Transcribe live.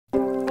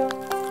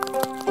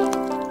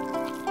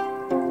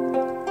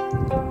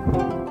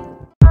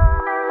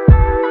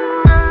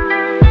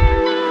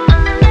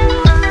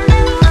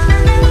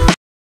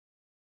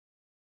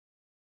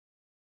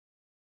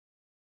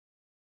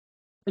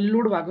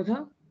Load भएको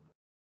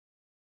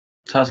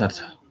छ sir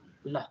छ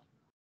ल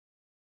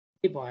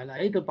के भयो होला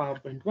है त्यो पावर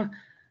पोइन्टमा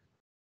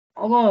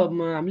अब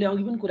हामीले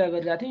अघि पनि कुरा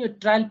गरिरहेको थियौँ यो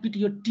ट्रायल पिट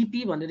यो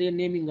टिपी भनेर यो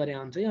नेमिङ गरे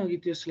हुन्छ है अघि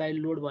त्यो स्लाइड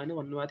लोड भएन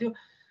भन्नुभएको थियो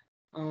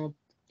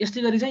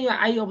यस्तै गरी चाहिँ यो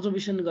आई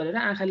अब्जर्भेसन गरेर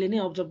आँखाले नै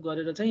अब्जर्भ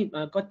गरेर चाहिँ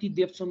कति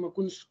डेप्थसम्म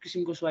कुन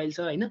किसिमको सोइल छ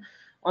होइन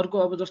अर्को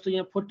अब जस्तो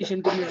यहाँ 40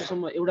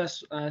 सेन्टिमिटरसम्म एउटा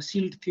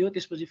सिल्ट थियो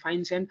त्यसपछि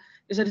फाइन स्यान्ड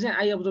यसरी चाहिँ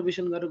आई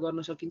अब्जर्भेसन गरेर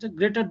गर्न सकिन्छ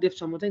ग्रेटर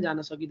डेप्थसम्म चाहिँ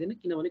जान सकिँदैन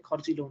किनभने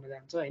खर्चिलो हुन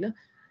जान्छ होइन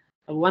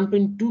अब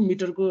 1.2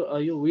 मिटरको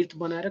यो विड्थ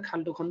बनाएर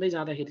खाल्टो खन्दै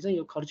जाँदाखेरि चाहिँ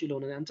यो खर्चिलो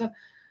हुन जान्छ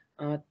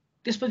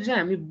त्यसपछि चाहिँ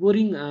हामी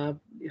बोरिङ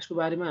यसको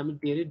बारेमा हामी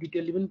धेरै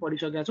डिटेलली पनि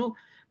पढिसकेका छौँ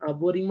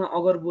बोरिङमा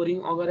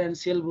अगर and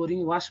sale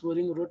boring wash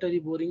boring rotary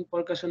boring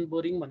पर्कसन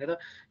boring भनेर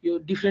यो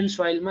डिफ्रेन्ट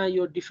सोइलमा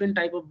यो डिफ्रेन्ट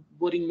टाइप अफ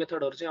बोरिङ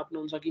मेथडहरू चाहिँ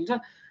अप्नाउन सकिन्छ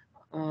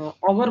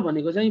अगर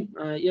भनेको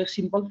चाहिँ यो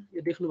सिम्पल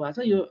यो देख्नु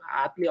भएको छ यो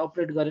हातले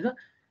अपरेट गरेर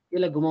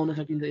यसलाई घुमाउन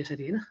सकिन्छ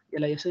यसरी होइन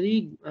यसलाई यसरी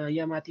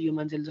यहाँ माथि यो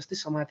मान्छेले जस्तै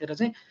समातेर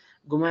चाहिँ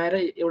घुमाएर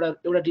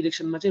एउटा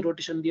डिरेक्सनमा चाहिँ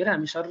रोटेसन दिएर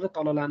हामी सर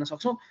तल लान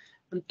सक्छौँ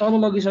अनि तल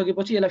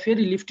लगिसकेपछि यसलाई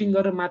फेरि लिफ्टिङ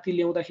गरेर माथि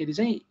ल्याउँदाखेरि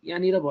चाहिँ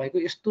यहाँनिर भएको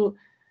यस्तो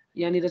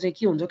यहाँनिर चाहिँ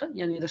के हुन्छ त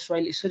यहाँनिर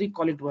सोइल यसरी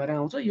कलेक्ट भएर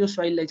आउँछ यो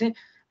सोइललाई चाहिँ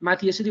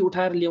माथि यसरी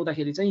उठाएर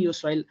ल्याउँदाखेरि चाहिँ यो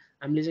सोइल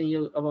हामीले चाहिँ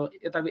यो अब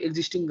यताको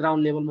एक्जिस्टिङ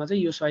ग्राउन्ड लेभलमा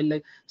चाहिँ यो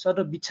सोइललाई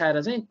सर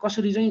बिछाएर चाहिँ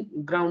कसरी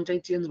चाहिँ ग्राउन्ड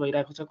चाहिँ चेन्ज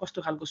भइरहेको छ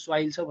कस्तो खालको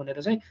सोइल छ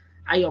भनेर चाहिँ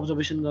आई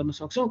अब्जर्भेसन गर्न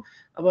सक्छौँ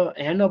अब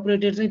ह्यान्ड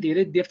अपरेटेड चाहिँ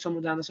धेरै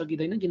डेप्थसम्म जान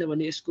सकिँदैन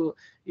किनभने यसको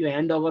यो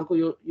ह्यान्ड अगरको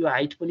यो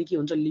हाइट पनि के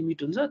हुन्छ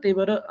लिमिट हुन्छ त्यही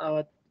भएर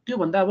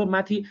त्योभन्दा अब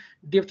माथि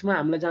डेप्थमा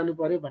हामीलाई जानु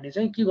पर्यो भने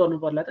चाहिँ के गर्नु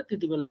पर्ला त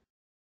त्यति बेला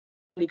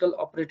मेकानिकल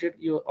अपरेटेड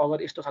यो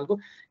अगर यस्तो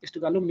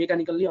खालको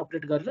मेकानिकल्ली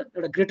अपरेट गरेर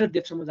एउटा ग्रेटर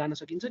डेप्थसम्म जान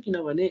सकिन्छ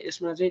किनभने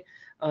यसमा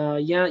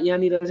चाहिँ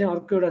यहाँनिर चाहिँ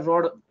अर्को एउटा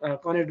रड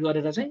कनेक्ट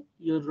गरेर चाहिँ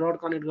यो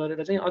रड कनेक्ट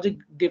गरेर चाहिँ अझै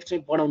डेप्थ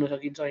चाहिँ बढाउन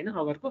सकिन्छ होइन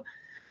अगरको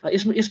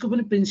यसको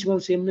पनि प्रिन्सिपल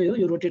सेम नै हो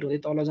यो रोटेट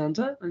हुँदै तल जान्छ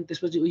अनि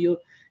त्यसपछि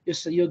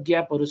यो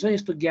ग्यापहरू छ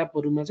यस्तो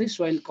ग्यापहरूमा चाहिँ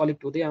सोइल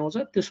कलेक्ट हुँदै आउँछ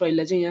त्यो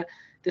सोइललाई चाहिँ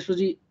यहाँ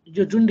त्यसपछि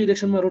यो जुन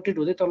डिरेक्सनमा रोटेट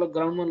हुँदै तल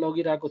ग्राउन्डमा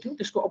लगिरहेको थियो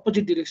त्यसको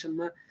अपोजिट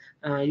डिरेक्सनमा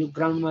यो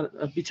ग्राउन्डमा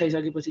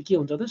बिछाइसकेपछि के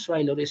हुन्छ त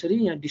सोइलहरू यसरी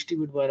यहाँ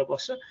डिस्ट्रिब्युट भएर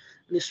बस्छ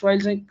अनि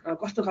सोइल चाहिँ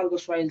कस्तो खालको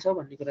सोइल छ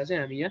भन्ने कुरा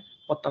चाहिँ हामी यहाँ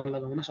पत्ता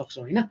लगाउन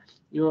सक्छौँ होइन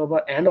यो अब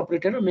ह्यान्ड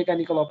अपरेटेड र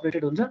मेकानिकल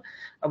अपरेटेड हुन्छ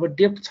अब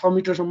डेप्थ 6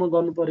 मिटरसम्म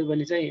गर्नु पर्यो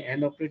भने चाहिँ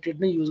ह्यान्ड अपरेटेड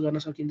नै युज गर्न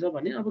सकिन्छ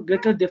भने अब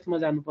ग्रेटर डेप्थमा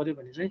जानु पर्यो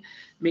भने चाहिँ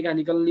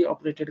मेकानिकल्ली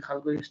अपरेटेड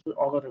खालको यस्तो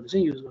अगरहरू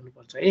चाहिँ युज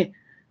गर्नुपर्छ है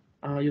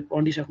यो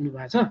पढिसक्नु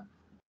भएको छ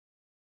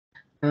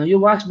यो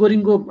वास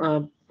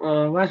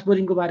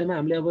बोरिङको बारेमा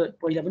हामीले अब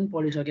पहिला पनि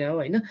पढिसक्यो हो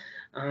होइन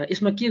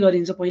यसमा के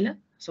गरिन्छ पहिला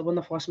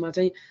सबभन्दा फर्स्टमा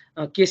चाहिँ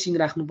केसिङ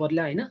राख्नु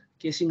पर्ला होइन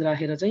केसिङ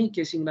राखेर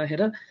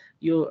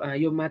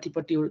यो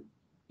माथिपट्टि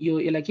यो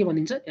यसलाई के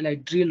भनिन्छ यसलाई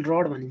ड्रिल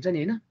रड भनिन्छ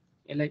नि होइन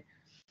यसलाई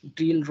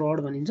ड्रिल रड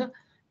भनिन्छ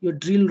यो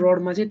ड्रिल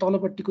रडमा चाहिँ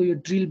तलपट्टिको यो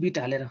ड्रिल बिट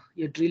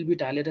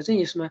हालेर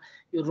चाहिँ यसमा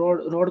यो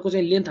रडको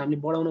चाहिँ लेन्थ हामीले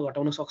बढाउन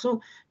घटाउन सक्छौँ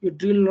यो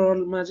ड्रिल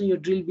रडमा चाहिँ यो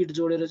ड्रिल बिट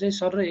जोडेर चाहिँ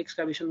सर र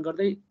एक्सकाभेसन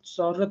गर्दै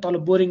सर र तल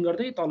बोरिङ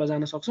गर्दै तल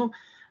जान सक्छौँ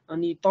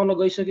अनि तल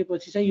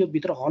गइसकेपछि चाहिँ यो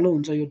भित्र हलो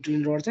हुन्छ यो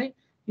ड्रिल रड चाहिँ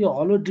यो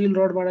हलो ड्रिल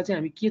रडबाट चाहिँ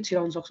हामी के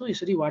छिराउन सक्छौँ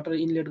यसरी वाटर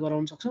इनलेट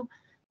गराउन सक्छौँ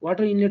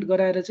वाटर इनलेट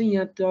गराएर चाहिँ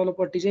यहाँ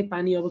तलपट्टि चाहिँ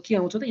पानी अब के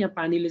आउँछ त यहाँ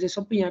पानीले चाहिँ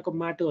सबै यहाँको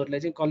माटोहरूलाई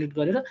चाहिँ कलेक्ट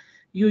गरेर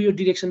यो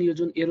डिरेक्सन यो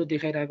जुन एरो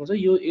देखाइरहेको छ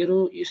यो एरो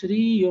यसरी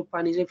यो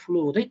पानी चाहिँ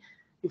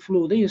फ्लो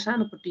हुँदै यो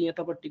सानोपट्टि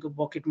यतापट्टिको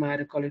बकेटमा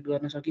आएर कलेक्ट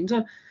गर्न सकिन्छ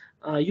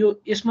यो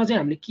यसमा चाहिँ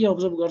हामीले के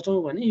अब्जर्भ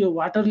गर्छौँ भने यो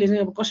वाटरले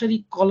चाहिँ अब कसरी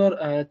कलर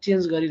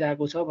चेन्ज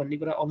गरिरहेको छ भन्ने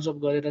कुरा अब्जर्भ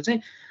गरेर चाहिँ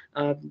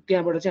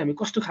त्यहाँबाट चाहिँ हामी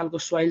कस्तो खालको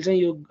सोइल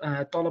चाहिँ यो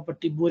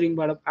तलपट्टि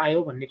बोरिङबाट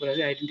आयो भन्ने कुरा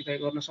चाहिँ आइडेन्टिफाई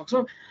गर्न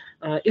सक्छौँ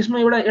यसमा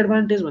एउटा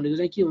एडभान्टेज भनेको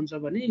चाहिँ के हुन्छ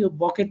भने यो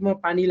बकेटमा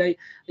पानीलाई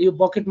यो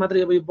बकेट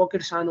मात्रै अब यो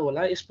बकेट सानो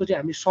होला यसपछि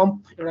हामी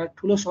सम्प एउटा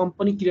ठुलो सम्प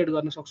पनि क्रिएट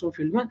गर्न सक्छौँ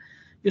फिल्डमा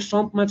यो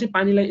सम्पमा चाहिँ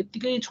पानीलाई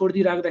यत्तिकै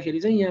छोडिदिइ राख्दाखेरि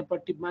चाहिँ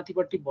यहाँपट्टि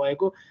माथिपट्टि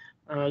भएको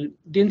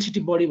डेन्सिटी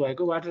बढी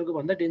भएको वाटरको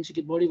भन्दा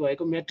डेन्सिटी बढी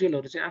भएको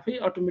मेटेरियलहरू चाहिँ आफै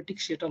अटोमेटिक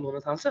सेटल हुन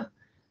थाल्छ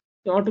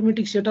त्यो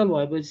अटोमेटिक सेटल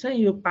भएपछि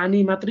चाहिँ यो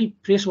पानी मात्रै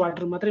फ्रेस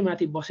वाटर मात्रै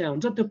माथि बसेको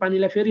हुन्छ त्यो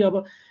पानीलाई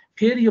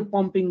फेरि यो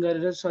पम्पिङ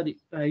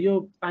गरेर यो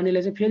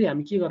पानीलाई चाहिँ फेरि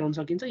हामी के गराउन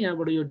सकिन्छ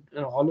यहाँबाट यो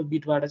हलो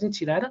बिटबाट चाहिँ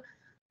छिराएर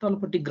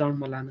तलपट्टि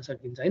ग्राउन्डमा लान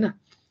सकिन्छ होइन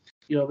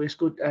यो अब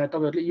यसको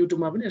तपाईँहरूले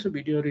युट्युबमा पनि यसो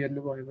भिडियोहरू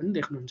हेर्नुभयो भने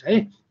देख्नुहुन्छ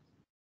है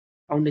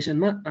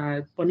फाउन्डेसनमा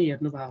पनि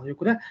हेर्नुभयो यो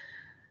कुरा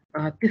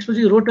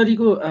त्यसपछि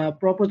रोटरीको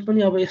पर्पज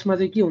पनि अब यसमा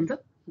चाहिँ के हुन्छ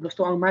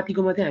जस्तो अब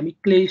माथिकोमा चाहिँ हामी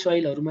क्ले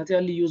सोइलहरूमा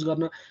चाहिँ अलि युज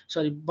गर्न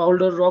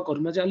बाउल्डर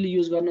रकहरूमा चाहिँ अलि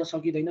युज गर्न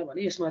सकिँदैन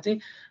भने यसमा चाहिँ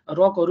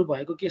रकहरू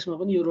भएको केसमा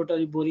पनि यो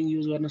रोटरी बोरिङ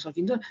युज गर्न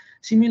सकिन्छ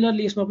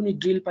सिमिलरली यसमा पनि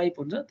ड्रिल पाइप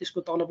हुन्छ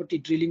त्यसको तलपट्टि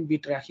ड्रिलिङ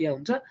बिट राखिया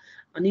हुन्छ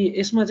अनि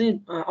यसमा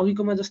चाहिँ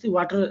अघिकोमा जस्तै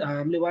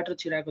हामीले वाटर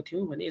छिराएको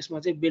थियौँ भने यसमा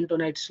चाहिँ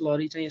बेन्टोनाइट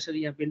स्लरी चाहिँ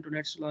यसरी यहाँ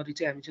बेन्टोनाइट स्लरी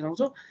चाहिँ हामी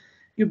छिराउँछौँ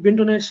यो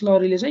बेन्टोनाइट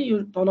स्लरीले चाहिँ यो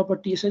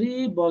तलपट्टि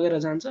यसरी बगेर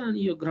जान्छ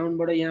अनि यो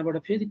ग्राउन्डबाट यहाँबाट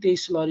फेरि त्यही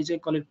स्लरी चाहिँ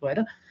कलेक्ट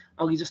भएर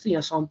अघि जस्तै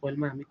यहाँ सम्प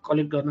होइलमा हामी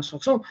कलेक्ट गर्न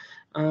सक्छौँ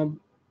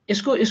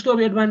यसको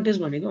अब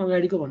एडभान्टेज भनेको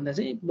अगाडिको भन्दा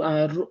चाहिँ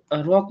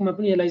रकमा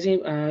पनि यसलाई चाहिँ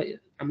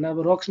हामीलाई अब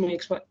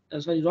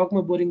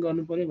रकमा बोरिङ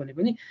गर्नु पर्यो भने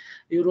पनि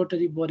यो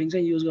रोटरी बोरिङ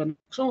चाहिँ युज गर्न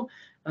सक्छौँ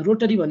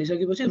रोटरी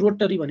भनिसकेपछि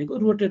रोटरी भनेको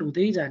रोटेट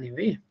हुँदै जाने हो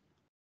है,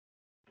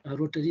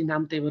 रोटरी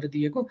नाम त्यही भएर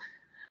दिएको।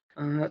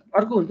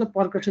 अर्को हुन्छ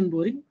पर्कसन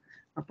बोरिङ।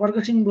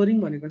 पर्कसन बोरिङ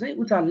भनेको चाहिँ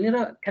उचाल्ने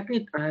र ठ्याक्कै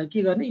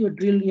के गर्ने, यो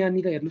ड्रिल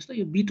यहाँनिर हेर्नुहोस् त,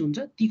 यो बिट हुन्छ,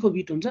 तिखो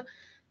बिट हुन्छ,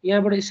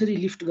 यहाँबाट यसरी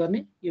लिफ्ट गर्ने,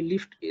 यो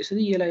लिफ्ट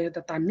यसरी यसलाई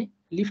यता तान्ने,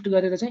 लिफ्ट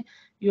गरेर चाहिँ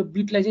यो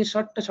बिटलाई चाहिँ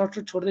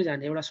सट्ट छोड्दै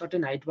जाने, एउटा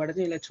सर्टेन हाइटबाट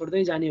चाहिँ यसलाई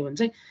छोड्दै जाने हो भने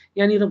चाहिँ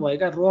यहाँनिर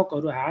भएका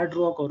रकहरू, हार्ड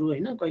रकहरू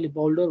होइन, कहिले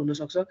बोल्डर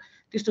हुनसक्छ,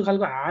 त्यस्तो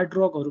खालको हार्ड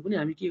रकहरू पनि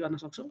हामी के गर्न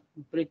सक्छौँ,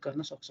 ब्रेक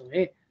गर्न सक्छौँ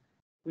है।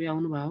 कोही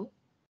आउनुभयो हो?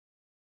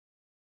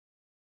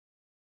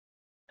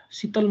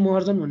 शीतल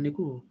महर्जन भन्ने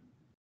को हो?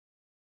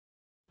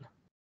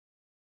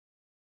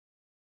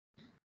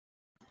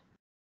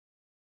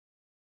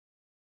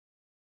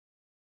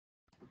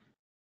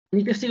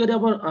 अनि त्यस्तै गरी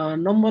अब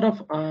नम्बर अफ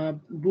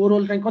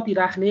बोरहोल चाहिँ कति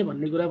राख्ने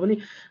भन्ने कुरा पनि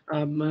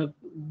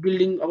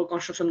बिल्डिङ अब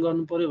कन्स्ट्रक्सन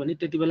गर्नु पर्यो भने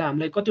त्यति बेला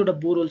हामीलाई कतिवटा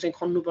बोरहोल चाहिँ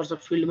खन्नुपर्छ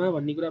फिल्डमा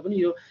भन्ने कुरा पनि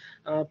यो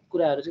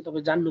कुराहरू चाहिँ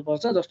तपाईँ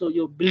जान्नुपर्छ। जस्तो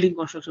यो बिल्डिङ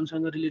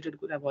कन्स्ट्रक्सनसँग रिलेटेड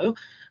कुरा भयो।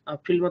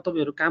 फिल्डमा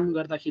तपाईँहरू काम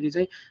गर्दाखेरि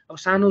चाहिँ अब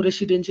सानो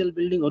रेसिडेन्सियल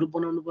बिल्डिङहरू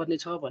बनाउनु पर्ने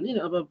छ भने,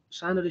 अब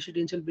सानो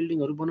रेसिडेन्सियल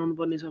बिल्डिङहरू बनाउनु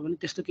पर्ने छ भने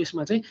त्यस्तो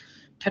केसमा चाहिँ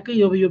ठ्याक्कै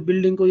यो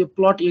बिल्डिङको यो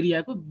प्लट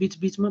एरियाको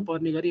बिचमा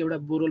पर्ने गरी एउटा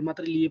बोरहोल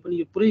मात्रै लिए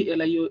पनि यो पुरै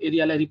यसलाई यो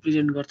एरियालाई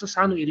रिप्रेजेन्ट गर्छ,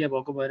 सानो एरिया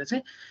भएको भएर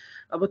चाहिँ।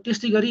 अब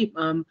त्यस्तै गरी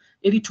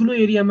यदि ठुलो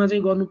एरियामा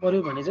चाहिँ गर्नु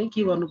पर्यो भने चाहिँ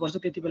के गर्नुपर्छ,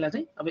 त्यति बेला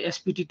चाहिँ अब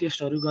एसपिटी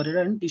टेस्टहरू गरेर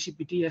होइन,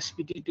 डिसिपिटी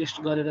एसपिटी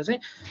टेस्ट गरेर चाहिँ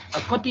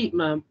कति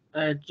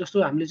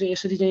जस्तो हामीले चाहिँ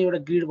यसरी चाहिँ एउटा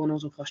ग्रिड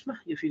बनाउँछौँ फर्स्टमा,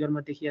 यो फिगरमा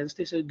देखिए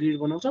जस्तै यसरी ग्रिड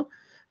बनाउँछौँ।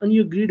 अनि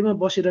यो ग्रिडमा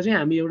बसेर चाहिँ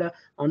हामी एउटा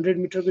 100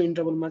 मिटरको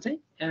इन्टरभलमा चाहिँ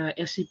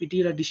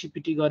एससिपिटी र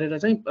डिसिपिटी गरेर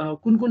चाहिँ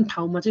कुन कुन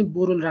ठाउँमा चाहिँ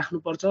बोरहोल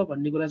राख्नुपर्छ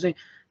भन्ने कुरा चाहिँ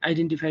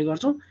आइडेन्टिफाई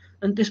गर्छौँ।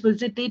 अनि त्यसपछि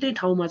चाहिँ त्यही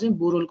ठाउँमा चाहिँ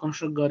बोरहोल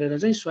कन्स्ट्रक्ट गरेर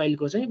चाहिँ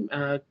सोइलको चाहिँ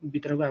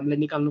भित्रको हामीले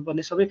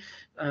निकाल्नुपर्ने सबै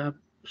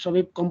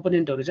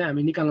कम्पोनेन्टहरू चाहिँ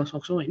हामी निकाल्न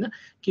सक्छौँ होइन।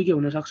 के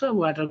हुनसक्छ,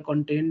 वाटर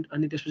कन्टेन्ट,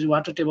 अनि त्यसपछि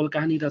वाटर टेबल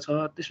कहाँनिर छ,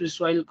 त्यसपछि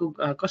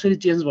सोइलको कसरी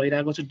चेन्ज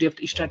भइरहेको छ,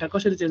 डेप्थ स्ट्राटा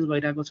कसरी चेन्ज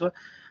भइरहेको छ,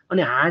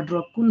 अनि हार्ड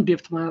रक कुन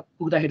डेप्थमा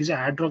पुग्दाखेरि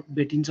चाहिँ हार्ड रक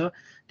भेटिन्छ,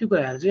 त्यो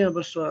कुराहरू चाहिँ अब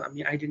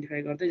हामी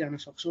आइडेन्टिफाई गर्दै जान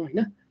सक्छौँ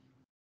होइन।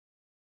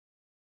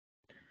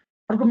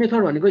 अर्को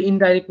मेथड भनेको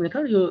इन्डाइरेक्ट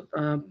मेथड। यो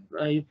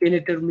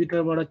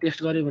पेनेट्रोमिटरबाट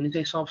टेस्ट गर्यो भने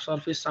चाहिँ सब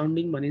सर्फेस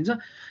साउन्डिङ भनिन्छ।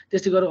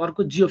 त्यस्तै गरेर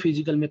अर्को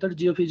जियोफिजिकल मेथड।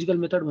 जियोफिजिकल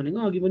मेथड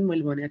भनेको अघि पनि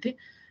मैले भनेको थिएँ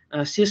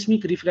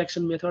सेस्मिक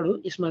रिफ्र्याक्सन मेथड हो।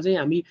 यसमा चाहिँ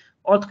हामी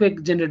अर्थक्वेक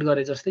जेनेरेट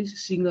गरे जस्तै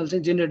सिग्नल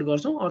चाहिँ जेनेरेट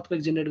गर्छौँ,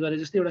 अर्थक्वेक जेनेरेट गरे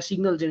जस्तै एउटा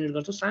सिग्नल जेनेरेट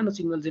गर्छौँ, सानो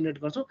सिग्नल जेनेरेट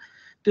गर्छौँ।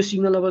 त्यो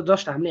सिग्नल अब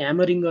जस्ट हामीले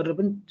ह्यामरिङ गरेर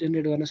पनि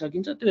जेनेरेट गर्न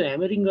सकिन्छ। त्यो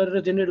ह्यामरिङ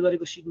गरेर जेनेरेट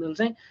गरेको सिग्नल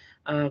चाहिँ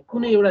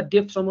कुनै एउटा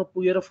डेप्थसम्म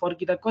पुगेर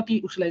फर्किँदा कति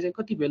उसलाई चाहिँ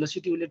कति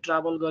भेलोसिटी उसले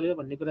ट्राभल गर्यो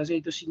भन्ने कुरा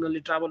चाहिँ त्यो सिग्नलले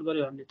ट्राभल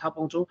गर्यो भन्ने थाहा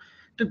पाउँछौँ।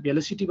 त्यो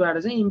भेलोसिटीबाट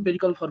चाहिँ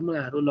इम्पेरिकल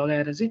फर्मुलाहरू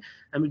लगाएर चाहिँ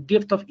हामी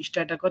डेप्थ अफ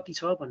स्ट्याटा कति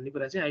छ भन्ने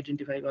कुरा चाहिँ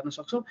आइडेन्टिफाई गर्न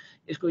सक्छौँ।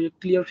 यसको यो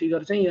क्लियर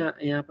फिगर चाहिँ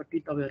यहाँपट्टि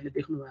तपाईँहरूले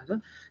देख्नु भएको छ।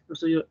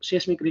 जस्तो यो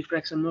सेस्मिक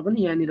रिफ्र्याक्सनमा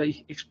पनि यहाँनिर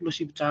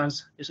एक्सप्लोसिभ चार्ज,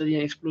 यसरी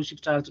यहाँ एक्सप्लोसिभ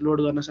चार्ज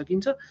लोड गर्न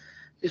सकिन्छ।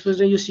 त्यसपछि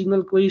चाहिँ यो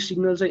सिग्नल, कोही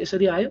सिग्नल चाहिँ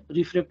यसरी आयो,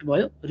 रिफ्र्याक्ट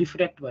भयो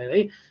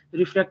है,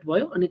 रिफ्र्याक्ट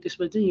भयो, अनि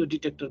त्यसपछि चाहिँ यो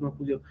डिटेक्टरमा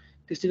पुग्यो।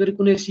 त्यस्तै गरी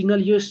कुनै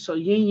सिग्नल यो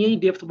यही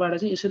डेप्थबाट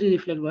चाहिँ यसरी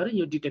रिफ्लेक्ट भएर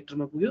यो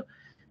डिटेक्टरमा पुग्यो।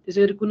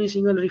 त्यसै गरी कुनै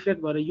सिग्नल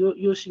रिफ्लेक्ट भएर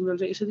यो सिग्नल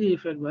चाहिँ यसरी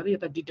रिफ्लेक्ट भएर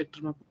यता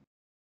डिटेक्टरमा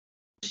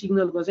पुग्यो।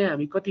 सिग्नलको चाहिँ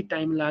हामी कति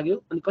टाइम लाग्यो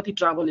अनि कति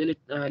ट्राभल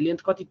यसले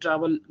लेन्थ कति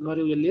ट्राभल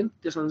गर्यो यो लेन्थ,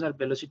 त्यसअनुसार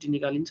भेलोसिटी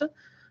निकालिन्छ।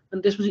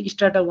 अनि त्यसपछि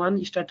स्टाटा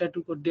 1 स्टाटा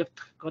 2 को डेप्थ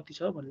कति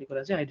छ भन्ने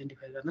कुरा चाहिँ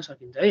आइडेन्टिफाई गर्न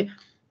सकिन्छ है।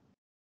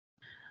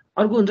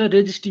 अर्को हुन्छ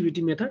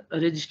रेजिस्टिभिटी मेथड।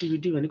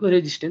 रेजिस्टिभिटी भनेको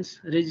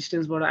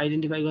रेजिस्टेन्सबाट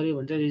आइडेन्टिफाई गर्यो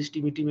भने चाहिँ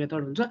रेजिस्टिभिटी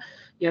मेथड हुन्छ।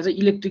 यहाँ चाहिँ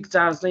इलेक्ट्रिक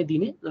चार्ज चाहिँ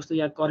दिने, जस्तो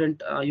यहाँ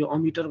करेन्ट यो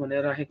अमिटर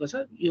भनेर राखेको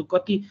छ, यो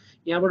कति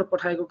यहाँबाट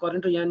पठाएको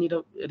करेन्ट र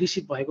यहाँनिर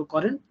रिसिभ भएको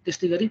करेन्ट।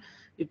 त्यस्तै गरी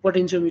यो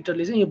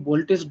पोटेन्सियोमिटरले चाहिँ यो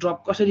भोल्टेज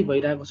ड्रप कसरी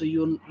भइरहेको छ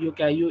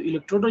यो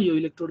इलेक्ट्रोड र यो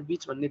इलेक्ट्रोड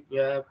बिच भन्ने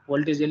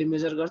भोल्टेज यसले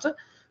मेजर गर्छ।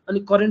 अनि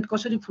करेन्ट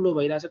कसरी फ्लो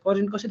भइरहेछ,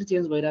 करेन्ट कसरी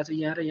चेन्ज भइरहेछ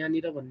यहाँ र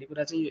यहाँनिर भन्ने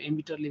कुरा चाहिँ यो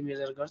एमिटरले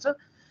मेजर गर्छ।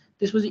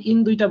 त्यसपछि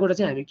इन दुईटाबाट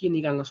चाहिँ हामी के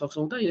निकाल्न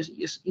सक्छौँ त,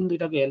 यस इन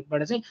दुईटाको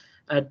हेल्पबाट चाहिँ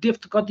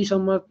डेप्थ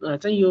कतिसम्म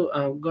चाहिँ यो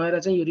गएर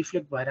चाहिँ यो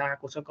रिफ्लेक्ट भएर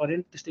आएको छ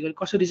करेन्ट, त्यस्तै गरी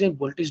कसरी चाहिँ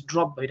भोल्टेज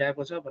ड्रप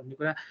भइरहेको छ भन्ने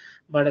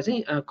कुराबाट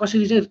चाहिँ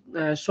कसरी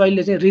चाहिँ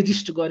सोइलले चाहिँ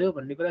रेजिस्ट गर्यो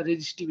भन्ने कुरा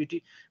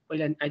रेजिस्टिभिटी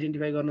पहिला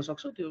आइडेन्टिफाई गर्न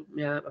सक्छौँ। त्यो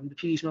यहाँ हामीले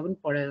फिजिक्समा पनि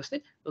पढाए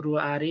जस्तै रो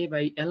आरए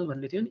बाई एल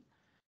भन्ने थियो नि।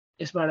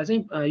 यसबाट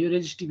चाहिँ यो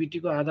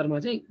रेजिस्टिभिटीको आधारमा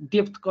चाहिँ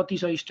डेप्थ कति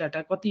छ,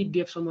 स्ट्याटा कति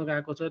डेप्थसम्म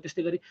गएको छ,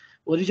 त्यस्तै गरी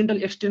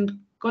होरिजेन्टल एक्सटेन्ट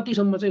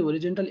कतिसम्म चाहिँ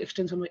होरिजेन्टल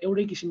एक्सटेन्सम्म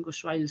एउटै किसिमको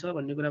सोइल छ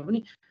भन्ने कुरा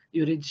पनि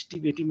यो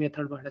रेजिस्टिभिटी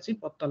मेथडबाट चाहिँ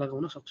पत्ता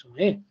लगाउन सक्छौँ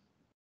है।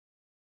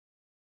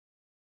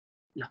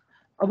 ल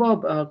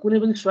अब कुनै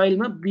पनि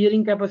सोइलमा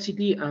बियरिङ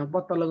क्यापासिटी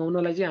पत्ता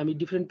लगाउनलाई चाहिँ हामी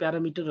डिफ्रेन्ट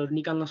प्यारामिटरहरू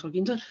निकाल्न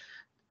सकिन्छ।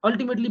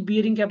 अल्टिमेटली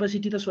बियरिङ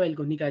क्यापासिटी त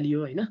सोइलको निकालियो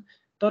होइन,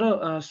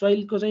 तर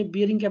सोइलको चाहिँ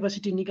बियरिङ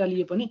क्यापासिटी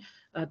निकालिए पनि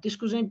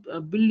त्यसको चाहिँ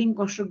बिल्डिङ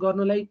कन्स्ट्रक्ट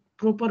गर्नलाई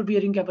प्रोपर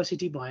बियरिङ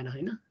क्यापासिटी भएन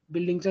होइन।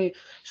 बिल्डिङ चाहिँ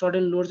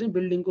सडन लोड चाहिँ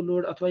बिल्डिङको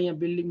लोड अथवा यहाँ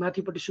बिल्डिङ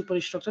माथिपट्टि सुपर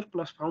स्ट्रक्चर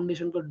प्लस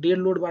फाउन्डेसनको डेड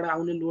लोडबाट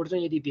आउने लोड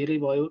चाहिँ यदि धेरै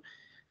भयो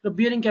र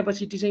बियरिङ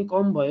क्यापासिटी चाहिँ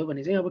कम भयो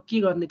भने चाहिँ अब के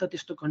गर्ने त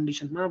त्यस्तो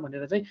कन्डिसनमा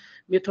भनेर चाहिँ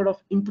method of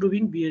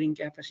improving bearing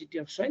capacity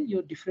of soil,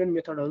 यो डिफ्रेन्ट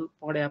मेथडहरू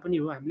पढे पनि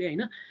हो हामीले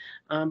होइन।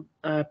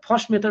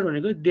 फर्स्ट मेथड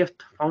भनेको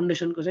डेप्थ,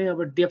 फाउन्डेसनको चाहिँ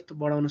अब डेप्थ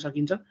बढाउन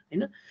सकिन्छ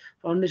होइन।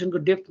 फाउन्डेसनको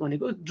डेप्थ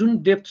भनेको जुन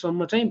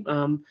डेप्थसम्म चाहिँ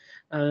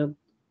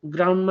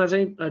ग्राउन्डमा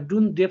चाहिँ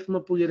जुन डेप्थमा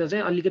पुगेर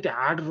चाहिँ अलिकति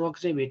हार्ड रक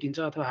चाहिँ भेटिन्छ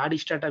अथवा हार्ड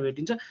स्ट्राटा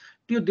भेटिन्छ,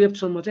 त्यो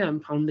डेप्थसम्म चाहिँ हामी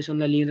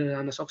फाउन्डेसनलाई लिएर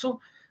जान सक्छौँ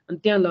अनि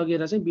त्यहाँ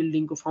लगेर चाहिँ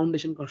बिल्डिङको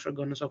फाउन्डेसन कन्स्ट्रक्ट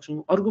गर्न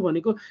सक्छौँ। अर्को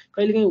भनेको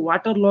कहिलेकाहीँ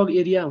वाटर लग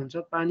एरिया हुन्छ,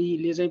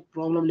 पानीले चाहिँ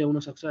प्रब्लम ल्याउन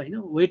सक्छ होइन,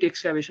 वेट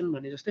एक्सकाभेसन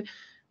भने जस्तै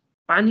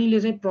पानीले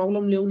चाहिँ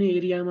प्रब्लम ल्याउने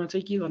एरियामा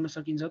चाहिँ के गर्न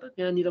सकिन्छ त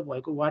त्यहाँनिर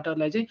भएको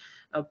वाटरलाई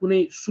चाहिँ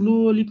कुनै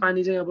स्लोली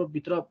पानी चाहिँ अब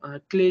भित्र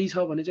क्लेरी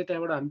छ भने चाहिँ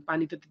त्यहाँबाट हामी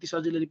पानी त त्यति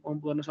सजिलै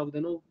पम्प गर्न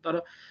सक्दैनौँ,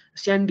 तर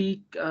स्यान्डी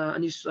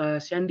अनि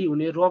स्यान्डी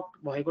हुने रक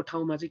भएको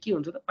ठाउँमा चाहिँ के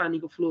हुन्छ त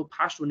पानीको फ्लो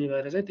फास्ट हुने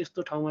भएर चाहिँ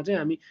त्यस्तो ठाउँमा चाहिँ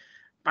हामी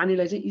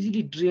पानीलाई चाहिँ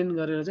इजिली ड्रेन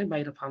गरेर चाहिँ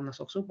बाहिर फाल्न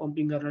सक्छौँ,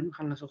 पम्पिङ गरेर पनि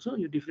फाल्न सक्छौँ।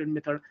 यो डिफ्रेन्ट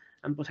मेथड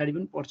हामी पछाडि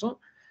पनि पढ्छौँ।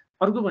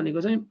 अर्को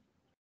भनेको चाहिँ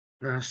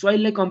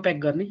सोइललाई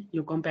कम्प्याक्ट गर्ने,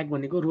 यो कम्प्याक्ट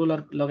भनेको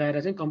रोलर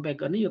लगाएर चाहिँ कम्प्याक्ट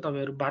गर्ने, यो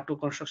तपाईँहरू बाटो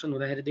कन्स्ट्रक्सन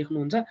हुँदाखेरि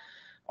देख्नुहुन्छ।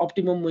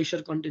 अप्टिमम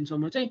मोइस्चर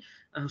कन्टेन्टसम्म चाहिँ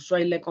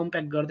सोइललाई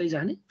कम्प्याक्ट गर्दै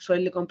जाने,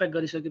 सोइलले कम्प्याक्ट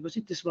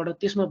गरिसकेपछि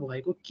त्यसमा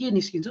भएको के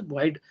निस्किन्छ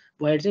भोइड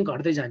चाहिँ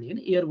घट्दै जाने होइन।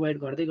 एयर भोइड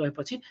घट्दै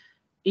गएपछि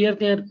एयर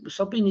त्यहाँ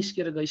सबै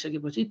निस्केर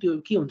गइसकेपछि त्यो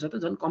के हुन्छ त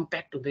झन्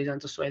कम्प्याक्ट हुँदै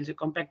जान्छ। सोइल चाहिँ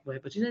कम्प्याक्ट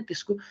भएपछि चाहिँ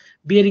त्यसको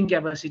बियरिङ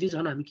क्यापासिटी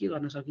झन् हामी के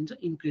गर्न सकिन्छ,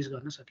 इन्क्रिज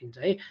गर्न सकिन्छ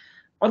है।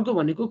 अर्को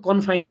भनेको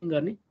कन्फाइनिङ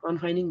गर्ने।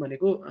 कन्फाइनिङ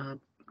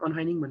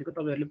भनेको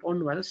तपाईँहरूले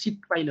पढ्नु भएको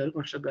सिट पाइलहरू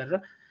कन्स्ट्रक्ट गरेर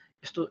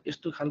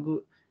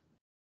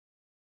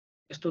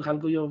यस्तो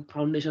खालको यो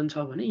फाउन्डेसन छ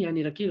भने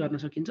यहाँनिर के गर्न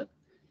सकिन्छ,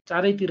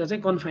 चारैतिर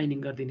चाहिँ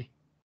कन्फाइनिङ गरिदिने,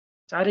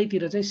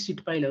 चारैतिर चाहिँ सिट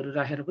पाइलहरू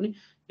राखेर पनि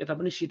यता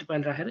पनि सिट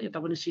पाइल राखेर यता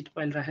पनि सिट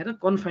पाइल राखेर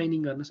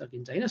कन्फाइनिङ गर्न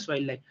सकिन्छ होइन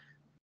सोइललाई।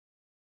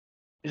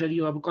 यसरी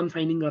यो अब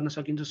कन्फाइनिङ गर्न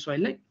सकिन्छ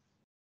सोइललाई।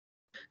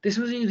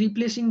 त्यसपछि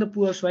रिप्लेसिङ द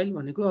पुवर सोइल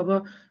भनेको अब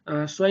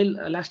सोइल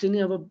लास्टै नै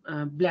अब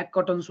ब्ल्याक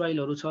कटन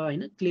सोइलहरू छ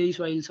होइन, क्ले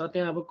सोइल छ,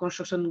 त्यहाँ अब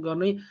कन्स्ट्रक्सन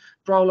गर्नै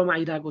प्रब्लम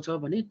आइरहेको छ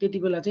भने त्यति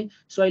बेला चाहिँ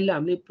सोइललाई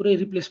हामीले पुरै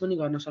रिप्लेस पनि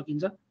गर्न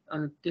सकिन्छ।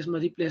 त्यसमा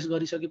रिप्लेस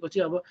गरिसकेपछि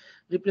अब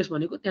रिप्लेस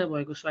भनेको त्यहाँ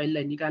भएको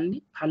सोइललाई निकाल्ने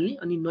फाल्ने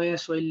अनि नयाँ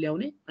सोइल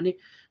ल्याउने अनि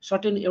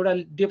सर्टेन एउटा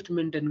डेप्थ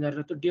मेन्टेन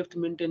गरेर त्यो डेप्थ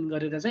मेन्टेन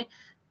गरेर चाहिँ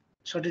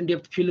सर्टेन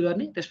डेप्थ फिल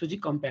गर्ने, त्यसपछि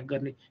कम्प्याक्ट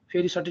गर्ने,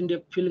 फेरि सर्टेन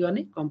डेप्थ फिल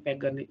गर्ने,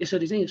 कम्प्याक्ट गर्ने,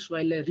 यसरी चाहिँ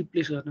सोइललाई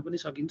रिप्लेस गर्न पनि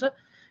सकिन्छ।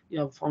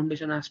 यो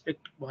फाउन्डेसन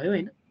एस्पेक्ट भयो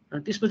होइन।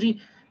 त्यसपछि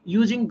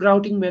युजिङ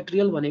ग्राउटिङ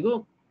मेटेरियल भनेको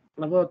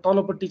अब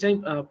तलपट्टि चाहिँ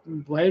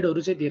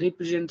भोइडहरू चाहिँ धेरै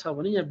प्रेजेन्ट छ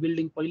भने यहाँ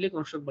बिल्डिङ पहिल्यै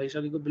कन्स्ट्रक्ट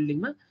भइसकेको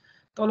बिल्डिङमा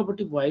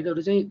तलपट्टि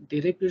भोइडहरू चाहिँ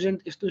धेरै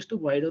प्रेजेन्ट यस्तो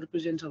भोइडहरू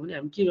प्रेजेन्ट छ भने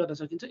हामी के गर्न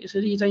सकिन्छ,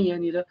 यसरी चाहिँ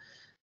यहाँनिर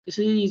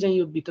यसरी चाहिँ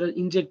यो भित्र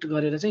इन्जेक्ट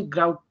गरेर चाहिँ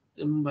ग्राउट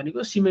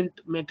भनेको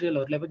सिमेन्ट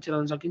मेटेरियलहरूलाई पनि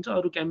छिराउन सकिन्छ,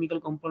 अरू केमिकल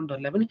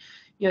कम्पाउन्डहरूलाई पनि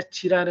यहाँ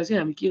छिराएर चाहिँ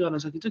हामी के गर्न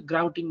सकिन्छ,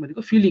 ग्राउटिङ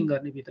भनेको फिलिङ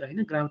गर्ने भित्र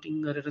होइन,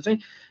 ग्राउटिङ गरेर चाहिँ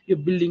यो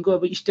बिल्डिङको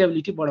अब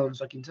स्टेबिलिटी बढाउन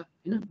सकिन्छ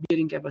होइन,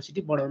 बियरिङ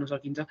क्यापासिटी बढाउन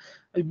सकिन्छ।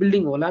 अब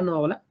बिल्डिङ होला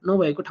नहोला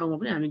नभएको ठाउँमा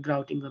पनि हामी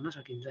ग्राउटिङ गर्न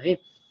सकिन्छ है।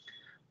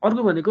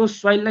 अर्को भनेको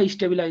सोइललाई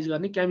स्टेबिलाइज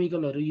गर्ने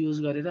केमिकलहरू युज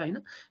गरेर होइन,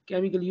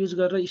 केमिकल युज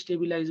गरेर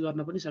स्टेबिलाइज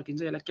गर्न पनि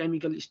सकिन्छ, यसलाई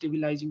केमिकल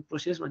स्टेबिलाइजिङ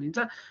प्रोसेस भनिन्छ।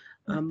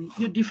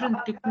 यो डिफ्रेन्ट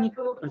टेक्निक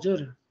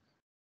हजुर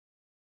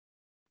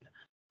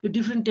यो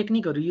डिफ्रेन्ट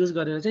टेक्निकहरू युज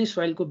गरेर चाहिँ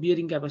सोइलको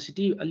बियरिङ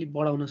क्यापासिटी अलिक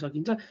बढाउन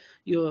सकिन्छ।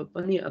 यो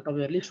पनि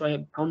तपाईँहरूले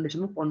सोइल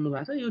फाउन्डेसनमा पढ्नु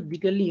भएको छ, यो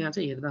डिटेलली यहाँ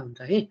चाहिँ हेर्दा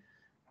हुन्छ है।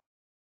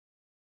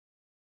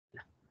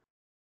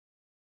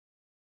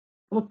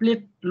 अब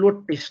प्लेट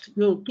लोड टेस्ट,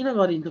 यो किन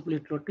गरिन्छ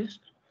plate load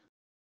test?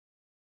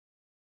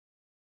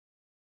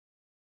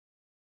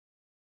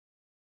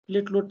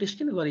 Plate load test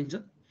किन गरिन्छ?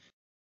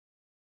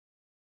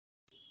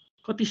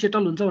 कति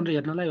सेटल हुन्छ भनेर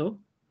हेर्नलाई हो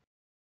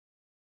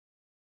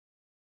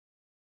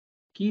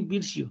कि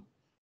बिर्सियो?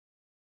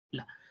 ल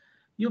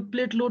यो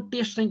प्लेट लोड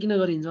टेस्ट चाहिँ किन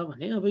गरिन्छ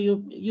भने अब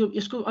यो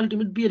यसको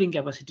अल्टिमेट बियरिङ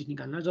क्यापासिटी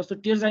निकाल्न। जस्तो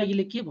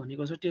टेर्जागीले के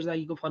भनेको छ,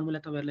 टेर्जागीको फर्मुला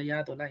तपाईँहरूलाई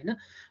याद होला होइन।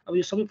 अब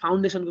यो सबै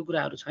फाउन्डेसनको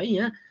कुराहरू छ है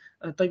यहाँ,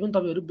 तैपनि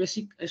तपाईँहरू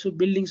बेसिक यसो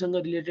बिल्डिङसँग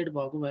रिलेटेड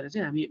भएको भएर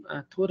चाहिँ हामी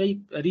थोरै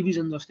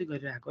रिभिजन जस्तै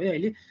गरिरहेको है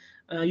अहिले।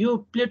 यो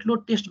प्लेट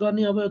लोड टेस्ट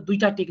गर्ने अब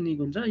दुईवटा टेक्निक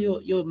हुन्छ।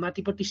 यो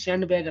माथिपट्टि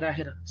स्यान्ड ब्याग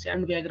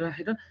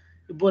राखेर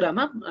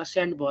बोरामा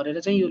स्यान्ड भरेर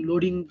चाहिँ यो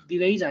लोडिङ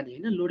दिँदै जाने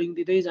होइन, लोडिङ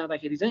दिँदै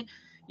जाँदाखेरि चाहिँ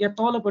यहाँ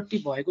तलपट्टि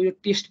भएको यो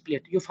टेस्ट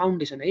प्लेट, यो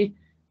फाउन्डेसन है,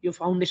 यो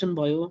फाउन्डेसन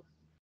भयो,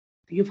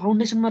 यो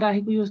फाउन्डेसनमा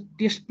राखेको यो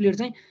टेस्ट प्लेट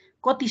चाहिँ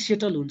कति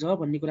सेटल हुन्छ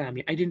भन्ने कुरा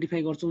हामी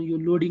आइडेन्टिफाई गर्छौँ। यो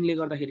लोडिङले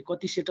गर्दाखेरि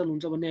कति सेटल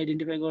हुन्छ भन्ने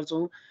आइडेन्टिफाई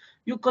गर्छौँ।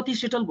 यो कति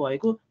सेटल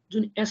भएको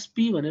जुन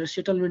एसपी भनेर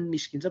सेटलमेन्ट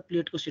निस्किन्छ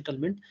प्लेटको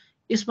सेटलमेन्ट,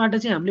 यसबाट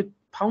चाहिँ हामीले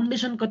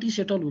फाउन्डेसन कति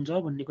सेटल हुन्छ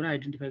भन्ने कुरा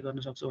आइडेन्टिफाई गर्न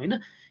सक्छौँ होइन।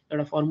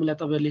 एउटा फर्मुला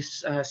तपाईँहरूले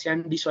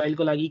स्यान्डी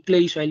सोइलको लागि,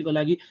 क्ले सोइलको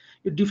लागि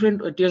यो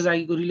डिफ्रेन्ट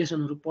टेर्जागीको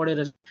रिलेसनहरू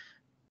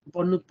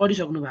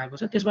पढिसक्नु भएको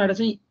छ। त्यसबाट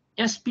चाहिँ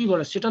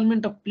एसपीबाट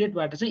सेटलमेन्ट अफ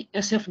प्लेटबाट चाहिँ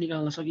एसएफ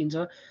निकाल्न सकिन्छ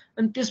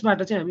अनि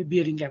त्यसबाट चाहिँ हामी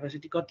बियरिङ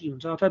क्यापासिटी कति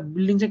हुन्छ अथवा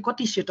बिल्डिङ चाहिँ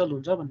कति सेटल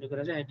हुन्छ भन्ने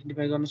कुरा चाहिँ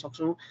आइडेन्टिफाई गर्न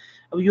सक्छौँ।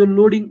 अब यो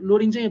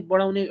लोडिङ चाहिँ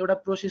बढाउने एउटा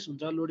प्रोसेस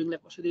हुन्छ, लोडिङलाई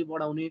कसरी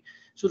बढाउने,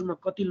 सुरुमा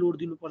कति लोड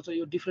दिनुपर्छ,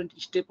 यो डिफ्रेन्ट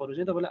स्टेपहरू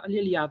चाहिँ तपाईँलाई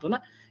अलिअलि याद होला।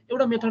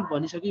 एउटा मेथड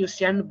भनिसक्यो, यो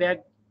स्यान्ड ब्याग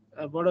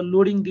बाट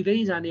लोडिङ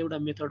दिँदै जाने एउटा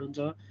मेथड हुन्छ।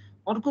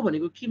 अर्को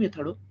भनेको के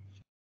मेथड हो,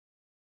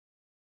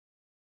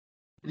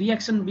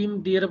 रियाक्सन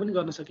बिम दिएर पनि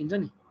गर्न सकिन्छ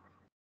नि।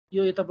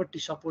 यो यतापट्टि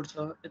सपोर्ट छ,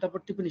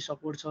 यतापट्टि पनि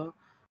सपोर्ट छ,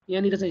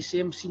 यहाँनिर चाहिँ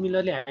same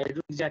similarly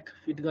hydraulic jack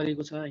fit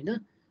गरेको छ हैन।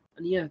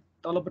 अनि यहाँ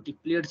तलपट्टि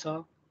प्लेट छ,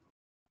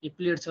 यो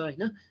प्लेट छ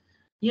हैन।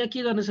 यहाँ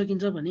के गर्न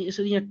सकिन्छ भने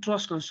यसरी यहाँ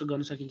ट्रस कन्स्ट्रक्ट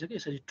गर्न सकिन्छ कि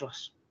यसरी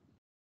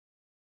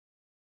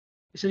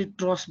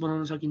ट्रस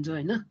बनाउन सकिन्छ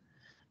हैन।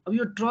 अब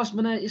यो ट्रस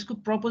बनाए यसको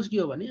पर्पज के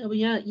हो भने अब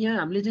यहाँ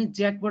हामीले चाहिँ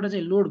ज्याकबाट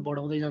चाहिँ लोड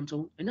बढाउँदै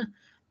जान्छौँ हैन,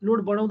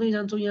 लोड बढाउँदै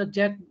जान्छौँ, यहाँ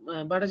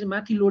ज्याकबाट चाहिँ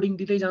माथि लोडिङ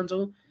दिँदै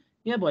जान्छौँ।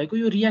 यहाँ भएको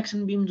यो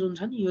रियाक्सन बिम जुन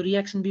छ नि, यो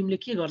रियाक्सन बिमले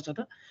के गर्छ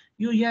त,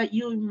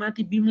 यो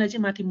माथि बिमलाई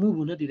चाहिँ माथि मुभ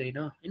हुन दिँदैन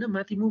हैन।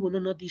 माथि मुभ हुन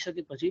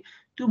नदिइसकेपछि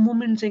त्यो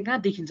मुभमेन्ट चाहिँ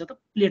कहाँ देखिन्छ त,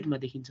 प्लेटमा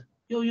देखिन्छ।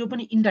 यो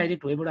पनि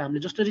इन्डाइरेक्ट वेबाट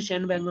हामीले जसरी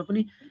स्यान्ड ब्यागमा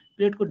पनि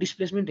प्लेटको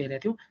डिस्प्लेसमेन्ट हेरेका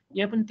थियौँ,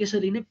 यहाँ पनि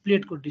त्यसरी नै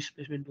प्लेटको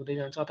डिस्प्लेसमेन्ट हुँदै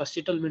जान्छ अथवा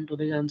सेटलमेन्ट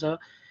हुँदै जान्छ।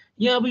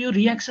 यहाँ अब यो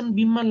रियाक्सन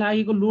बिममा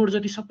लागेको लोड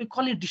जति सबै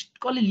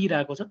कसले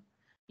लिइरहेको छ,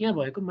 यहाँ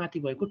भएको माथि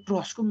भएको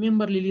ट्रसको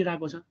मेम्बरले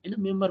लिइरहेको छ हैन।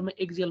 मेम्बरमा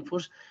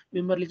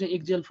मेम्बरले चाहिँ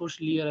एक्जियल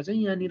फोर्स लिएर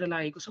चाहिँ यहाँनिर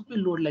लागेको सबै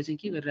लोडलाई चाहिँ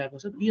के गरिरहेको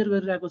छ, बियर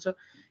गरिरहेको छ।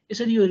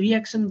 यसरी यो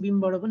रियाक्सन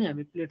बिमबाट पनि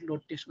हामी प्लेट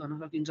लोड टेस्ट गर्न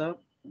सकिन्छ।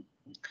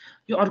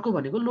 यो अर्को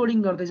भनेको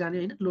लोडिङ गर्दै जाने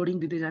हैन, लोडिङ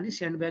दिँदै जाने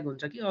स्यान्ड ब्याग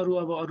हुन्छ कि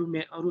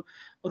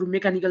अरू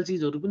मेकानिकल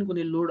चिजहरू पनि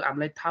कुनै लोड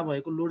हामीलाई थाहा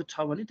भएको लोड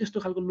छ भने त्यस्तो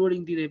खालको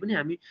लोडिङ दिँदै पनि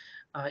हामी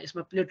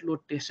यसमा प्लेट लोड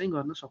टेस्ट चाहिँ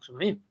गर्न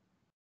सक्छौँ है।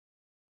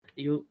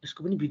 यो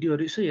यसको पनि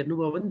भिडियोहरू यसो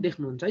हेर्नुभयो भने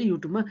देख्नुहुन्छ है,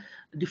 युट्युबमा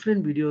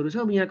डिफ्रेन्ट भिडियोहरू छ।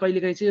 अब यहाँ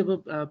कहिलेकाहीँ चाहिँ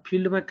अब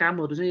फिल्डमा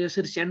कामहरू चाहिँ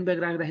यसरी स्यान्ड ब्याग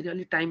राख्दाखेरि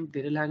अलिक टाइम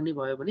धेरै लाग्ने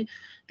भयो भने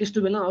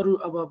त्यस्तो बेला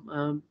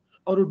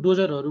अरू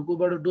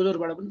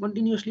डोजरबाट पनि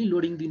कन्टिन्युसली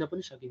लोडिङ दिन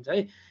पनि सकिन्छ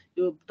है।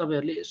 यो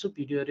तपाईँहरूले यसो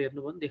भिडियोहरू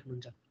हेर्नुभयो भने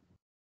देख्नुहुन्छ।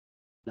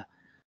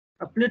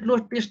 ल प्लेट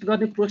लोड टेस्ट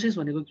गर्ने प्रोसेस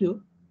भनेको के हो,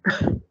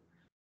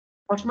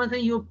 फर्स्टमा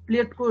चाहिँ यो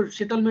प्लेटको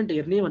सेटलमेन्ट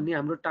हेर्ने भन्ने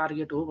हाम्रो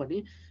टार्गेट हो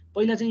भने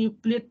पहिला चाहिँ यो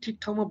प्लेट ठिक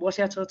ठाउँमा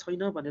बस्या छ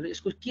छैन भनेर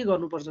यसको के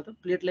गर्नुपर्छ त,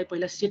 प्लेटलाई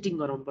पहिला सेटिङ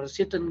गराउनुपर्छ।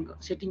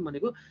 सेटिङ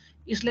भनेको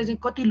यसलाई चाहिँ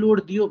कति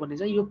लोड दियो भने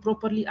चाहिँ यो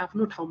प्रोपरली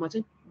आफ्नो ठाउँमा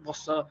चाहिँ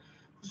बस्छ।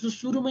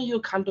 सुरुमै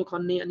यो खाल्टो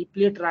खन्ने अनि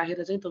प्लेट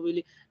राखेर चाहिँ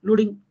तपाईँले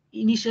लोडिङ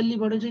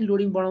इनिसियल्लीबाट चाहिँ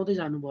लोडिङ बढाउँदै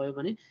जानुभयो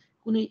भने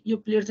कुनै यो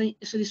प्लेट चाहिँ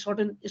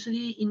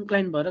यसरी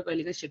इन्क्लाइन भएर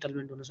कहिलेकाहीँ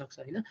सेटलमेन्ट हुनसक्छ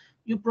होइन।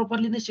 यो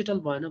प्रोपरली नै सेटल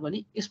भएन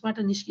भने यसबाट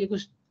निस्किएको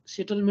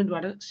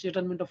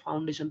सेटलमेन्ट अफ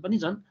फाउन्डेसन पनि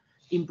झन्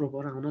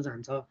इम्प्रोपर आउन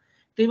जान्छ।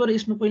 त्यही भएर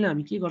यसमा पहिला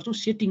हामी के गर्छौँ,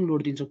 सेटिङ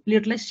लोड दिन्छौँ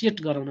प्लेटलाई सेट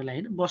गराउनलाई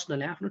होइन,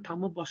 बस्नलाई आफ्नो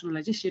ठाउँमा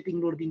बस्नलाई चाहिँ सेटिङ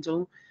लोड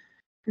दिन्छौँ।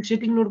 त्यो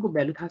सेटिङ लोडको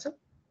भ्यालु थाहा छ,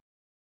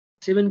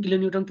 7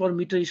 किलोन्युटन पर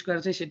मिटर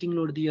स्क्वायर चाहिँ सेटिङ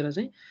लोड दिएर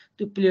चाहिँ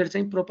त्यो प्लेट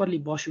चाहिँ प्रोपरली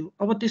बस्यो।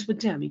 अब त्यसपछि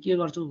चाहिँ हामी के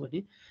गर्छौँ भने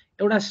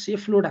एउटा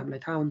सेफ लोड हामीलाई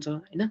थाहा हुन्छ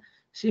होइन,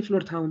 सेफ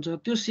लोड थाहा हुन्छ।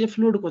 त्यो सेफ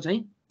लोडको चाहिँ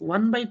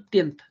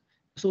 1/10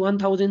 सो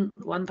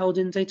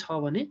 1000 चाहिँ छ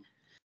भने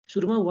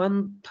सुरुमा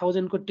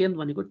 1000 को 10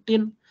 भनेको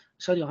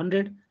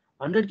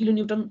 100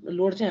 किलोन्युटन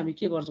लोड चाहिँ हामी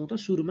के गर्छौँ त,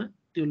 सुरुमा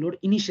त्यो लोड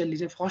इनिसियल्ली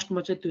चाहिँ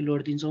फर्स्टमा चाहिँ त्यो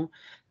लोड दिन्छौँ।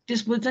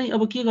 त्यसपछि चाहिँ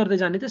अब के गर्दै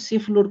जाने त,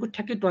 सेफ लोडको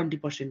ठ्याक्कै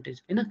 20%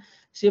 होइन,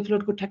 सेफ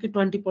लोडको ठ्याक्कै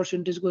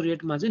 20%को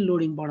रेटमा चाहिँ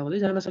लोडिङ बढाउँदै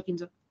जान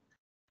सकिन्छ।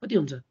 कति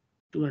हुन्छ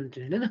 200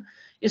 होइन।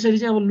 यसरी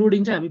चाहिँ अब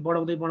लोडिङ चाहिँ हामी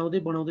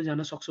बढाउँदै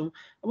जान सक्छौँ।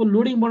 अब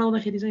लोडिङ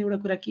बढाउँदाखेरि चाहिँ एउटा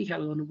कुरा के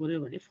ख्याल गर्नु पर्यो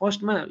भने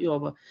फर्स्टमा यो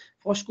अब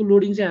फर्स्टको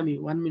लोडिङ चाहिँ हामी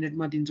 1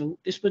 मिनटमा दिन्छौँ,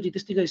 त्यसपछि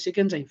त्यस्तै गरी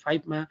सेकेन्ड चाहिँ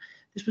 5 मा,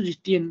 त्यसपछि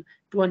 10,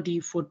 20,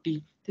 40,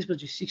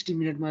 त्यसपछि 60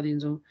 मिनटमा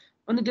दिन्छौँ।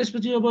 अनि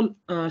त्यसपछि अब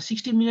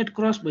 60 मिनट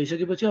क्रस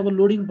भइसकेपछि अब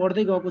लोडिङ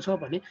बढ्दै गएको छ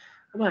भने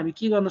अब हामी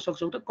के गर्न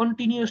सक्छौँ त,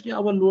 कन्टिन्युसली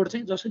अब लोड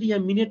चाहिँ जसरी यहाँ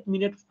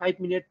मिनट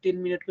 5 मिनट 10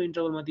 मिनटको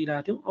इन्टरभलमा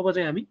दिइरहेको थियौँ, अब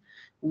चाहिँ हामी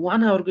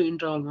 1 आवरको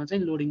इन्टरभलमा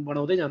चाहिँ लोडिङ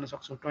बढाउँदै जान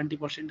सक्छौँ,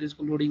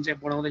 20%को लोडिङ चाहिँ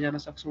बढाउँदै जान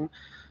सक्छौँ।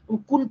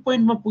 अब कुन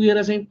पोइन्टमा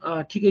पुगेर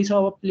चाहिँ ठिकै छ,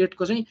 अब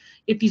प्लेटको चाहिँ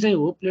यति चाहिँ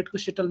हो प्लेटको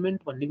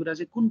सेटलमेन्ट भन्ने कुरा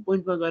चाहिँ कुन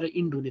पोइन्टमा गएर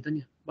इन्ड हुने त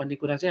नि भन्ने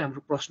कुरा चाहिँ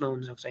हाम्रो प्रश्न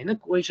हुनसक्छ होइन।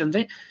 क्वेसन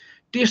चाहिँ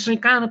टेस्ट चाहिँ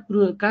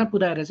कहाँ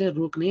पुऱ्याएर चाहिँ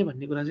रोक्ने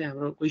भन्ने कुरा चाहिँ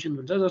हाम्रो क्वेसन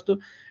हुन्छ। जस्तो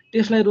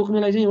टेस्टलाई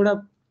रोक्नलाई चाहिँ एउटा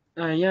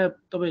यहाँ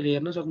तपाईँले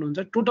हेर्न सक्नुहुन्छ,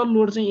 टोटल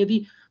लोड चाहिँ यदि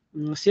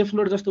सेफ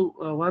लोड जस्तो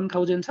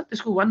 1000 छ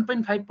त्यसको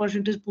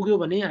 1.5% पुग्यो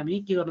भने हामी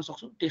के गर्न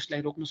सक्छौँ,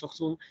 टेस्टलाई रोक्न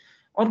सक्छौँ।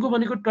 अर्को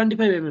भनेको 25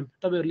 mm,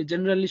 तपाईँहरूले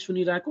जेनरली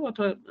सुनिरहेको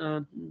अथवा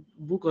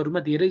बुकहरूमा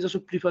धेरै जसो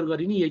प्रिफर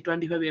गरिने यही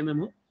 25 mm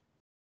हो।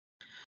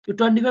 यो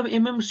 25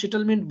 mm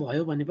सेटलमेन्ट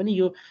भयो भने पनि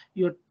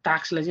यो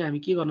टास्कलाई चाहिँ हामी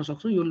के गर्न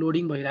सक्छौँ, यो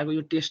लोडिङ भइरहेको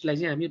यो टेस्टलाई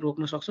चाहिँ हामी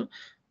रोक्न सक्छौँ।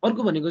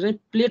 अर्को भनेको चाहिँ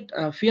प्लेट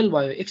फेल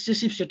भयो,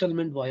 एक्सेसिभ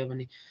सेटलमेन्ट भयो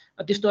भने,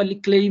 त्यस्तो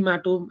अलिक क्ले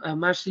माटो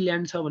मार्सी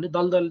ल्यान्ड छ भने,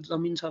 दलदल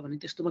जमिन छ भने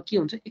त्यस्तोमा के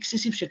हुन्छ,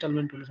 एक्सेसिभ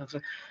सेटलमेन्ट हुनसक्छ।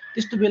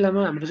 त्यस्तो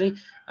बेलामा हाम्रो चाहिँ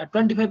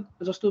 25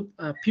 जस्तो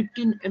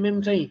 15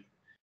 mm चाहिँ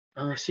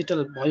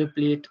सेटल भयो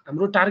प्लेट,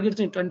 हाम्रो टार्गेट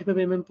चाहिँ 25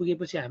 mm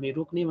पुगेपछि हामी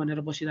रोक्ने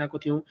भनेर बसिरहेको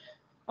थियौँ।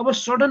 अब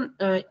सडन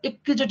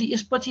एकैचोटि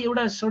यसपछि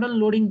एउटा सडन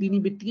लोडिङ दिने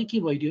बित्तिकै के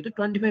भइदियो त,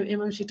 25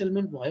 mm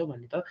सेटलमेन्ट भयो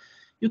भने त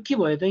यो के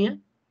भयो त, यहाँ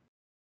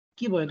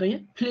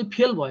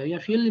फेल भयो,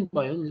 यहाँ फेल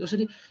भयो नि।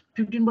 जसरी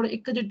 15बाट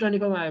एकैचोटि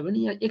 25 आयो भने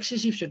यहाँ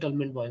एक्सेसिभ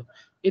सेटलमेन्ट भयो।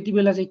 यति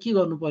बेला चाहिँ के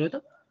गर्नु पर्यो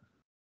त,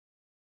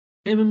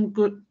 mm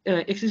को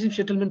एक्सेसिभ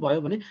सेटलमेन्ट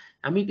भयो भने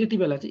हामी यति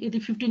बेला चाहिँ यदि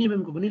 15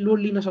 mm को पनि लोड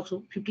लिन सक्छौँ।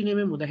 15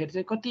 mm हुँदाखेरि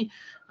चाहिँ कति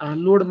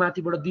लोड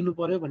माथिबाट दिनु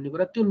पर्यो भन्ने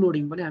कुरा त्यो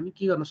लोडिङ पनि हामी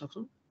के गर्न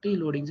सक्छौँ, त्यही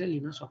लोडिङ चाहिँ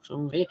लिन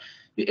सक्छौँ है।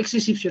 यो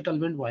एक्सेसिभ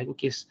सेटलमेन्ट भएको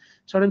केस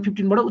सडन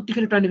 15 बाट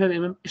उत्तिकै 25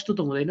 mm यस्तो त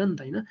हुँदैन नि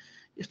त हैन।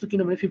 यस्तो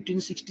किनभने 15,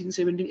 16,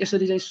 17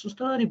 यसरी चाहिँ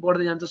सुस्तरी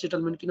बढ्दै जान्छ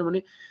सेटलमेन्ट,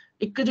 किनभने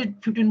एकैचोटि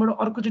 15 बाट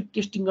अर्कोचोटि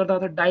टेस्टिङ गर्दा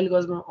अथवा डायल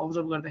गजमा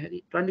अब्जर्भ गर्दाखेरि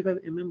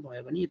 25 mm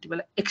भयो भने यति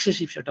बेला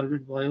एक्सेसिभ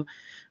सेटलमेन्ट भयो।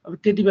 अब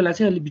त्यति बेला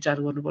चाहिँ अलिक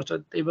विचार गर्नुपर्छ।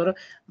 त्यही भएर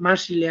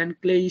मार्सी ल्यान्ड,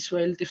 क्लेई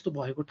सोइल त्यस्तो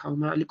भएको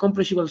ठाउँमा, अलिक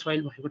कम्प्रेसिबल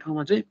सोइल भएको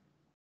ठाउँमा चाहिँ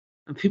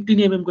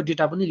 15 mm को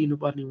डेटा पनि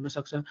लिनुपर्ने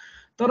हुनसक्छ।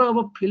 तर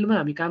अब फिल्डमा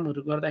हामी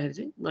कामहरू गर्दाखेरि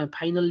चाहिँ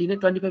फाइनल्ली नै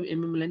 25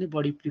 mm लाई नै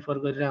बढी प्रिफर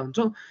गरिरहेको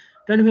हुन्छौँ।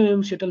 25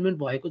 mm सेटलमेन्ट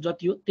भएको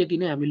जति हो त्यति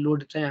नै हामी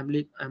लोड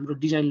चाहिँ हाम्रो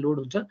डिजाइन लोड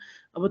हुन्छ।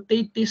 अब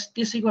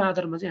त्यसैको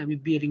आधारमा चाहिँ हामी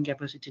बियरिङ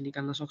क्यापासिटी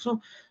निकाल्न सक्छौँ।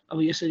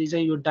 अब यसरी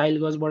चाहिँ यो डायल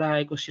गजबाट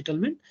आएको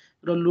सेटलमेन्ट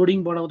र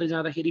लोडिङ बढाउँदै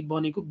जाँदाखेरि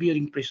बनेको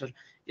बियरिङ प्रेसर,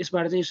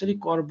 यसबाट चाहिँ यसरी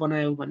कर्भ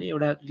बनायो भने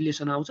एउटा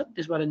रिलेसन आउँछ।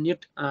 त्यसबाट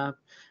नेट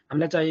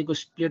हामीलाई चाहिएको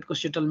प्लेटको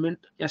सेटलमेन्ट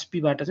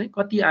एसपीबाट चाहिँ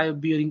कति आयो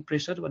बियरिङ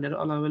प्रेसर भनेर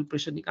अलाउबल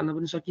प्रेसर निकाल्न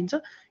पनि सकिन्छ।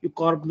 यो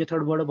कर्भ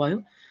मेथडबाट भयो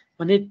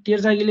भने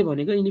तेर्जागीले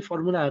भनेको यिनी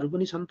फर्मुलाहरू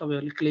पनि छन्।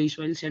 तपाईँहरूले क्ले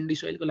सोइल, स्यान्डी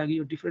सोइलको लागि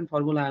यो डिफ्रेन्ट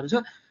फर्मुलाहरू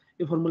छ।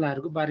 यो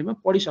फर्मुलाहरूको बारेमा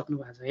पढिसक्नु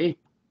भएको छ है।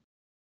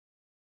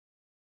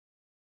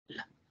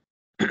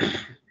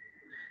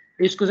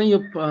 यसको चाहिँ यो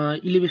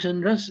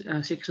इलिभेसन र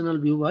सेक्सनल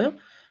भ्यू भयो।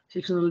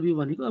 सेक्सनल भ्यू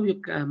भनेको अब यो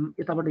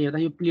यताबाट हेर्दा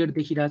यो प्लेट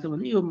देखिरहेछ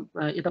भने यो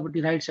यतापट्टि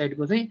राइट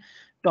साइडको चाहिँ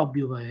टप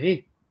भ्यू भयो है।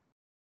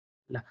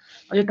 ल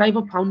यो टाइप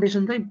अफ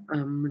फाउन्डेसन चाहिँ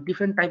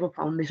डिफ्रेन्ट टाइप अफ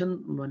फाउन्डेसन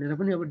भनेर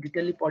पनि अब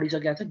डिटेलली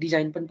पढिसकेको छ।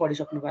 डिजाइन पनि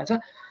पढिसक्नु भएको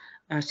छ।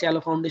 स्यालो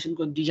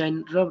फाउन्डेसनको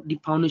डिजाइन र deep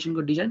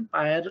फाउन्डेसनको design,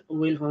 pier,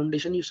 well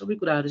foundation, यो सबै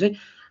कुराहरू चाहिँ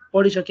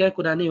पढिसकेका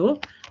कुरा नै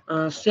हो।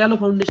 स्यालो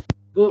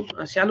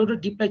फाउन्डेसनको स्यालो र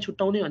डिपलाई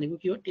छुट्याउने भनेको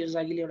के हो,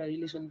 तेर्जागीले एउटा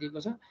रिलेसन दिएको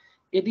छ।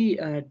 यदि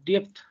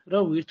डेप्थ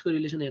र विड्थको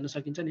रिलेसन हेर्न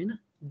सकिन्छ नि होइन।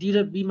 डी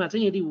र बीमा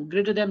चाहिँ यदि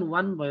ग्रेटर देन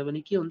 1 भयो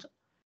भने के हुन्छ,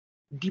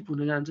 डिप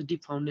हुन जान्छ,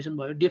 डिप फाउन्डेसन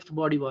भयो, डेप्थ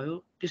बढी भयो।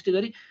 त्यस्तै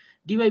गरी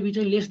डिवाइबी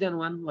चाहिँ लेस देन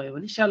 1 भयो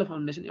भने स्यालो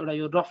फाउन्डेसन, एउटा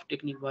यो रफ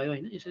टेक्निक भयो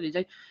होइन। यसरी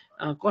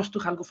चाहिँ कस्तो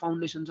खालको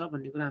फाउन्डेसन छ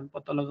भन्ने कुरा हामी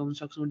पत्ता लगाउन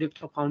सक्छौँ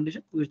depth of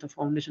foundation, width of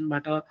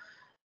फाउन्डेसनबाट।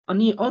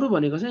 अनि अरू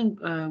भनेको चाहिँ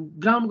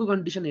ग्राउन्डको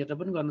कन्डिसन हेरेर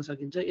पनि गर्न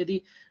सकिन्छ। यदि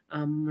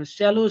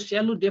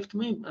स्यालो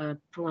डेप्थमै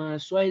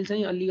सोइल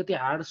चाहिँ अलिकति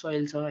हार्ड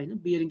सोइल छ होइन,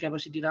 बियरिङ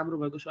क्यापासिटी राम्रो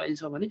भएको सोइल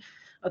छ भने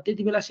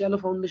त्यति बेला स्यालो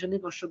फाउन्डेसन नै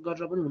कन्स्ट्रक्ट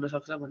गरेर पनि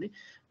हुनसक्छ भने।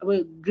 अब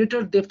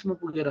ग्रेटर डेप्थमा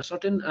पुगेर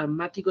सर्टेन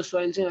माथिको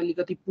सोइल चाहिँ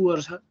अलिकति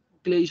पुवर छ,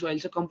 क्ले सोइल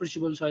छ,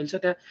 कम्प्रेसिबल सोइल छ,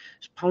 त्यहाँ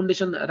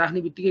फाउन्डेसन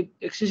राख्ने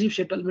बित्तिकै एक्सेसिभ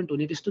सेटलमेन्ट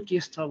हुने त्यस्तो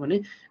केस छ भने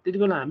त्यति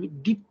बेला हामी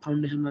डिप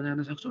फाउन्डेसनमा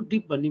जान सक्छौँ।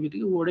 डिप भन्ने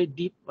बित्तिकै वर्डै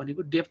डिप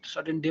भनेको डेप्थ,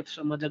 सर्टेन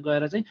डेप्थसम्म चाहिँ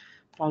गएर चाहिँ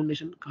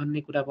फाउन्डेसन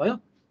गर्ने कुरा भयो।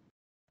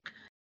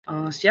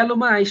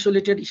 स्यालोमा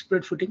आइसोलेटेड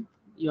स्प्रेड फुटिङ,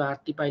 यो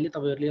हात्ती पाइले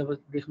तपाईँहरूले अब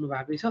देख्नु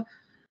भएकै छ।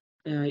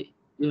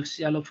 यो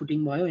स्यालो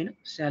फुटिङ भयो होइन,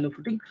 स्यालो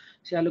फुटिङ।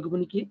 स्यालोको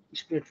पनि के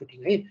स्प्रेड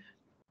फुटिङ है।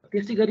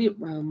 त्यस्तै गरी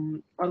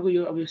अर्को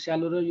यो अब यो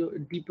स्यालो र यो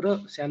डिप र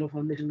स्यालो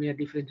फाउन्डेसनको यहाँ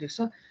डिफ्रेन्सेस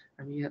छ।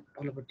 हामी यहाँ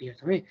तलपट्टि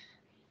हेर्छौँ है।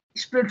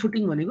 स्प्रेड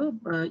फुटिङ भनेको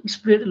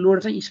स्प्रेड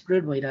लोड चाहिँ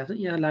स्प्रेड भइरहेको छ,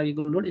 यहाँ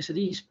लागेको लोड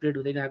यसरी स्प्रेड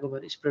हुँदै गएको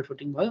भएर स्प्रेड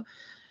फुटिङ भयो।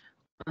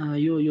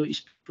 यो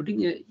फुटिङ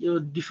यो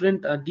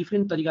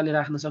डिफ्रेन्ट तरिकाले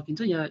राख्न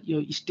सकिन्छ। यहाँ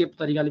यो स्टेप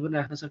तरिकाले पनि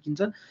राख्न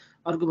सकिन्छ।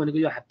 अर्को भनेको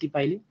यो हात्ती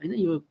पाइले होइन,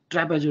 यो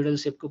ट्रापेजोइडल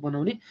सेपको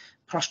बनाउने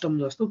फ्रस्टम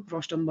जस्तो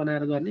फ्रस्टम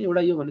बनाएर गर्ने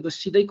एउटा। यो भनेको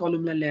सिधै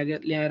कलमलाई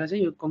ल्याएर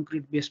चाहिँ यो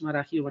कङ्क्रिट बेसमा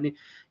राखियो भने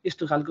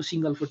यस्तो खालको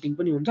सिङ्गल फुटिङ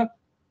पनि हुन्छ।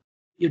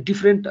 यो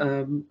डिफ्रेन्ट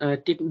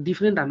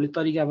हामीले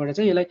तरिकाबाट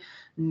चाहिँ यसलाई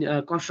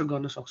कन्स्ट्रक्ट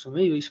गर्न सक्छौँ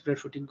है, यो स्प्रेड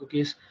फुटिङको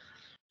केस।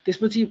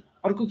 त्यसपछि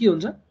अर्को के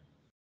हुन्छ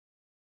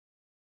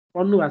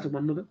पढ्नु भएको छ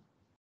भन्नुभयो,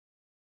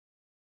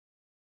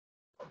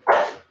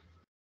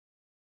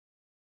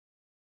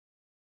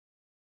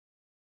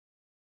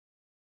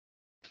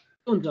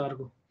 हुन्छ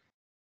अर्को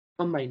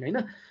कम्बाइन होइन।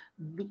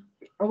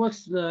 अब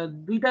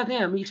दुईटा चाहिँ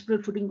हामी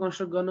स्प्रेड फुटिङ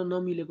कन्स्ट्रक्ट गर्न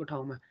नमिलेको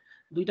ठाउँमा,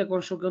 दुईटा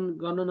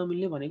कन्स्ट्रक्ट गर्न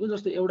नमिल्ने भनेको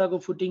जस्तो एउटाको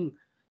फुटिङ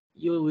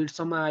यो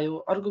विड्थसम्म आयो,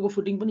 अर्कोको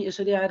फुटिङ पनि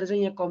यसरी आएर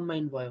चाहिँ यहाँ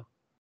कम्बाइन भयो,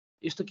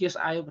 यस्तो केस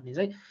आयो भने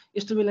चाहिँ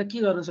यस्तो बेला के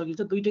गर्न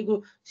सकिन्छ, दुईटैको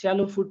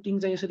स्यालो फुटिङ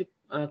चाहिँ यसरी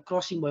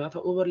क्रसिङ भयो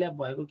अथवा ओभरल्याप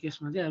भएको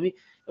केसमा चाहिँ हामी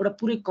एउटा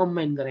पुरै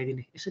कम्बाइन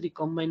गराइदिने, यसरी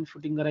कम्बाइन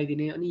फुटिङ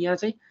गराइदिने। अनि यहाँ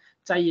चाहिँ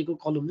चाहिएको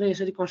कलम चाहिँ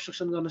यसरी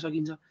कन्स्ट्रक्सन गर्न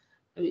सकिन्छ।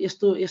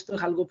 यस्तो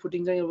खालको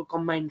फुटिङ चाहिँ अब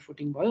कम्बाइन्ड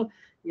फुटिङ भयो।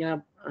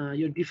 यहाँ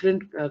यो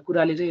डिफ्रेन्ट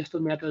कुराले चाहिँ यस्तो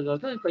म्याटर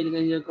गर्छ।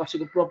 कहिलेकाहीँ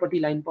कसैको प्रपर्टी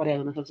लाइन पर्या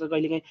हुनसक्छ,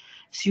 कहिलेकाहीँ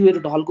सिवेर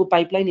ढलको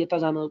पाइपलाइन यता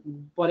जानु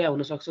पर्या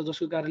हुनसक्छ,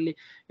 जसको कारणले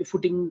यो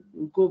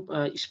फुटिङको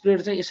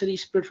स्प्रेड चाहिँ यसरी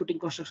स्प्रेड फुटिङ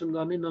कन्स्ट्रक्सन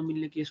गर्ने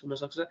नमिल्ने केस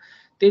हुनसक्छ।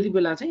 त्यति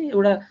बेला चाहिँ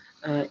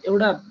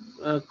एउटा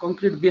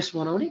कङ्क्रिट बेस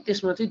बनाउने,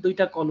 त्यसमा चाहिँ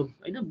दुईटा कलम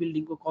होइन,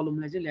 बिल्डिङको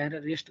कलमलाई चाहिँ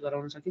ल्याएर रेस्ट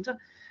गराउन सकिन्छ।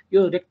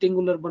 यो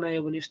रेक्टेङ्गुलर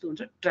बनायो भने यस्तो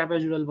हुन्छ,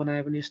 ट्रापेजोइडल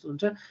बनायो भने यस्तो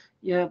हुन्छ।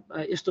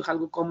 यहाँ यस्तो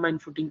खालको कम्बाइन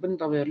फुटिङ पनि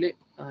तपाईँहरूले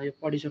यो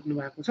पढिसक्नु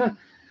भएको छ।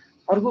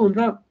 अर्को हुन्छ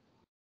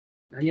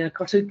यहाँ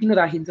कसरी किन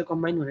राखिन्छ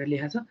कम्बाइन भनेर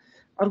लेखाएको छ।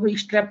 अर्को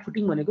स्ट्र्याप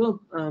फुटिङ भनेको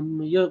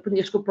यो पनि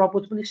यसको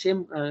प्रपोज पनि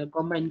सेम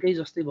कम्बाइनकै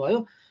जस्तै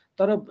भयो।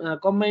 तर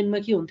कम्बाइनमा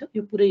के हुन्थ्यो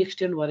यो पुरै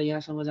एक्सटेन्ड भएर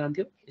यहाँसम्म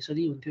जान्थ्यो,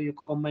 यसरी हुन्थ्यो। यो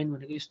कम्बाइन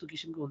भनेको यस्तो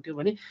किसिमको हुन्थ्यो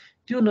भने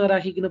त्यो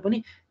नराखिकन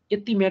पनि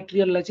यति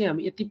मेटेरियललाई चाहिँ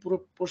हामी यति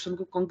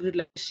पोर्सनको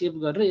कङ्क्रिटलाई सेभ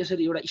गरेर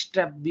यसरी एउटा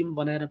स्ट्र्याप बिम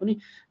बनाएर पनि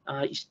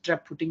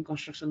स्ट्र्याप फुटिङ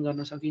कन्स्ट्रक्सन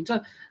गर्न सकिन्छ।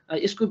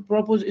 यसको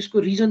पर्पज, यसको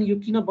रिजन यो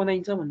किन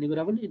बनाइन्छ भन्ने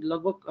कुरा पनि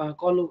लगभग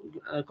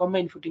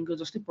कम्बाइन फुटिङको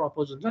जस्तै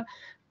पर्पज हुन्छ।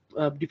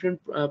 डिफ्रेन्ट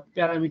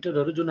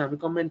प्यारामिटरहरू जुन हामी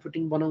कम्बाइन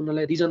फुटिङ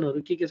बनाउनलाई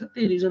रिजनहरू के छ,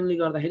 त्यही रिजनले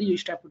गर्दाखेरि यो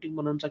स्ट्र्याप फुटिङ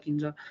बनाउन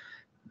सकिन्छ।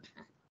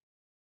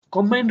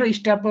 कम्बाइन र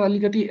स्ट्र्यापमा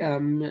अलिकति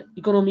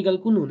इकोनोमिकल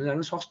कुन हुन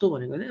जान्छ, सस्तो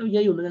भनेको चाहिँ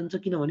यही हुन जान्छ,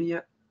 किनभने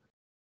यहाँ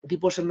यति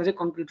पोर्सनमा चाहिँ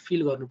कङ्क्रिट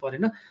फिल गर्नु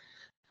परेन।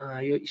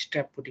 यो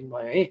स्ट्र्याप फुटिङ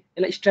भयो है।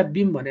 यसलाई स्ट्र्याप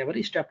बिम भने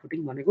भएर स्ट्र्याप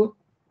फुटिङ भनेको।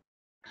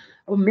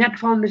 अब म्याट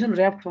फाउन्डेसन,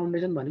 ऱ्याफ्ट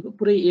फाउन्डेसन भनेको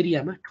पुरै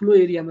एरियामा, ठुलो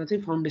एरियामा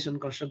चाहिँ फाउन्डेसन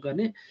कन्स्ट्रक्ट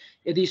गर्ने।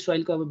 यदि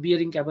सोइलको अब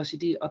बियरिङ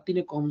क्यापासिटी अति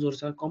नै कमजोर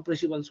छ,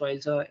 कम्प्रेसिबल सोइल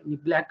छ, अनि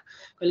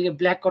कहिलेकाहीँ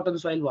ब्ल्याक कटन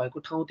सोइल भएको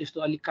ठाउँ,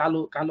 त्यस्तो अलिक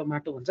कालो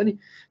माटो हुन्छ नि,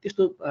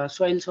 त्यस्तो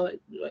सोइल छ,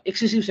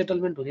 एक्सेसिभ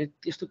सेटलमेन्ट हुने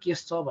त्यस्तो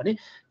केस छ भने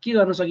के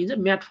गर्न सकिन्छ,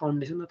 म्याट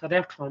फाउन्डेसन अथवा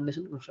ऱ्याफ्ट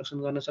फाउन्डेसन कन्स्ट्रक्सन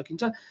गर्न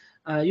सकिन्छ।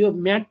 यो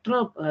म्याट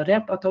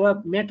ऱ्याफ्ट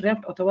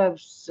अथवा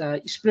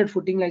स्प्रेड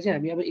फुटिङलाई चाहिँ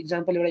हामी अब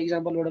एउटा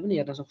इक्जाम्पलबाट पनि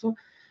हेर्न सक्छौँ।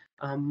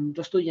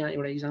 जस्तो यहाँ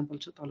एउटा इक्जाम्पल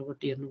छ,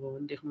 तलपट्टि हेर्नुभयो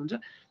भने देख्नुहुन्छ,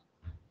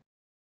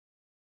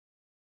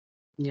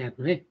 यहाँ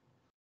हेर्नु है।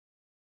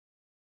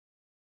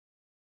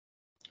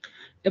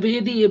 अब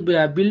यदि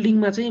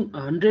बिल्डिङमा चाहिँ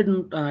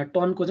 100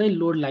 टनको चाहिँ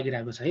लोड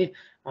लागिरहेको छ है,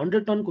 100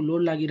 टनको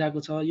लोड लागिरहेको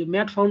छ, यो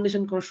म्याट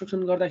फाउन्डेसन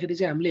कन्स्ट्रक्सन गर्दाखेरि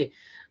चाहिँ हामीले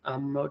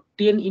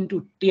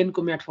 10x10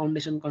 को म्याट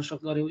फाउन्डेसन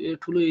कन्स्ट्रक्ट गऱ्यौँ। यो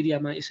ठुलो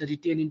एरियामा यसरी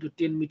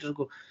 10x10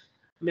 मिटरको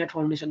म्याट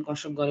फाउन्डेसन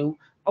कन्स्ट्रक्ट गऱ्यौँ।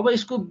 अब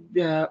यसको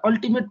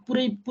अल्टिमेट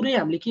पुरै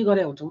हामीले के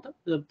गरे हुन्छौँ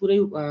त, पुरै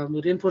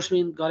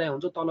रेन्फोर्समेन्ट गरे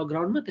हुन्छौँ तल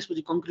ग्राउन्डमा,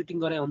 त्यसपछि कङ्क्रिटिङ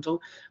गरे हुन्छौँ,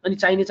 अनि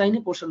चाहिने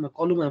पोर्सनमा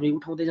कलम हामी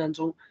उठाउँदै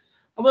जान्छौँ।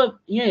 अब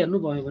यहाँ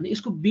हेर्नुभयो भने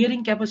यसको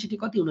बियरिङ क्यापासिटी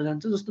कति हुन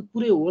जान्छ, जस्तो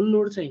पुरै होल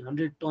लोड चाहिँ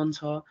 100 टन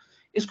छ,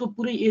 यसको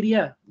पुरै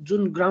एरिया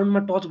जुन ग्राउन्डमा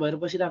टच भएर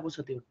बसिरहेको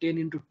छ त्यो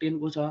 10x10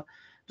 को छ,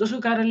 जसको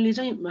कारणले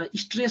चाहिँ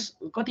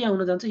स्ट्रेस कति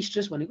आउन जान्छ,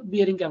 स्ट्रेस भनेको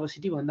बियरिङ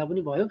क्यापासिटी भन्दा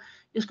पनि भयो,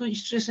 यसको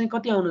स्ट्रेस चाहिँ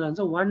कति आउन जान्छ,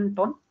 1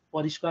 टन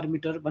पर स्क्वायर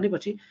मिटर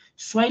भनेपछि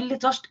सोइलले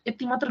जस्ट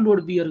यति मात्र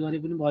लोड बियर गरे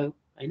पनि भयो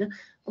होइन।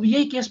 अब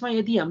यही केसमा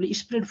यदि हामीले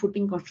स्प्रेड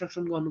फुटिङ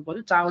कन्स्ट्रक्सन गर्नु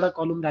पर्यो, चारवटा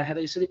कलम राखेर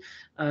यसरी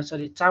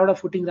चारवटा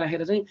फुटिङ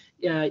राखेर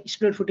चाहिँ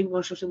स्प्रेड फुटिङ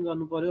कन्स्ट्रक्सन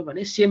गर्नु पर्यो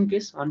भने सेम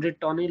केस 100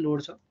 टनै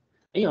लोड छ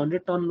है,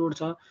 100 टन लोड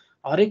छ,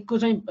 हरेकको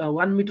चाहिँ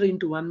 1 मिटर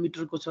इन्टु 1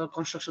 मिटरको छ,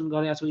 कन्स्ट्रक्सन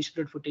गरेका छौँ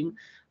स्प्रेड फुटिङ।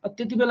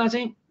 त्यति बेला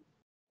चाहिँ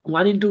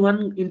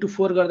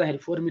 1x1x4 गर्दाखेरि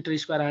 4 मिटर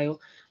स्क्वायर आयो।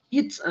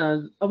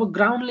 अब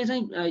ग्राउन्डले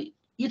चाहिँ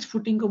इच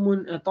फुटिङको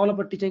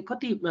तलपट्टि चाहिँ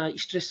कति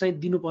स्ट्रेस चाहिँ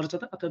दिनुपर्छ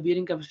त, अथवा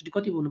बियरिङ क्यापासिटी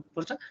कति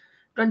हुनुपर्छ,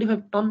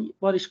 25 टन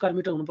पर स्क्वायर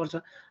मिटर हुनुपर्छ।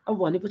 अब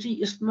भनेपछि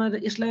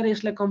यसलाई र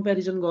यसलाई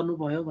कम्पेरिजन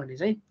गर्नुभयो भने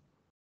चाहिँ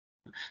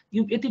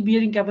यो यति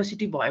बियरिङ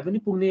क्यापासिटी भए पनि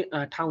पुग्ने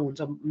ठाउँ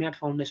हुन्छ म्याट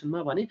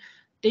फाउन्डेसनमा भने,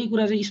 त्यही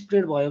कुरा चाहिँ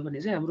स्प्रेड भयो भने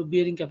चाहिँ हाम्रो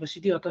बियरिङ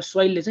क्यापासिटी अथवा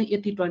सोइलले चाहिँ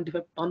यति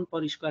 25 टन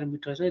पर स्क्वायर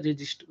मिटर चाहिँ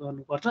रेजिस्ट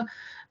गर्नुपर्छ।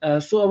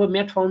 सो अब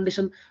म्याट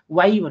फाउन्डेसन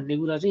वाइ भन्ने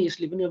कुरा चाहिँ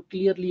यसले पनि अब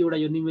क्लियरली एउटा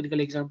यो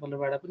न्युमेरिकल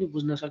एक्जाम्पलबाट पनि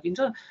बुझ्न सकिन्छ।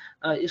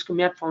 यसको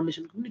म्याट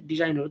फाउन्डेसनको पनि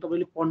डिजाइनहरू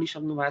तपाईँले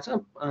पढिसक्नु भएको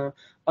छ।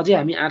 अझै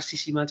हामी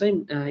आरसिसीमा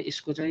चाहिँ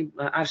यसको चाहिँ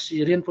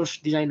रेनफोर्स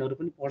डिजाइनहरू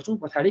पनि पढ्छौँ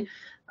पछाडि,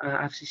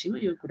 आरसिसीमा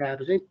यो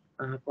कुराहरू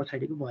चाहिँ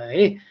पछाडिको भयो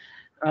है।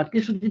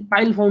 त्यसपछि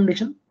पाइल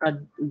फाउन्डेसन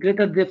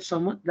ग्रेटर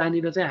डेप्थसम्म,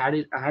 जहाँनिर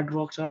चाहिँ हार्ड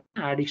रक छ,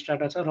 हार्ड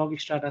स्ट्राटा छ, रक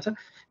स्ट्राटा छ,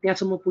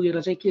 त्यहाँसम्म पुगेर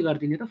चाहिँ के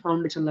गरिदिने त,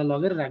 फाउन्डेसनलाई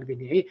लगेर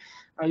राखिदिने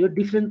है। यो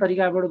डिफ्रेन्ट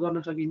तरिकाबाट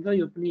गर्न सकिन्छ,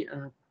 यो पनि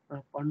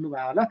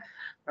पढ्नुभयो होला।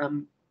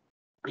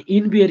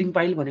 इन बियरिङ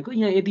पाइल भनेको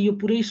यहाँ यदि यो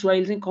पुरै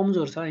सोइल चाहिँ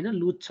कमजोर छ होइन,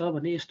 लुज छ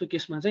भने यस्तो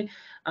केसमा चाहिँ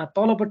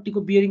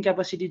तलपट्टिको बियरिङ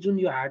क्यापासिटी जुन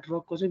यो हार्ड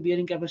रकको चाहिँ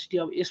बियरिङ क्यापासिटी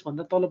अब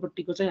यसभन्दा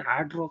तलपट्टिको चाहिँ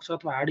हार्ड रक छ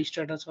अथवा हार्ड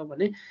स्ट्राटा छ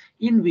भने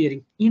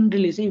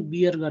इनले चाहिँ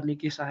बियर गर्ने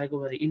केस आएको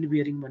भएर इन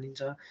बियरिङ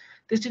भनिन्छ।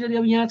 त्यसै गरी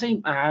अब यहाँ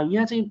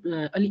चाहिँ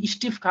अलिक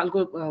स्टिफ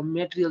खालको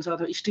मेटेरियल छ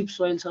अथवा स्टिफ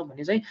सोइल छ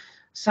भने चाहिँ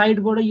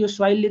साइडबाट यो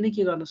सोइलले नै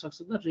के गर्न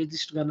सक्छ त,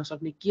 रेजिस्ट गर्न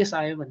सक्ने केस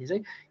आयो भने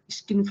चाहिँ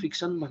स्किन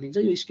फ्रिक्सन भनिन्छ।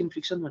 यो स्किन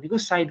फ्रिक्सन भनेको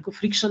साइडको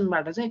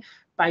फ्रिक्सनबाट चाहिँ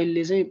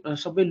पाइलले चाहिँ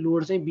सबै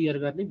लोड चाहिँ बियर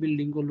गर्ने,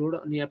 बिल्डिङको लोड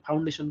अनि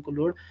फाउन्डेसनको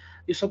लोड,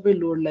 यो सबै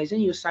लोडलाई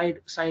चाहिँ यो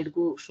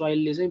साइडको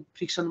सोइलले चाहिँ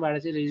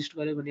फ्रिक्सनबाट चाहिँ रेजिस्ट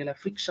गर्यो भने यसलाई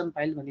फ्रिक्सन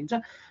पाइल भनिन्छ।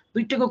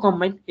 दुइटैको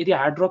कम्बाइन, यदि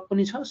हार्ड रक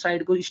पनि छ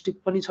साइडको स्टिफ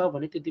पनि छ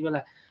भने त्यति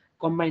बेला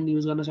कम्बाइन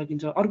युज गर्न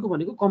सकिन्छ। अर्को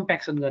भनेको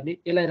कम्प्याक्सन गर्ने,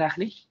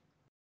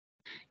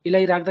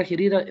 यसलाई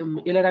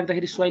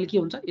राख्दाखेरि सोइल के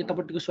हुन्छ,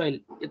 यतापट्टिको सोइल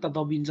यता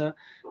दबिन्छ,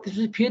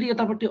 त्यसपछि फेरि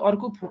यतापट्टि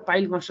अर्को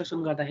पाइल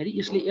कन्स्ट्रक्सन गर्दाखेरि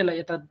यसलाई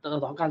यता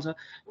धकाल्छ,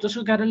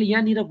 जसको कारणले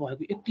यहाँनिर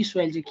भएको यति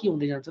सोइल चाहिँ के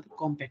हुँदै जान्छ त,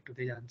 कम्प्याक्ट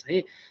हुँदै जान्छ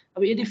है।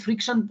 अब यदि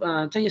फ्रिक्सन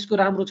चाहिँ यसको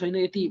राम्रो छैन,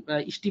 यति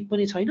स्टिफ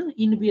पनि छैन,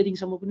 इन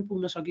बियरिङसम्म पनि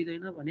पुग्न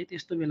सकिँदैन भने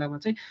त्यस्तो बेलामा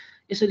चाहिँ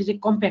यसरी चाहिँ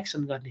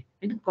कम्प्याक्सन गर्ने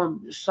होइन,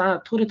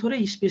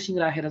 थोरै स्पेसिङ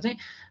राखेर चाहिँ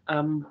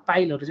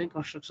पाइलहरू चाहिँ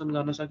कन्स्ट्रक्सन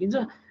गर्न सकिन्छ।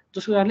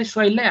 जसको कारणले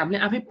सोइललाई हामीले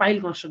आफै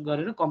पाइल कन्स्ट्रक्ट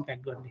गरेर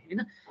कम्प्याक्ट गर्ने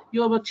हैन।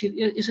 यो अब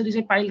यसरी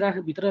चाहिँ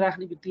पाइल भित्र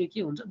राख्ने बित्तिकै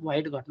के हुन्छ,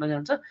 भोइड घट्न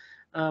जान्छ।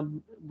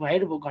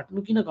 भोइड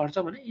घट्नु किन घट्छ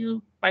भने यो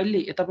पाइलले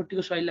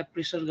यतापट्टिको सोइललाई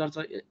प्रेसर गर्छ,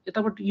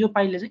 यतापट्टि यो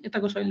पाइलले चाहिँ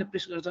यताको सोइललाई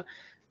प्रेस गर्छ,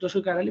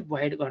 जसको कारणले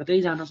भोइड घट्दै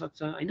जान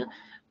सक्छ हैन।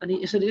 अनि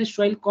यसरी चाहिँ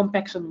सोइल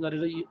कम्प्याक्सन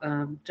गरेर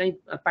चाहिँ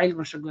पाइल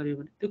कन्स्ट्रक्ट गर्यो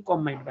भने त्यो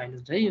कम्बाइन्ड पाइल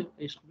हुन्छ है। यो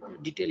यसको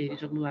डिटेल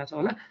हेरिसक्नु भएको छ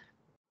होला।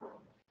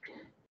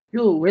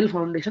 यो वेल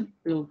फाउन्डेसन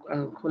यो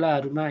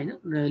खोलाहरूमा हैन,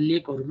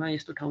 लेकहरूमा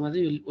यस्तो ठाउँमा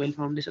चाहिँ यो वेल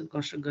फाउन्डेसन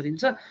कन्स्ट्रक्ट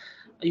गरिन्छ।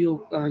 यो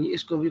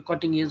यसको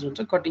कटिङ एज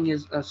हुन्छ, कटिङ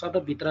एज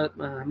सटअप भित्र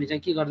हामी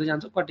चाहिँ के गर्दै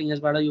जान्छ, कटिङ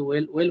एजबाट यो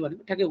वेल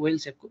भनेको ठ्याक्कै वेल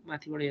सेपको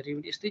माथिबाट हेऱ्यो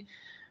भने यस्तै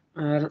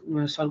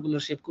सर्कुलर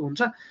सेपको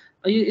हुन्छ।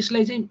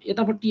 यसलाई चाहिँ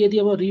यतापट्टि यदि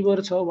अब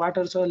रिभर छ,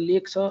 वाटर छ,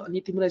 लेक छ, अनि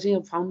तिमीलाई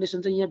चाहिँ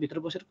फाउन्डेसन चाहिँ यहाँभित्र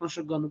बसेर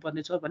कन्स्ट्रक्ट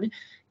गर्नुपर्ने छ भने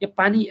यो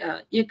पानी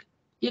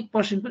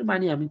 1% पनि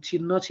पानी हामी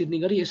नछिर्ने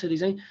गरी यसरी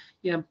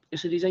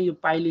चाहिँ यो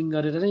पाइलिङ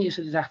गरेर चाहिँ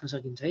यसरी राख्न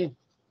सकिन्छ है।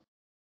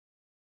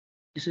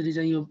 यसरी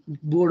चाहिँ यो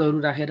बोर्डहरू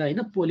राखेर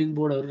हैन, पोलिङ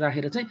बोर्डहरू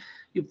राखेर चाहिँ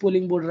यो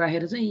पोलिङ बोर्ड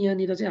राखेर चाहिँ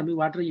यहाँनिर चाहिँ हामी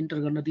वाटर इन्टर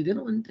गर्न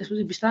दिँदैनौँ। अनि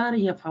त्यसपछि बिस्तारै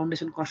यहाँ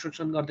फाउन्डेसन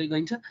कन्स्ट्रक्सन गर्दै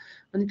गइन्छ।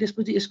 अनि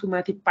त्यसपछि यसको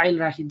माथि पाइल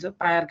राखिन्छ,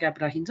 पायर क्याप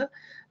राखिन्छ।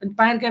 अनि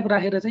पायर क्याप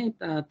राखेर चाहिँ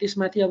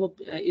त्यसमाथि अब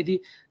यदि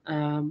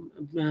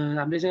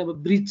हामीले चाहिँ अब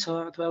ब्रिज छ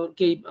अथवा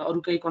अरू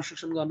केही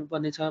कन्स्ट्रक्सन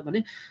गर्नुपर्ने छ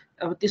भने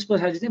अब त्यस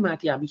पछाडि चाहिँ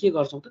माथि हामी के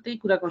गर्छौँ त त्यही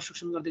कुरा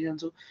कन्स्ट्रक्सन गर्दै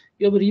जान्छौँ।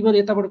 यो अब रिभर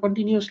यताबाट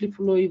कन्टिन्युअसली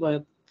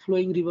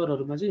फ्लोइङ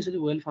रिभरहरूमा चाहिँ यसरी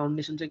वेल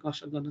फाउन्डेसन चाहिँ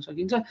कन्स्ट्रक्ट गर्न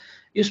सकिन्छ।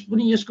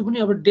 यसको पनि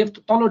अब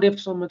तल्लो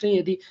डेप्थसम्म चाहिँ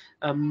यदि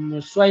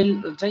सोइल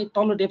चाहिँ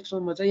तल्लो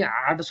डेप्थसम्म चाहिँ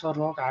हार्ड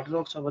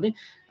रक छ भने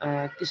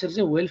त्यसरी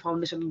चाहिँ वेल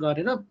फाउन्डेसन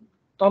गरेर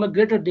तल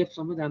ग्रेटर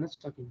डेप्थसम्म जान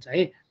सकिन्छ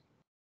है।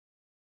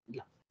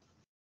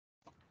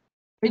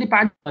 फेरि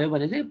पानी भयो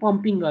भने चाहिँ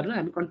पम्पिङ गरेर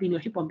हामी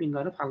कन्टिन्युअसली पम्पिङ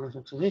गरेर फाल्न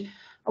सक्छौँ है।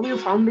 अब यो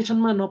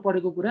फाउन्डेसनमा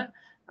नपढेको कुरा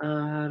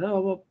र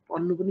अब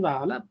पढ्नु पनि भयो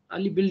होला,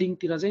 अलि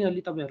बिल्डिङतिर चाहिँ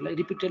अलि तपाईँहरूलाई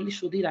रिपिटेडली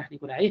सोधिराख्ने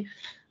कुरा है।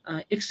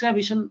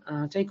 एक्सकाभेसन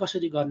चाहिँ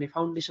कसरी गर्ने,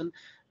 फाउन्डेसन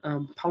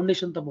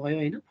त भयो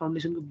होइन,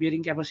 फाउन्डेसनको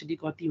बेरिङ क्यापासिटी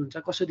कति हुन्छ,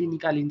 कसरी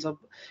निकालिन्छ,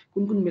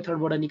 कुन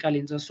मेथडबाट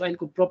निकालिन्छ,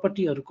 सोइलको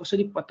प्रपर्टीहरू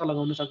कसरी पत्ता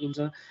लगाउन सकिन्छ,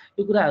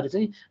 यो कुराहरू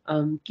चाहिँ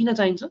किन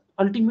चाहिन्छ।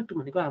 अल्टिमेट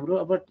भनेको हाम्रो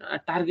अब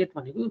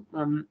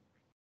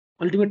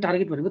अल्टिमेट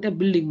टार्गेट भनेको त्यहाँ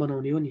बिल्डिङ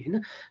बनाउने हो नि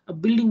होइन। अब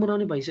बिल्डिङ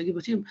बनाउने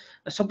भइसकेपछि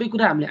सबै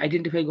कुरा हामीले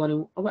आइडेन्टिफाई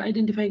गऱ्यौँ। अब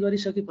आइडेन्टिफाई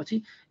गरिसकेपछि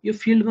यो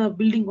फिल्डमा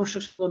बिल्डिङ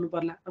कन्स्ट्रक्सन गर्नु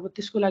पर्ला। अब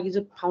त्यसको लागि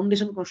चाहिँ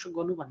फाउन्डेसन कन्स्ट्रक्ट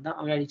गर्नुभन्दा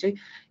अगाडि चाहिँ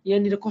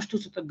यहाँनिर कस्तो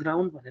छ त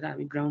ग्राउन्ड भनेर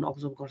हामी ग्राउन्ड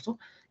अब्जर्भ गर्छौँ।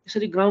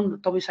 यसरी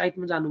ग्राउन्ड तपाईँ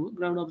साइडमा जानुभयो,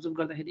 ग्राउन्ड अब्जर्भ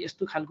गर्दाखेरि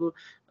यस्तो खालको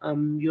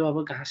यो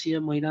अब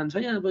घाँसिया मैदान छ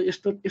या अब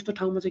यस्तो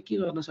ठाउँमा चाहिँ के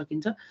गर्न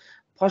सकिन्छ,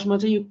 फर्स्टमा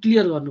चाहिँ यो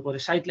क्लियर गर्नु पऱ्यो,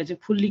 साइडलाई चाहिँ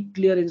फुल्ली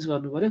क्लियरेन्स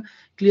गर्नु पऱ्यो।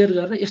 क्लियर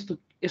गरेर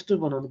यस्तो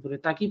बनाउनु पऱ्यो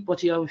ताकि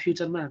पछि अब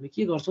फ्युचरमा हामी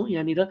के गर्छौँ,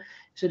 यहाँनिर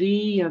यसरी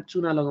यहाँ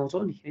चुना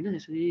लगाउँछौँ नि होइन,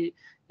 यसरी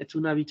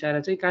चुना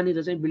बिछाएर चाहिँ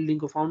कहाँनिर चाहिँ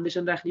बिल्डिङको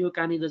फाउन्डेसन राख्ने हो,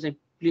 कहाँनिर चाहिँ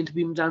प्लिन्थ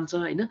बिम जान्छ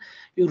होइन,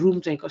 यो रुम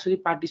चाहिँ कसरी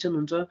पार्टिसन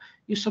हुन्छ,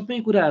 यो सबै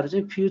कुराहरू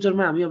चाहिँ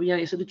फ्युचरमा हामी अब यहाँ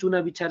यसरी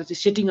चुना बिछाएर चाहिँ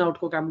सेटिङ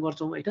आउटको काम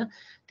गर्छौँ होइन।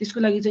 त्यसको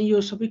लागि चाहिँ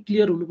यो सबै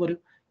क्लियर हुनु पऱ्यो,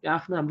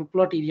 आफ्नो हाम्रो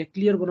प्लट एरिया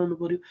क्लियर बनाउनु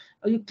पऱ्यो।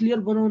 यो क्लियर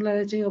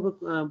बनाउनलाई चाहिँ अब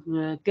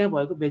त्यहाँ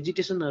भएको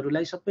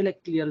भेजिटेसनहरूलाई सबैलाई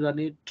क्लियर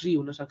गर्ने, ट्री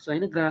हुनसक्छ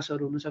होइन,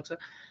 ग्रासहरू हुनसक्छ,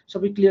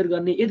 सबै क्लियर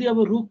गर्ने। यदि अब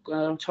रुख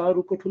छ,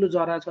 रुखको ठुलो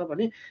जरा छ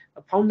भने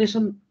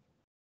फाउन्डेसन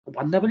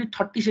भन्दा पनि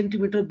 30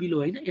 सेन्टिमिटर बिलो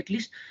होइन,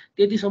 एटलिस्ट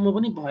त्यतिसम्म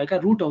पनि भएका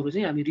रुटहरू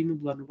चाहिँ हामी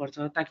रिमुभ गर्नुपर्छ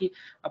ताकि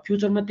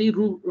फ्युचरमा त्यही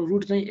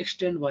रुट चाहिँ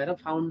एक्सटेन्ड भएर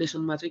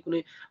फाउन्डेसनमा चाहिँ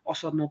कुनै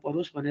असर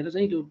नपरोस् भनेर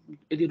चाहिँ त्यो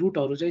यदि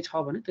रुटहरू चाहिँ छ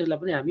भने त्यसलाई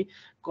पनि हामी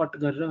कट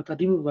गरेर अथवा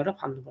रिमुभ गरेर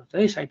फाल्नुपर्छ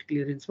है साइट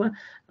क्लियरेन्समा।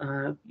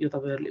 यो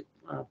तपाईँहरूले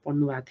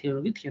पढ्नु भएको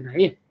थियो कि थिएन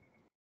है।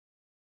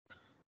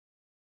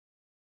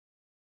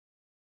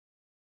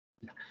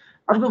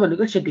 अर्को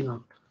भनेको सेटिङ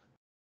आउट।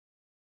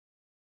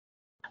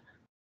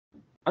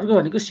 अर्को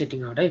भनेको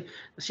सेटिङ आउट है।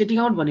 सेटिङ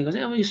आउट भनेको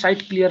चाहिँ अब यो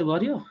साइट क्लियर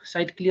गर्यो,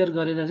 साइट क्लियर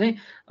गरेर चाहिँ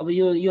अब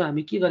यो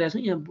हामी के गरेका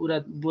छौँ, यहाँ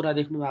बोरा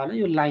देख्नु भयो होला,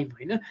 यो लाइम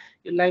होइन,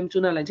 यो लाइम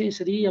चुनालाई चाहिँ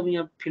यसरी अब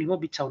यहाँ फिल्डमा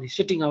बिछाउने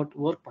सेटिङ आउट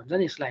वर्क भन्छ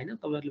नि यसलाई होइन।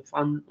 तपाईँहरूले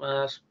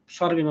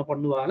सर्वेमा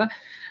पढ्नुभयो होला।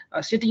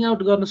 सेटिङ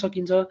आउट गर्न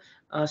सकिन्छ।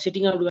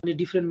 सेटिङ आउट गर्ने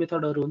डिफ्रेन्ट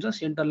मेथडहरू हुन्छ,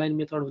 सेन्टर लाइन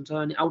मेथड हुन्छ,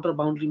 अनि आउटर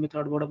बााउन्ड्री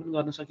मेथडबाट पनि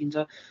गर्न सकिन्छ।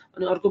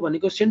 अनि अर्को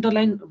भनेको सेन्टर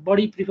लाइन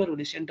बढी प्रिफर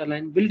हुने सेन्टर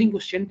लाइन, बिल्डिङको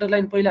सेन्टर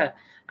लाइन पहिला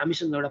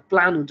हामीसँग एउटा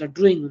प्लान हुन्छ,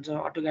 ड्रोइङ हुन्छ,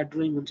 AutoCAD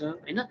ड्रोइङ हुन्छ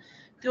होइन।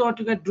 त्यो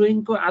AutoCAD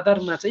ड्रोइङको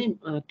आधारमा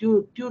चाहिँ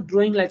त्यो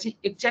ड्रोइङलाई चाहिँ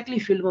एक्ज्याक्टली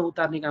फिल्डमा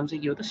उतार्ने काम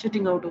चाहिँ के हो त,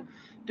 सेटिङ आउट हो।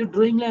 त्यो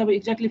ड्रोइङलाई अब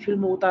एक्ज्याक्टली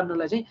फिल्डमा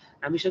उतार्नलाई चाहिँ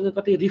हामीसँग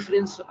कतै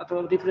रिफरेन्स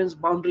अथवा रिफरेन्स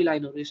बााउन्ड्री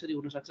लाइनहरू यसरी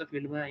हुनसक्छ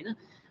फिल्डमा होइन।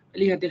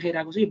 अहिले यहाँ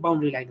देखाइरहेको छ यो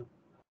बााउन्ड्री लाइन हो।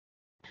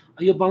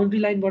 यो बााउन्ड्री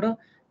लाइनबाट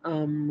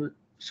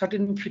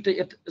सर्टेन फिट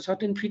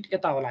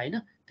यता होला होइन।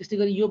 त्यस्तै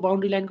गरी यो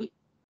बााउन्ड्री लाइनको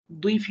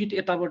 2 फिट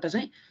यताबाट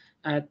चाहिँ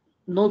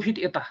 9 फिट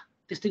यता,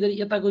 त्यस्तै गरी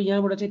यताको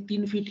यहाँबाट चाहिँ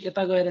 3 फिट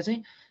यता गएर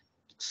चाहिँ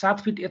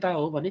 7 फिट यता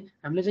हो भने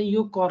हामीले चाहिँ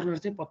यो कर्नर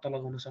चाहिँ पत्ता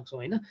लगाउन सक्छौँ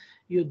होइन।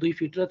 यो 2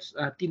 फिट र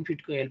 3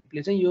 फिटको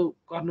हेल्पले चाहिँ यो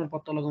कर्नर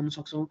पत्ता लगाउन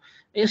सक्छौँ।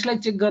 यसलाई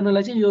चेक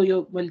गर्नलाई चाहिँ यो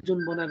मैले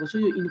जुन बनाएको छु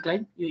यो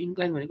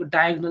इन्क्लाइन भनेको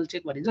डायगोनल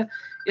चेक भनिन्छ।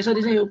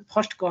 यसरी चाहिँ यो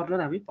फर्स्ट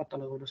कर्नर हामी पत्ता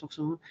लगाउन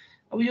सक्छौँ।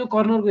 अब यो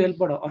कर्नरको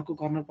हेल्पबाट अर्को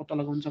कर्नर पत्ता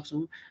लगाउन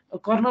सक्छौँ।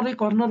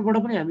 कर्नरबाट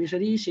पनि हामी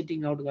यसरी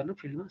सेटिङ आउट गर्न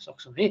फिल्डमा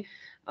सक्छौँ है।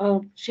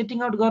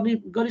 सेटिङ आउट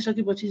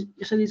गरिसकेपछि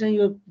यसरी चाहिँ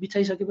यो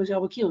बिछाइसकेपछि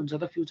अब के हुन्छ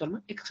त फ्युचरमा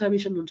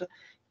एक्सकाभेसन हुन्छ।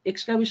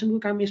 एक्सकाभेसनको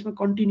काम यसमा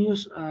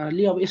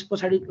कन्टिन्युसली अब यस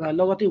पछाडि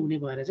लगतै हुने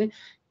भएर चाहिँ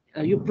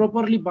यो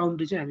प्रोपरली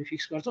बाउन्ड्री चाहिँ हामी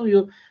फिक्स गर्छौँ। यो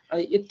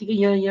यत्तिकै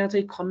यहाँ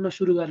चाहिँ खन्न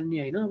सुरु गर्ने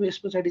होइन। अब यस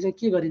पछाडि चाहिँ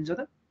के गरिन्छ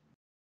त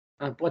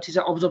पछि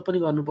चाहिँ अब्जर्भ पनि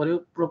गर्नु पर्यो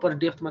प्रोपर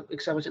डेप्थमा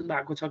एक्सकाभेसन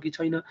भएको छ कि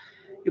छैन,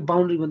 यो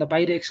बाउन्ड्रीभन्दा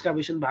बाहिर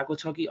एक्सकाभेसन भएको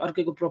छ कि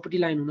अर्कैको प्रपर्टी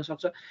लाइन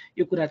हुनसक्छ।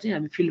 यो कुरा चाहिँ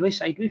हामी फिल्डमै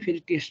साइडमै फेरि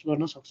टेस्ट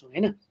गर्न सक्छौँ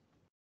होइन।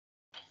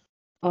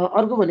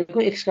 अर्को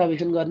भनेको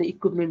एक्सकाभेसन गर्ने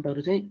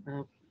इक्विपमेन्टहरू चाहिँ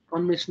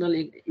कन्भेन्सनल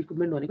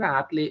इक्विपमेन्ट भनेको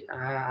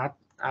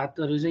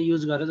हातहरू चाहिँ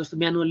युज गरेर जस्तो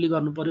म्यानुअल्ली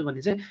गर्नु पर्यो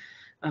भने चाहिँ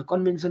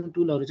कन्भेन्सन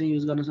टुलहरू चाहिँ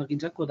युज गर्न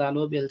सकिन्छ।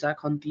 कोदालो, बेल्चा,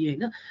 खन्ती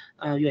होइन,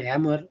 यो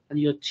ह्यामर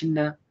अनि यो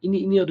छिन्ना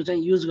यिनीहरू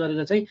चाहिँ युज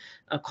गरेर चाहिँ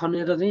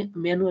खनेर चाहिँ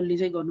म्यानुअल्ली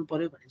चाहिँ गर्नु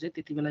पर्यो भने चाहिँ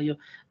त्यति बेला यो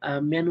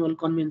म्यानुअल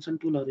कन्भेन्सन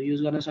टुलहरू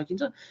युज गर्न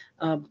सकिन्छ।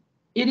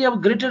 यदि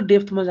अब ग्रेटर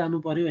डेप्थमा जानु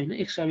पर्यो होइन,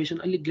 एक्सकाभेसन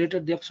अलिक ग्रेटर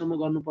डेप्थसम्म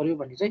गर्नु पर्यो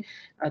भने चाहिँ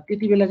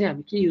त्यति बेला चाहिँ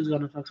हामी के युज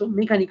गर्न सक्छौँ,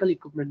 मेकानिकल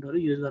इक्विपमेन्टहरू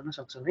युज गर्न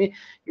सक्छौँ है।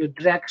 यो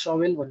ड्र्याग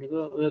सवेल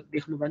भनेको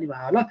देख्नु पनि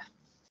भयो होला।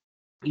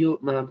 यो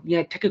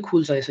यहाँ ठ्याक्कै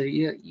खुल्छ यसरी,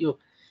 यो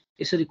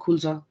यसरी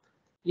खुल्छ,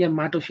 यहाँ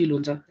माटो फिल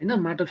हुन्छ होइन।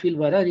 माटो फिल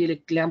भएर यसले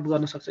क्ल्याम्प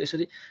गर्न सक्छ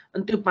यसरी।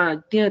 अनि त्यो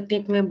त्यहाँ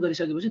क्ल्याम्प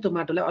गरिसकेपछि त्यो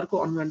माटोलाई अर्को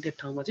अनवान्टेड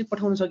ठाउँमा चाहिँ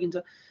पठाउन सकिन्छ।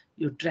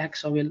 यो ड्र्याग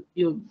सवेल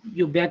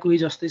यो ब्याकुई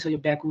जस्तै छ, यो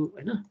ब्याकु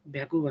होइन,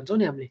 ब्याकु भन्छौँ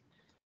नि हामीले,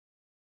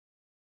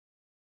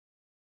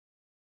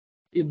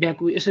 यो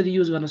ब्याकु यसरी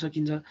युज गर्न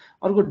सकिन्छ।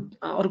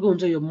 अर्को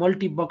हुन्छ यो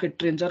मल्टी बकेट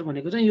ट्रेन्चर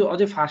भनेको चाहिँ यो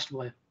अझै फास्ट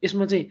भयो।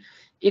 यसमा चाहिँ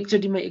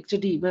एकचोटिमा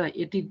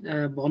यति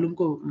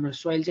भोल्युमको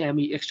सोइल चाहिँ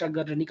हामी एक्सट्र्याक्ट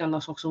गरेर निकाल्न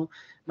सक्छौँ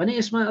भने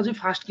यसमा अझै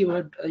फास्ट के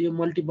भयो, यो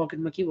मल्टी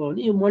बकेटमा के भयो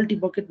भने यो मल्टी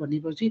बकेट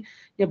भनेपछि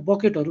यहाँ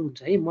बकेटहरू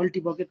हुन्छ है।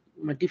 मल्टी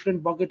बकेटमा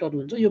डिफ्रेन्ट बकेटहरू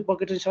हुन्छ। यो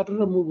बकेट चाहिँ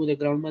सटर मुभ हुँदै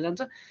ग्राउन्डमा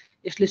जान्छ,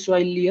 यसले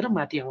सोइल लिएर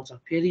माथि आउँछ,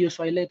 फेरि यो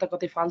सोइललाई यता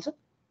कतै फाल्छ,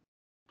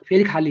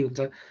 फेरि खाली हुन्छ,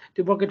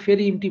 त्यो बकेट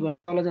फेरि इम्टी भएर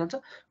तल जान्छ,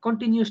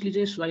 कन्टिन्युसली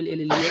चाहिँ सोइल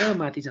यसले लिएर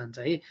माथि जान्छ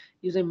है।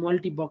 यो चाहिँ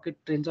मल्टी बकेट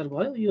ट्रेन्चर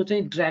भयो। यो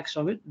चाहिँ ड्र्याग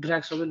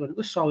सवेल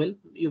भनेको सवेल,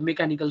 यो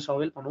मेकानिकल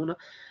सवेल भनौँ न।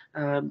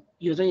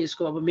 यो चाहिँ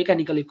यसको अब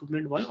मेकानिकल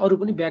इक्विपमेन्ट भयो। अरू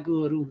पनि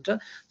ब्याकुहरू हुन्छ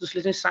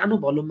जसले चाहिँ सानो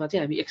भोल्युममा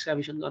चाहिँ हामी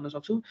एक्सकाभेसन गर्न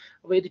सक्छौँ।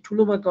 अब यदि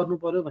ठुलोमा गर्नु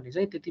पर्यो भने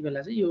चाहिँ त्यति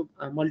बेला चाहिँ यो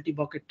मल्टी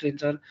बकेट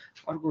ट्रेन्चर।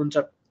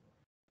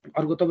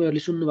 अर्को तपाईँहरूले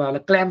सुन्नुभयो होला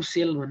क्ल्याम्प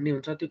सेल भन्ने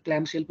हुन्छ, त्यो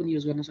क्ल्याम्प सेल पनि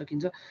युज गर्न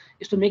सकिन्छ।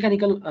 यस्तो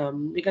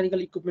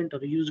मेकानिकल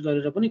इक्विपमेन्टहरू युज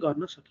गरेर पनि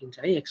गर्न सकिन्छ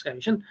है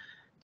एक्सकाभेसन।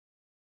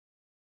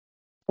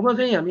 अब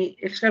चाहिँ हामी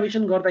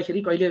एक्सकाभेसन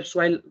गर्दाखेरि कहिले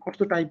सोइल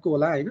कस्तो टाइपको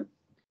होला होइन,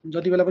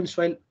 जति बेला पनि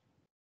सोइल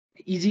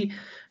इजी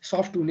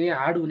सफ्ट हुने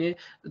हार्ड हुने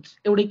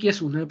एउटै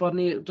केस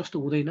हुनुपर्ने जस्तो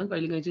हुँदैन।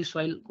 कहिलेकाहीँ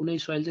चाहिँ कुनै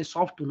सोइल चाहिँ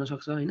सफ्ट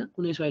हुनसक्छ होइन,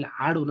 कुनै सोइल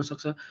हार्ड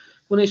हुनसक्छ,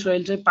 कुनै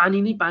सोइल चाहिँ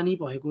पानी नै पानी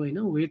भएको होइन,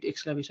 वेट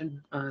एक्सकाभेसन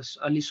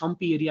अलि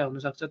सम्पी एरिया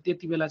हुनसक्छ।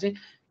 त्यति बेला चाहिँ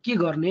के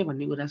गर्ने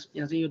भन्ने कुरा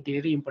यहाँ चाहिँ यो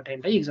धेरै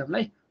इम्पोर्टेन्ट है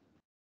एक्जामलाई।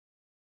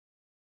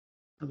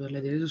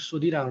 तपाईँहरूलाई धेरै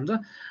सोधिरहेको हुन्छ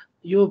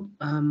यो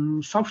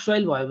सफ्ट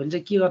सोइल भयो भने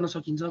चाहिँ के गर्न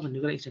सकिन्छ भन्ने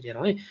कुरा एकचोटि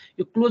हेरौँ है।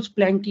 यो क्लोज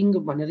प्ल्याङ्किङ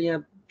भनेर यहाँ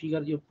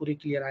फिगर यो पुरै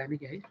क्लियर आएन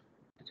कि है,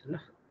 ल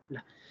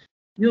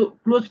यो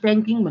क्लोज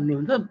प्ल्याङ्किङ भन्ने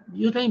हुन्छ।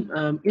 यो चाहिँ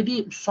यदि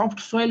सफ्ट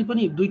सोइल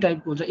पनि दुई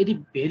टाइपको हुन्छ। यदि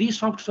भेरी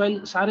सफ्ट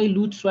सोइल साह्रै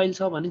लुज सोइल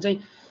छ भने चाहिँ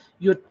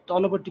यो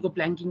तलपट्टिको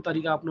प्ल्याङ्किङ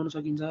तरिका अप्नाउन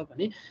सकिन्छ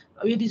भने,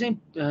 अब यदि चाहिँ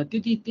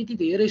त्यति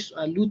धेरै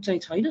लुज चाहिँ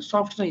छैन,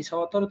 सफ्ट चाहिँ छ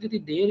तर त्यति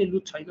धेरै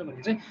लुज छैन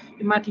भने चाहिँ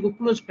यो माथिको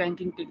क्लोज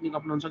प्ल्याङ्किङ टेक्निक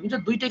अप्नाउन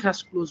सकिन्छ। दुइटै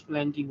खास क्लोज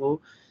प्ल्याङ्किङ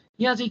हो।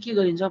 यहाँ चाहिँ के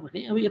गरिन्छ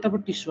भने अब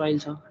यतापट्टि सोइल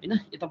छ होइन,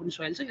 यता पनि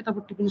सोइल छ,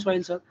 यतापट्टि पनि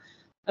सोइल छ।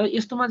 अब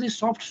यस्तोमा चाहिँ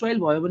सफ्ट सोइल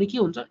भयो भने के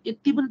हुन्छ,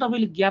 यति पनि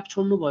तपाईँले ग्याप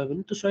छोड्नु भयो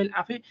भने त्यो सोइल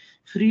आफै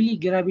फ्रिली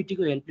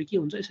ग्राभिटीको हेल्पले के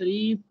हुन्छ यसरी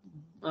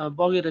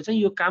बगेर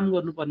चाहिँ यो काम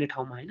गर्नुपर्ने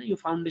ठाउँमा होइन, यो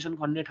फाउन्डेसन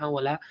खन्ने ठाउँ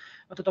होला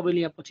अथवा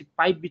तपाईँले यहाँ पछि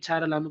पाइप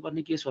बिछाएर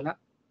लानुपर्ने केस होला।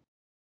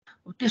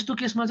 त्यस्तो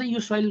केसमा चाहिँ यो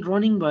सोइल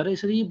रनिङ भएर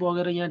यसरी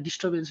बगेर यहाँ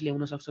डिस्टर्बेन्स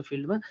ल्याउन सक्छ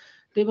फिल्डमा।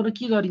 त्यही भएर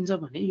के गरिन्छ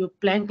भने यो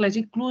प्ल्याङ्कलाई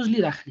चाहिँ क्लोजली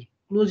राख्ने,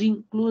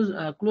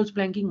 क्लोज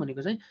प्ल्याङ्किङ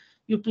भनेको चाहिँ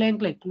यो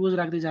प्ल्याङ्कलाई क्लोज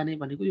राख्दै जाने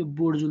भनेको। यो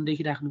बोर्ड जुन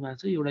देखिराख्नु भएको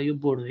छ एउटा यो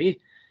बोर्ड हो है,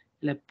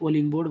 यसलाई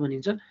पोलिङ बोर्ड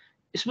भनिन्छ।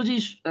 यसपछि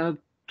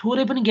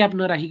थोरै पनि ग्याप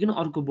नराखिकन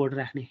अर्को बोर्ड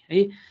राख्ने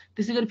है,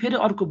 त्यसै गरी फेरि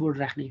अर्को बोर्ड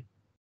राख्ने,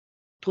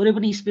 थोरै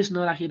पनि स्पेस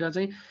नराखेर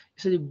चाहिँ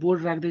यसरी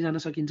बोर्ड राख्दै जान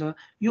सकिन्छ।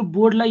 यो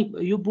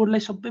बोर्डलाई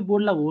सबै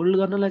बोर्डलाई होल्ड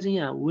गर्नलाई चाहिँ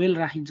यहाँ वेल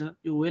राखिन्छ।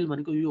 यो वेल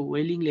भनेको यो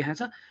वेलिङ लेखा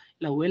छ,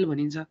 यसलाई वेल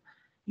भनिन्छ।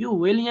 यो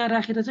वेल यहाँ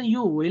राखेर चाहिँ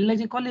यो वेललाई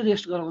चाहिँ कसले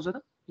रेस्ट गराउँछ त,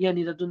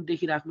 यहाँनिर जुन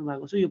देखिराख्नु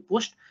भएको छ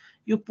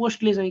यो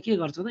पोस्टले चाहिँ के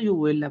गर्छ त, यो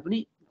वेललाई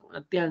पनि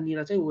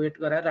त्यहाँनिर चाहिँ वेट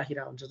गराएर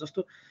राखिरहेको हुन्छ।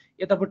 जस्तो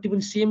यतापट्टि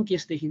पनि सेम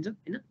केस देखिन्छ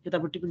होइन,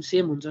 यतापट्टि पनि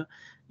सेम हुन्छ।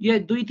 यो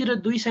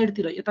दुई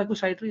साइडतिर यताको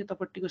साइड र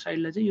यतापट्टिको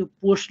साइडलाई चाहिँ यो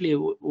पोस्टले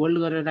होल्ड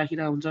गरेर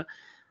राखिरहेको हुन्छ।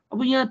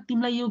 अब यहाँ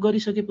तिमीलाई यो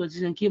गरिसकेपछि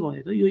चाहिँ के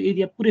भयो त, यो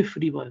एरिया पुरै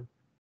फ्री भयो।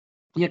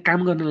 यहाँ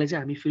काम गर्नलाई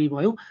चाहिँ हामी फ्री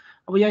भयौँ।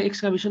 अब यहाँ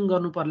एक्सकाभेसन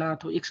गर्नु पर्ला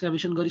अथवा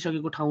एक्सकाभेसन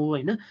गरिसकेको ठाउँ हो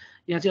हैन,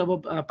 यहाँ चाहिँ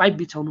अब पाइप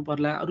बिछाउनु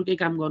पर्ला, अरू केही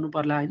काम गर्नु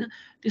पर्ला हैन,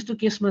 त्यस्तो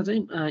केसमा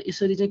चाहिँ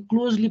यसरी चाहिँ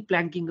क्लोजली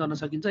प्ल्याङ्किङ गर्न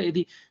सकिन्छ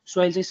यदि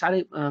सोइल चाहिँ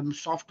साह्रै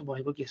सफ्ट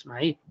भएको केसमा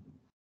है।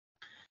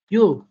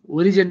 यो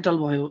होरिजेन्टल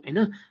भयो हैन,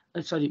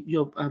 सरी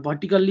यो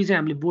भर्टिकल्ली चाहिँ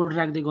हामीले बोर्ड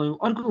राख्दै गयौँ।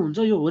 अर्को हुन्छ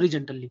यो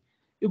होरिजेन्टल्ली,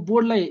 यो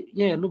बोर्डलाई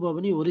यहाँ हेर्नुभयो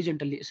भने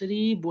होरिजेन्टल्ली यसरी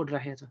बोर्ड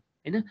राखेको छ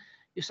हैन,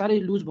 यो साह्रै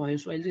लुज भयो,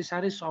 सोइल चाहिँ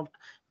साह्रै सफ्ट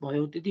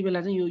भयो, त्यति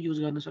बेला चाहिँ यो युज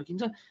गर्न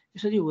सकिन्छ।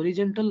 यसरी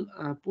होरिजेन्टल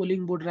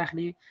पोलिङ बोर्ड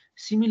राख्ने,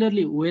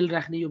 सिमिलरली वेल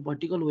राख्ने, यो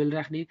भर्टिकल वेल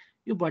राख्ने,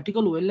 यो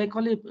भर्टिकल वेललाई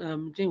कसले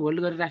चाहिँ होल्ड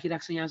गरेर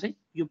राखिराख्छ, यहाँ चाहिँ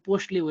यो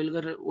पोस्टले होल्ड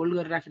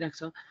गरेर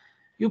राखिराख्छ।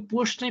 यो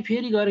पोस्ट चाहिँ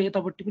फेरि गएर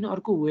यतापट्टि पनि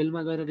अर्को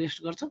वेलमा गएर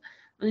रेस्ट गर्छ,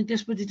 अनि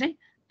त्यसपछि चाहिँ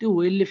त्यो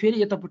वेलले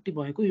फेरि यतापट्टि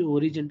भएको यो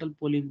होरिजेन्टल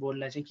पोलिङ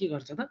बोर्डलाई चाहिँ के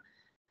गर्छ त,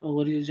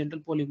 होरिजेन्टल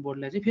पोलिङ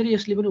बोर्डलाई चाहिँ फेरि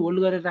यसले पनि होल्ड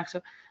गरेर राख्छ,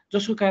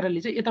 जसको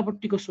कारणले चाहिँ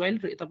यतापट्टिको सोइल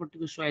र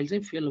यतापट्टिको सोइल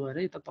चाहिँ फेल भएर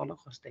यता तल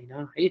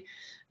खस्दैन है।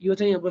 यो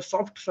चाहिँ अब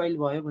सफ्ट सोइल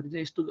भयो भने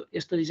चाहिँ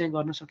यस्तरी चाहिँ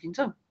गर्न सकिन्छ।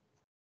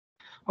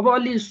 अब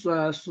अलि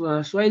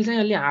सोइल चाहिँ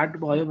अलि हार्ड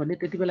भयो भने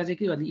त्यति बेला चाहिँ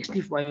के गर्ने,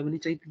 स्टिफ भयो भने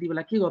चाहिँ त्यति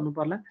बेला के गर्नु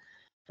पर्ला,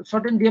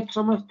 सर्टेन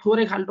डेप्थसम्म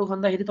थोरै खाल्टो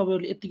खन्दाखेरि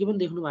तपाईँहरूले यत्तिकै पनि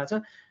देख्नु भएको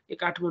छ, यो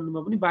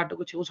काठमाडौँमा पनि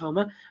बाटोको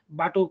छेउछाउमा,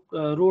 बाटो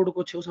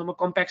रोडको छेउछाउमा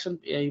कम्प्याक्सन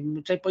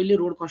चाहिँ पहिले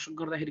रोड कन्स्ट्रक्ट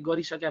गर्दाखेरि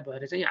गरिसक्या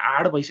भएर चाहिँ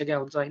हार्ड भइसक्या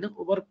हुन्छ होइन,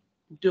 ओभर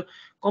त्यो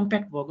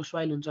कम्प्याक्ट भएको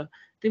सोइल हुन्छ।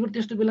 त्यही भएर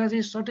त्यस्तो बेला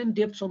चाहिँ सर्टेन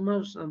डेप्थसम्म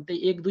त्यही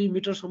 1-2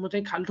 मिटरसम्म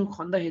चाहिँ खाल्टो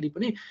खन्दाखेरि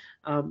पनि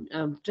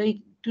चाहिँ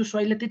त्यो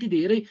सोइललाई त्यति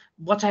धेरै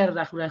बचाएर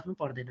राख्नु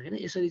पर्दैन होइन।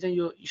 यसरी चाहिँ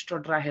यो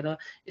स्टड राखेर,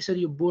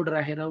 यसरी यो बोर्ड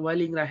राखेर,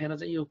 वाइलिङ राखेर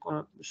चाहिँ यो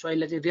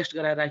सोइललाई चाहिँ रेस्ट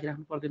गराएर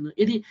राखिराख्नु पर्दैन।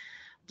 यदि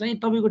चाहिँ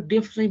तपाईँको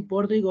डेप्थ चाहिँ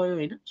बढ्दै गयो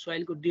होइन,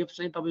 सोइलको डेप्थ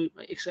चाहिँ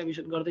तपाईँ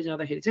एक्सकाभेसन गर्दै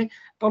जाँदाखेरि चाहिँ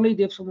तलै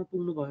डेप्थसम्म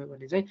पुग्नु गयो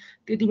भने चाहिँ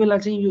त्यति बेला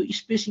चाहिँ यो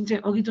स्पेसिङ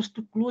चाहिँ अघि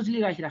जस्तो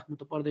क्लोजली राखिराख्नु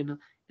त पर्दैन,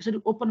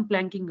 यसरी ओपन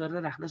प्ल्याङ्किङ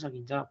गरेर राख्न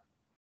सकिन्छ।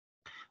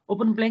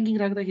 ओपन प्ल्याङ्किङ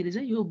राख्दाखेरि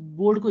चाहिँ यो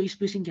बोर्डको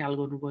स्पेसिङ ख्याल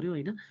गर्नु पर्यो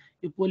होइन,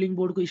 यो पोलिङ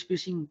बोर्डको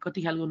स्पेसिङ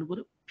कति ख्याल गर्नु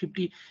पर्यो,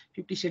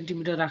 50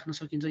 सेन्टिमिटर राख्न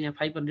सकिन्छ। यहाँ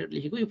 500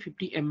 लेखेको, यो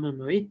 50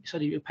 mm हो है,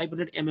 सरी यो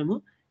 500 mm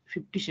हो,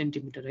 50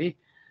 सेन्टिमिटर है,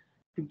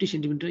 50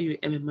 सेन्टिमिटर यो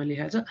एमएममा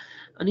लेखाएको छ।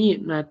 अनि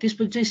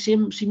त्यसपछि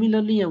चाहिँ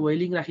सिमिलरली यहाँ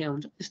वेलिङ राखेको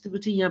हुन्छ,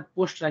 त्यसपछि यहाँ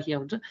पोस्ट राखेको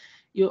हुन्छ।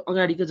 यो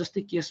अगाडिको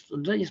जस्तै केस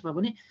हुन्छ यसमा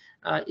पनि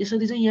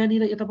यसरी चाहिँ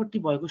यहाँनिर यतापट्टि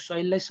भएको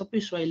सोइललाई, सबै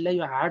सोइललाई,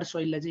 यो हार्ड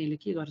सोइललाई चाहिँ यसले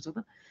के गर्छ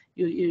त,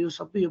 यो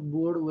सबै यो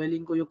बोर्ड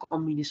वेलिङको यो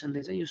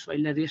कम्बिनेसनले चाहिँ यो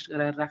सोइललाई रेस्ट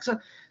गराएर राख्छ,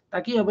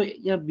 ताकि अब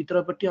यहाँ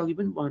भित्रपट्टि अघि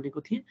पनि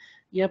भनेको थिएँ,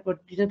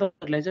 यहाँपट्टि चाहिँ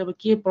तपाईँहरूलाई चाहिँ अब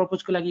के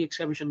पर्पजको लागि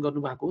एक्सकाभेसन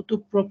गर्नुभएको हो त्यो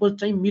पर्पज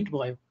चाहिँ मिट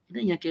भयो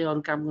होइन। यहाँ केही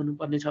अरू काम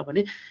गर्नुपर्ने छ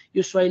भने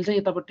यो सोइल चाहिँ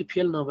यतापट्टि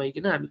फेल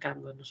नभइकन हामी काम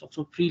गर्न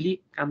सक्छौँ, फ्रिली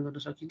काम गर्न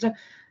सकिन्छ।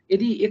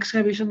 यदि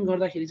एक्सकाभेसन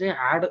गर्दाखेरि चाहिँ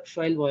हार्ड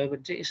सोइल भयो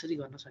भने चाहिँ यसरी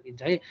गर्न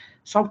सकिन्छ है,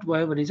 सफ्ट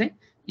भयो भने चाहिँ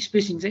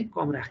स्पेसिङ चाहिँ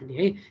कम राख्ने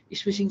है,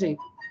 स्पेसिङ चाहिँ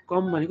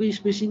कम भनेको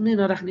स्पेसिङ नै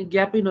नराख्ने,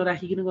 ग्यापै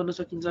नराखिकन गर्न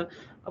सकिन्छ।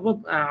 अब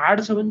हार्ड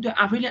छ भने त्यो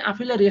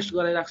आफैलाई रेस्ट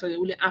गराइराख्छ,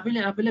 उसले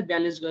आफैलाई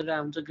ब्यालेन्स गरेर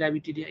आउँछ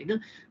ग्राभिटीले होइन,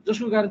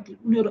 जसको कारण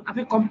उनीहरू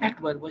आफै कम्प्याक्ट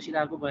भएर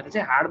बसिरहेको भएर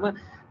चाहिँ हार्डमा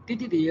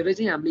त्यति धेरै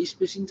चाहिँ हामीले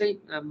स्पेसिङ चाहिँ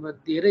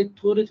धेरै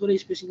थोरै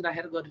स्पेसिङ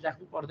राखेर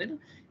गरिराख्नु पर्दैन।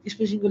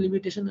 स्पेसिङको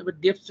लिमिटेसन अब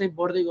डेप्थ चाहिँ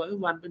बढ्दै गयो,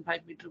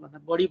 1.5 मिटरभन्दा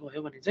बढी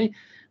भयो भने चाहिँ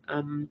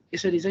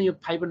यसरी चाहिँ यो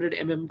 500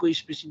 mm को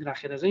स्पेसिङ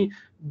राखेर चाहिँ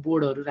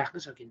बोर्डहरू राख्न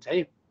सकिन्छ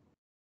है।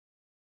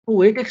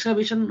 वेट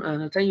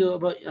एक्सकाभेसन चाहिँ यो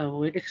अब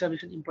वेट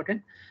एक्सकाभेसन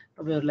इम्पोर्टेन्ट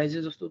तपाईँहरूलाई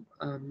चाहिँ जस्तो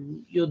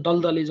यो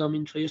दलदले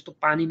जमिन छ, यस्तो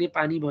पानी नै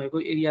पानी भएको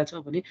एरिया छ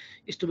भने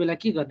यस्तो बेला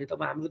के गर्ने,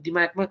 तब हाम्रो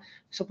दिमागमा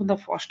सबभन्दा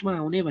फर्स्टमा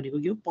आउने भनेको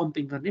के हो,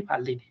 पम्पिङ गर्ने,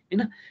 फालिदिने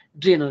होइन,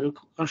 ड्रेनहरू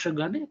कन्स्ट्रक्ट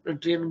गर्ने र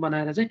ड्रेन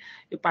बनाएर चाहिँ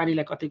यो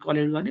पानीलाई कतै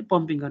कलेक्ट गर्ने,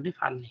 पम्पिङ गर्ने,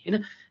 फाल्ने होइन।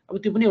 अब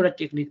त्यो पनि एउटा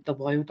टेक्निक त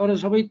भयो, तर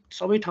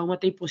सबै ठाउँमा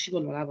त्यही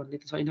पोसिबल होला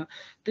भन्ने त छैन।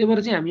 त्यही भएर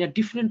चाहिँ हामी यहाँ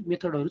डिफ्रेन्ट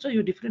मेथडहरू छ,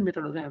 यो डिफ्रेन्ट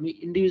मेथडहरू हामी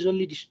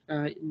इन्डिभिजुअल्ली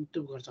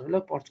त्यो गर्छौँ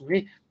ल, पढ्छौँ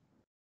है।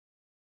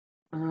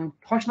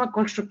 फर्स्टमा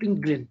कन्स्ट्रक्टिङ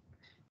ड्रेन,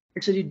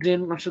 यसरी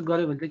ड्रेन कन्स्ट्रक्ट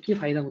गऱ्यो भने चाहिँ के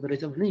फाइदा हुँदो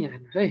रहेछ भने यहाँ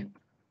हेर्नुहोस् है,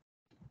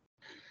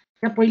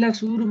 यहाँ पहिला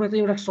सुरुमा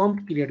चाहिँ एउटा सम्प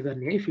क्रिएट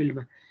गर्ने है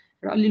फिल्डमा,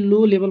 र अलि लो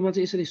लेभलमा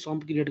चाहिँ यसरी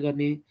सम्प क्रिएट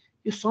गर्ने,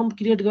 यो सम्प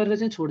क्रिएट गरेर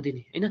चाहिँ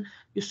छोडिदिने होइन।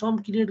 यो सम्प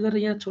क्रिएट गरेर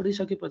यहाँ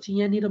छोडिसकेपछि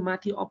यहाँनिर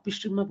माथि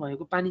अपस्ट्रिममा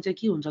भएको पानी चाहिँ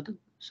के हुन्छ त,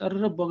 सर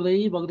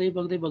बग्दै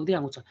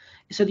आउँछ।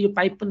 यसरी यो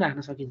पाइप पनि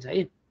राख्न सकिन्छ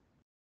है,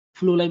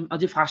 फ्लोलाई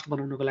अझै फास्ट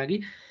बनाउनको लागि।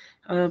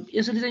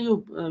 यसरी चाहिँ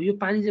यो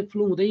पानी चाहिँ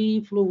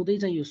फ्लो हुँदै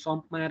चाहिँ यो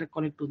सम्पमा आएर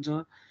कलेक्ट हुन्छ।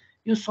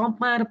 यो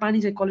सम्पमा आएर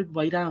पानी चाहिँ कलेक्ट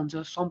भइरहेको हुन्छ,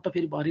 सम्प त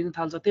फेरि भरिन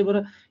थाल्छ। त्यही भएर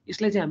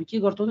यसलाई चाहिँ हामी के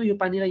गर्छौँ त, यो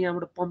पानीलाई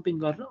यहाँबाट पम्पिङ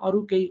गरेर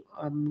अरू केही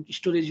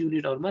स्टोरेज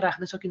युनिटहरूमा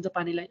राख्न सकिन्छ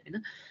पानीलाई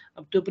होइन।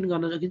 अब त्यो पनि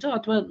गर्न सकिन्छ,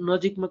 अथवा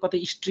नजिकमा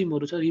कतै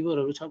स्ट्रिमहरू छ,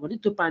 रिभरहरू छ भने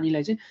त्यो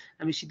पानीलाई चाहिँ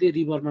हामी सिधै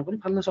रिभरमा पनि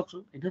फाल्न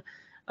सक्छौँ होइन।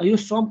 यो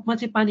सम्पमा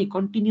चाहिँ पानी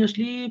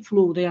कन्टिन्युसली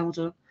फ्लो हुँदै आउँछ।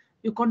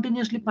 यो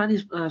कन्टिन्युसली पानी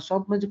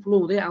सम्पमा चाहिँ फ्लो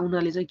हुँदै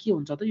आउनाले चाहिँ के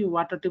हुन्छ त, यो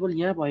वाटर टेबल,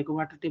 यहाँ भएको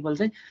वाटर टेबल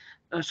चाहिँ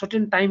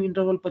सर्टेन टाइम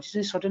इन्टरभल पछि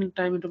चाहिँ सर्टेन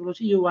टाइम इन्टरभल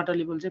पछि यो वाटर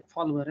लेभल चाहिँ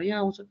फल भएर यहाँ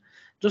आउँछ,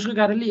 जसको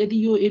कारणले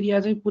यदि यो एरिया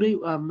चाहिँ पुरै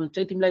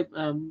चाहिँ तिमीलाई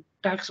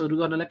टास्कहरू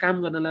गर्नलाई,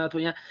 काम गर्नलाई,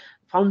 अथवा यहाँ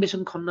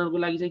फाउन्डेसन खन्नको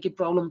लागि चाहिँ के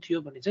प्रब्लम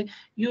थियो भने चाहिँ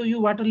यो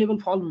वाटर लेभल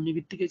फल हुने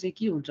बित्तिकै चाहिँ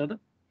के हुन्छ त,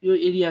 यो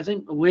एरिया चाहिँ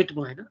वेट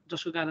भएन,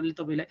 जसको कारणले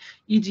तपाईँलाई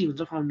इजी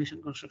हुन्छ फाउन्डेसन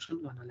कन्स्ट्रक्सन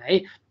गर्नलाई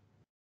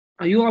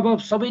है। यो अब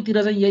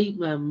सबैतिर चाहिँ यही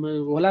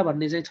होला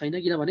भन्ने चाहिँ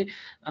छैन, किनभने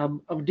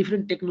अब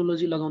डिफ्रेन्ट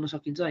टेक्नोलोजी लगाउन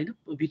सकिन्छ होइन।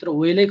 भित्र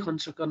वेलै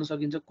कन्स्ट्रक्ट गर्न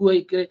सकिन्छ,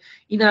 के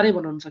इनारै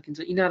बनाउन सकिन्छ,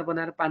 इनार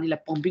बनाएर पानीलाई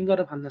पम्पिङ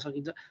गरेर फाल्न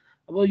सकिन्छ।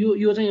 अब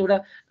यो चाहिँ एउटा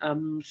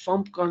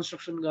सम्प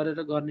कन्स्ट्रक्सन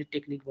गरेर गर्ने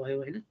टेक्निक भयो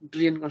होइन,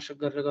 ड्रेन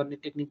कन्स्ट्रक्ट गरेर गर्ने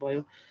टेक्निक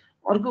भयो।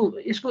 अर्को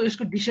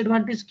यसको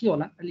डिसएडभान्टेज के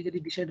होला, अलिकति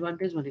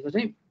डिसएडभान्टेज भनेको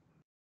चाहिँ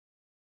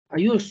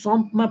यो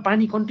सम्पमा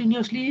पानी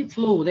कन्टिन्युअसली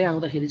फ्लो हुँदै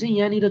आउँदाखेरि चाहिँ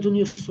यहाँनिर जुन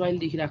यो सोइल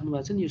देखिराख्नु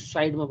भएको छ नि, यो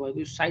साइडमा भएको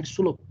यो साइड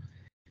स्लोप,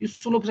 यो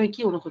स्लोप चाहिँ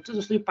के हुन खोज्छ,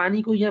 जस्तो यो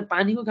पानीको यहाँ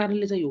पानीको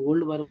कारणले चाहिँ यो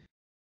होल्ड भएर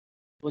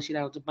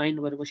बसिरहेको हुन्छ, बाइन्ड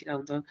भएर बसिरहेको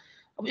हुन्छ।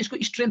 अब यसको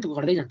स्ट्रेन्थ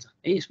घट्दै जान्छ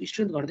है, यसको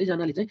स्ट्रेन्थ घट्दै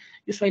जानाले चाहिँ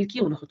यो सोइल के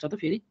हुन खोज्छ त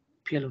फेरि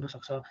फेल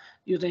हुनसक्छ।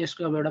 यो चाहिँ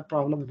यसको अब एउटा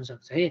प्रब्लम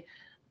हुनसक्छ है।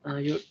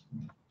 यो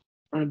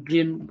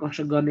ड्रेन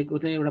कन्स्ट्रक्ट गर्नेको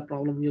चाहिँ एउटा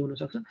प्रब्लम यो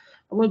हुनसक्छ।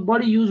 अब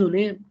बढी युज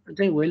हुने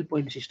चाहिँ वेल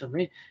पोइन्ट सिस्टम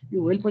है।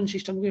 यो वेल पोइन्ट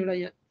सिस्टमको एउटा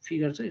यहाँ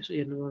फिगर छ, यसो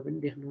हेर्नुभयो भने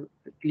देख्नु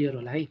क्लियर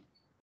होला है।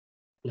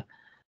 ल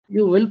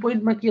यो वेल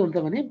पोइन्टमा के हुन्छ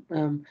भने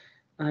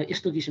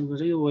यस्तो किसिमको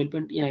छ यो वेल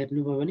पोइन्ट। यहाँ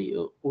हेर्नुभयो भने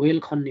यो वेल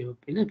खन्ने हो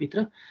होइन,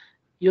 भित्र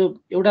यो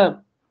एउटा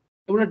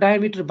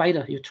डायमिटर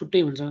बाहिर यो छुट्टै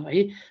हुन्छ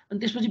है। अनि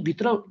त्यसपछि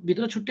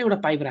भित्र छुट्टै एउटा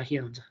पाइप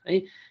राखिएको हुन्छ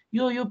है।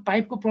 यो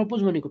पाइपको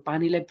पर्पज भनेको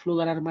पानीलाई फ्लो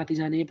गराएर माथि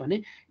जाने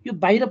भने यो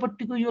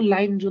बाहिरपट्टिको यो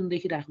लाइन जुन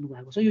देखिराख्नु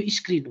भएको छ यो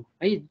स्क्रिन हो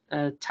है,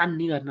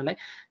 छान्ने गर्नलाई,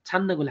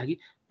 छान्नको लागि।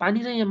 पानी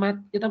चाहिँ यहाँ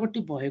यतापट्टि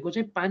भएको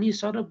चाहिँ पानी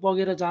सर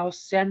बगेर जाओस्,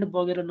 स्यान्ड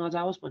बगेर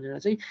नजाओस् भनेर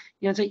चाहिँ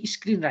यहाँ चाहिँ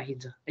स्क्रिन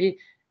राखिन्छ है।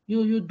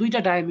 यो दुईवटा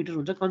डायमिटर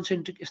हुन्छ,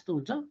 कन्सेन्ट्रिक यस्तो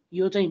हुन्छ।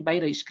 यो चाहिँ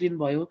बाहिर स्क्रिन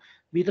भयो,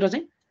 भित्र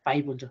चाहिँ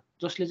पाइप हुन्छ,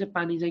 जसले चाहिँ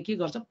पानी चाहिँ के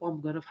गर्छ,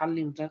 पम्प गरेर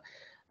फाल्ने हुन्छ।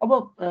 अब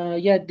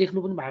यहाँ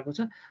देख्नु पनि भएको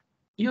छ,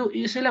 यो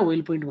यसैलाई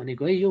वेल पोइन्ट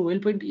भनेको है। यो वेल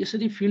पोइन्ट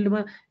यसरी फिल्डमा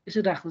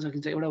यसरी राख्न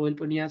सकिन्छ, एउटा वेल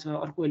पोइन्ट यहाँ छ,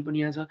 अर्को वेल पोइन्ट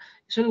यहाँ छ,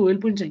 यसरी वेल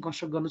पोइन्ट चाहिँ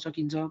कन्स्ट्रक्ट गर्न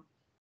सकिन्छ।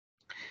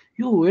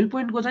 यो वेल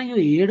पोइन्टको चाहिँ यो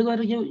हेड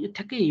गरेर यो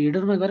ठ्याक्कै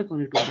हेडरमा गएर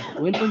कनेक्ट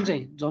हुन्छ। वेल पोइन्ट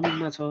चाहिँ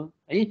जमिनमा छ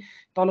है,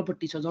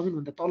 तलपट्टि छ,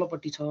 जमिनभन्दा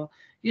तलपट्टि छ।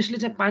 यसले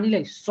चाहिँ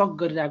पानीलाई सक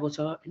गरिरहेको छ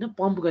होइन,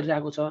 पम्प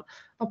गरिरहेको छ।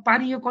 अब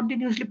पानी यो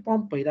कन्टिन्युअसली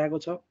पम्प भइरहेको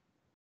छ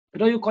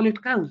र यो कलेक्ट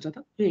कहाँ हुन्छ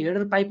त, यो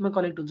हेडर पाइपमा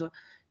कलेक्ट हुन्छ।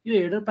 यो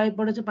हेडर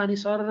पाइपबाट चाहिँ पानी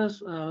सर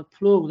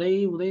फ्लो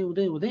हुँदै हुँदै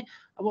हुँदै हुँदै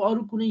अब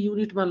अरू कुनै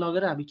युनिटमा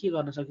लगेर हामी के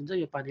गर्न सकिन्छ,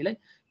 यो पानीलाई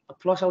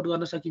फ्लस आउट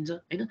गर्न सकिन्छ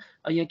होइन।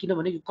 यहाँ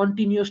किनभने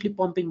कन्टिन्युअसली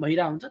पम्पिङ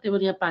भइरहेको हुन्छ, त्यही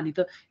भएर यहाँ पानी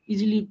त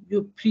इजिली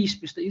यो फ्री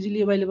स्पेस त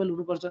इजिली एभाइलेबल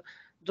हुनुपर्छ,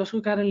 जसको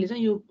कारणले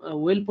चाहिँ यो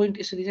वेल पोइन्ट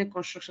यसरी चाहिँ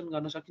कन्स्ट्रक्सन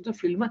गर्न सकिन्छ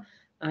फिल्डमा।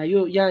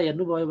 यो यहाँ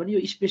हेर्नुभयो भने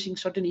यो स्पेसिङ,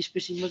 सर्टेन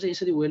स्पेसिङमा चाहिँ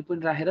यसरी वेल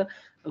पोइन्ट राखेर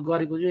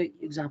गरेको चाहिँ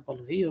इक्जाम्पल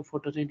हो है। यो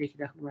फोटो चाहिँ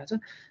देखिराख्नु भएको छ,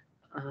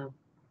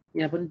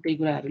 यहाँ पनि त्यही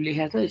कुराहरू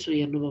लेखेको छ, यसो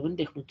हेर्नुभयो भने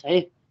देख्नुहुन्छ है।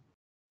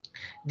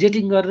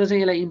 जेटिङ गरेर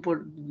चाहिँ यसलाई इम्पोर्ट,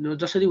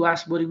 जसरी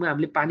वास बोरिङमा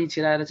हामीले पानी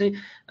छिराएर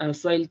चाहिँ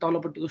सोइल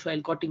तलपट्टिको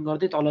सोइल कटिङ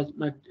गर्दै तल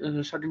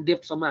सर्टेन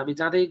डेप्थसम्म हामी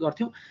जाँदै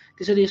गर्थ्यौँ,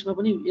 त्यसरी यसमा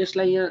पनि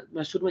यसलाई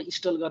यहाँ सुरुमा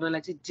इन्स्टल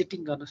गर्नलाई चाहिँ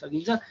जेटिङ गर्न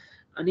सकिन्छ।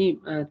 अनि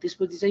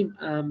त्यसपछि चाहिँ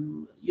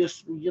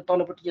यो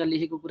तलपट्टि यहाँ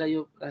लेखेको कुरा,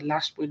 यो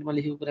लास्ट पोइन्टमा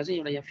लेखेको कुरा चाहिँ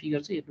एउटा यहाँ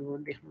फिगर चाहिँ हेर्नुभयो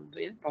भने देख्नुहुन्छ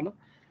यहाँ तल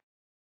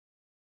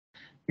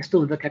यस्तो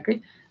हुन्छ ठ्याक्कै।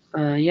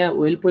 यहाँ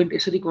वेल पोइन्ट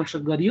यसरी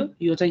कन्स्ट्रक्ट गरियो,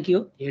 यो चाहिँ के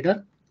हो,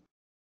 हेडर।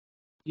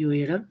 यो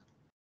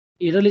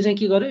हेडरले चाहिँ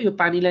के गर्यो, यो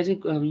पानीलाई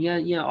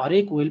चाहिँ यहाँ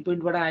हरेक वेल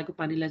पोइन्टबाट आएको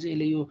पानीलाई चाहिँ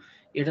यसले यो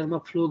हेडरमा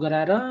फ्लो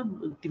गराएर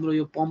तिम्रो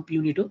यो पम्प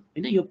युनिट हो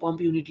होइन, यो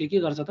पम्प युनिटले के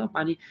गर्छ त,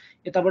 पानी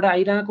यताबाट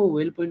आइरहेको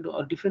वेल पोइन्ट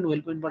डिफ्रेन्ट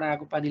वेल पोइन्टबाट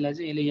आएको पानीलाई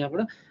चाहिँ यसले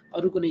यहाँबाट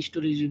अरू कुनै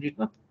स्टोरेज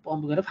युनिटमा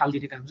पम्प गरेर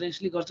फालिदिने काम चाहिँ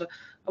यसले गर्छ।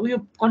 अब यो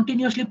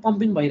कन्टिन्युअसली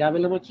पम्पिङ भइरहेको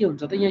बेलामा के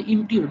हुन्छ त, यहाँ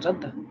इम्टी हुन्छ नि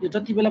त, यो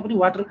जति बेला पनि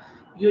वाटर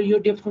यो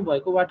डेप्थमा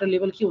भएको वाटर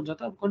लेभल के हुन्छ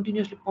त, अब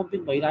कन्टिन्युअसली पम्पिङ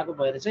भइरहेको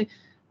भएर चाहिँ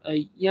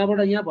यहाँबाट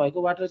यहाँ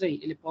भएको वाटर चाहिँ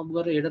यसले पम्प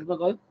गरेर हेडरमा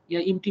गयो,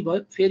 यहाँ इम्टी भयो,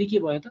 फेरि के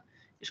भयो त,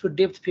 यसको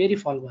डेप्थ फेरि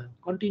फल भयो,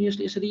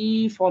 कन्टिन्युअसली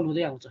यसरी फल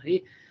हुँदै आउँछ है,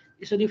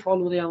 यसरी फल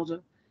हुँदै आउँछ।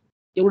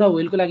 एउटा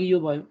वेलको लागि यो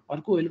भयो,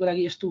 अर्को वेलको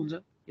लागि यस्तो हुन्छ,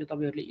 यो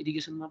तपाईँहरूले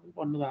इरिगेसनमा पनि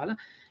पढ्नुभयो होला।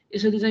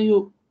 यसरी चाहिँ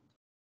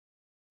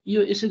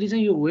यसरी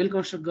चाहिँ यो वेल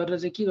कन्स्ट्रक्ट गरेर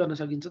चाहिँ के गर्न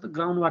सकिन्छ त,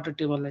 ग्राउन्ड वाटर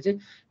टेबललाई चाहिँ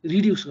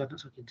रिड्युस गर्न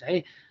सकिन्छ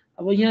है।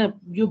 अब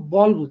यहाँ यो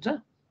बल्ब हुन्छ,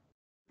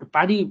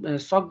 पानी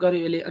सक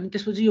गर्यो यसले, अनि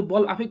त्यसपछि यो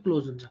बल्ब आफै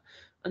क्लोज हुन्छ,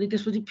 अनि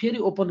त्यसपछि फेरि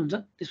ओपन हुन्छ,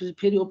 त्यसपछि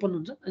फेरि ओपन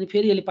हुन्छ, अनि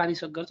फेरि यसले पानी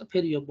सक गर्छ,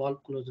 फेरि यो बल्ब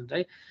क्लोज हुन्छ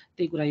है।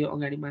 त्यही कुरा यो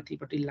अगाडि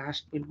माथिपट्टि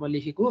लास्ट पोइन्टमा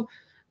लेखेको,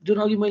 जुन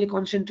अघि मैले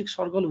कन्सेन्ट्रिक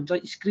सर्कल हुन्छ,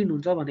 स्क्रिन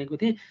हुन्छ भनेको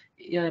थिएँ,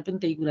 यहाँ पनि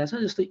त्यही कुरा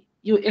छ। जस्तो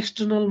यो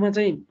एक्सटर्नलमा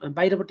चाहिँ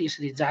बाहिरपट्टि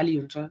यसरी जाली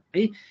हुन्छ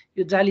है,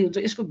 यो जाली हुन्छ,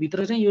 यसको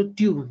भित्र चाहिँ यो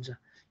ट्युब हुन्छ,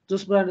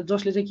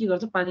 जसले चाहिँ के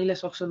गर्छ, पानीलाई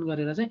सक्सन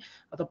गरेर चाहिँ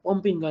अथवा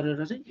पम्पिङ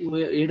गरेर चाहिँ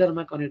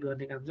हेडरमा कनेक्ट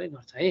गर्ने काम चाहिँ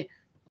गर्छ है।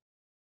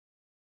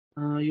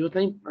 यो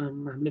चाहिँ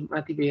हामीले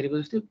माथि हेरेको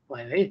जस्तै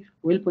भयो है,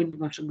 वेल पोइन्ट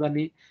कन्स्ट्रक्ट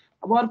गर्ने।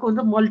 अब अर्को हुन्छ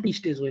multi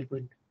stage well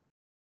point.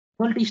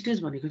 Multi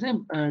stage भनेको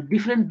चाहिँ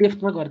डिफ्रेन्ट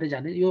डेप्थमा गर्दै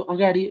जाने। यो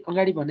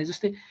अगाडि भने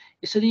जस्तै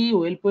यसरी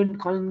वेल पोइन्ट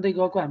खन्दै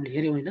गएको हामीले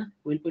हेऱ्यौँ होइन,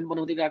 वेल पोइन्ट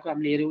बनाउँदै गएको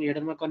हामीले हेऱ्यौँ,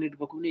 हेडरमा कनेक्ट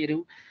भएको पनि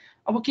हेऱ्यौँ।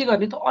 अब के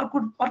गर्ने त,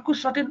 अर्को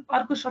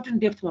सर्टेन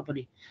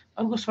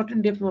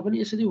डेप्थमा पनि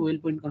यसरी वेल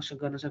पोइन्ट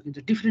कन्स्ट्रक्ट गर्न सकिन्छ।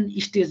 डिफ्रेन्ट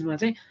स्टेजमा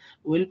चाहिँ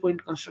वेल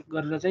पोइन्ट कन्स्ट्रक्ट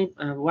गरेर चाहिँ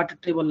वाटर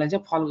टेबललाई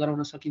चाहिँ फल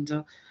गराउन सकिन्छ।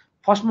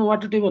 फर्स्टमा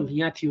वाटर टेबल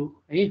यहाँ थियो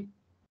है,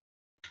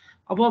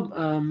 अब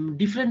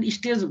डिफ्रेन्ट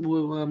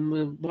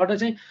स्टेजबाट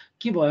चाहिँ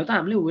के भयो त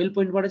हामीले वेल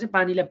पोइन्टबाट चाहिँ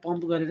पानीलाई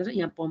पम्प गरेर चाहिँ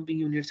यहाँ पम्पिङ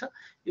युनिट छ।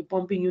 यो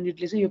पम्पिङ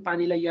युनिटले चाहिँ यो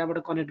पानीलाई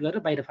यहाँबाट कनेक्ट गरेर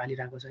बाहिर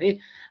फालिरहेको छ है।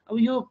 अब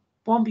यो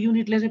पम्प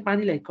युनिटले चाहिँ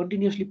पानीलाई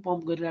कन्टिन्युअसली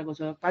पम्प गरिरहेको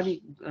छ, पानी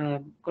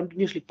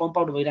कन्टिन्युअसली पम्प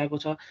आउट भइरहेको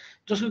छ,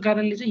 जसको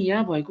कारणले चाहिँ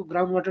यहाँ भएको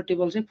ग्राउन्ड वाटर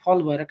टेबल चाहिँ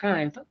फल भएर कहाँ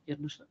आयो त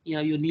हेर्नुहोस् त,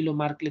 यहाँ यो निलो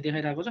मार्कले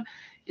देखाइरहेको छ।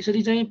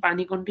 यसरी चाहिँ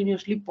पानी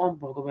कन्टिन्युअसली पम्प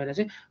भएको भएर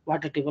चाहिँ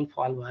वाटर टेबल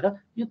फल भएर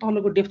यो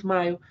तलको डेप्थमा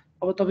आयो।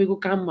 अब तपाईँको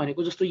काम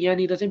भनेको जस्तो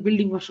यहाँनिर चाहिँ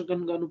बिल्डिङ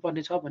कन्स्ट्रक्सन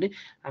गर्नुपर्ने छ भने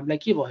हामीलाई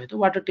के भयो त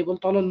वाटर टेबल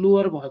तल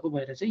लोवर भएको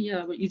भएर चाहिँ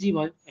यहाँ अब इजी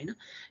भयो होइन,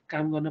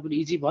 काम गर्न पनि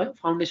इजी भयो,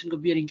 फाउन्डेसनको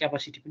बियरिङ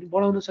क्यापासिटी पनि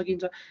बढाउन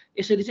सकिन्छ।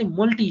 यसरी चाहिँ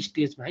मल्टी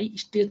स्टेजमा है,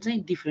 स्टेज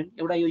चाहिँ डिफ्रेन्ट,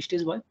 एउटा यो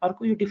स्टेज भयो,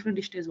 अर्को यो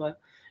डिफ्रेन्ट स्टेज भयो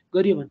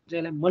गरियो भने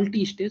चाहिँ यसलाई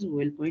मल्टी स्टेज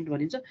वेल पोइन्ट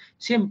भनिन्छ।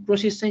 सेम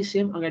प्रोसेस चाहिँ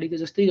सेम अगाडिको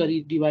जस्तै गरी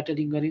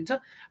डिवाटरिङ गरिन्छ,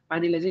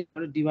 पानीलाई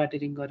चाहिँ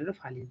डिवाटरिङ गरेर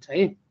फालिन्छ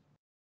है।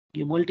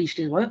 यो मल्टी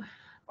स्टेज भयो।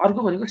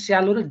 अर्को भनेको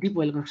स्यालो र डिप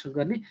वेल कन्स्ट्रक्ट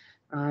गर्ने।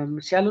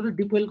 स्यालो र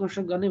डिप वेल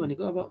कन्स्ट्रक्ट गर्ने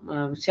भनेको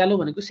अब स्यालो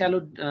भनेको स्यालो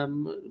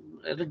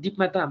र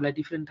डिपमा त हामीलाई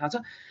डिफ्रेन्ट थाहा छ।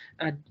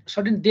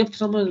 सर्टेन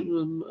डेप्थसम्म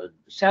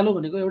स्यालो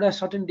भनेको एउटा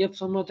सर्टेन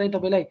डेप्थसम्म चाहिँ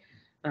तपाईँलाई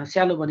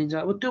स्यालो भनिन्छ।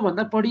 अब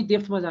त्योभन्दा बढी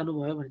डेप्थमा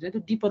जानुभयो भने चाहिँ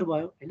त्यो डिपर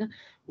भयो होइन।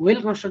 वेल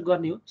कन्स्ट्रक्ट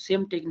गर्ने हो,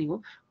 सेम टेक्निक हो।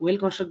 वेल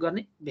कन्स्ट्रक्ट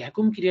गर्ने,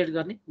 भ्याकुम क्रिएट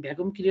गर्ने,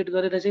 भ्याकुम क्रिएट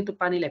गरेर चाहिँ त्यो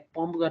पानीलाई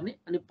पम्प गर्ने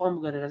अनि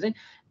पम्प गरेर चाहिँ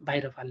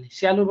बाहिर फाल्ने।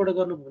 स्यालोबाट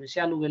गर्नुभयो भने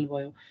स्यालो वेल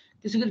भयो।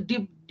 त्यसै गरी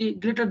डिप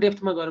ग्रेटर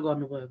डेप्थमा गएर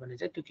गर्नुभयो भने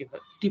चाहिँ त्यो के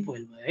भयो डिप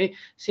वेल भयो है।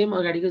 सेम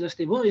अगाडिको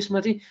जस्तै भयो। यसमा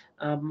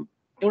चाहिँ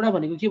एउटा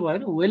भनेको के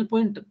भयो भने वेल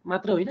पोइन्ट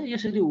मात्र होइन,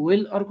 यसरी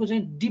वेल अर्को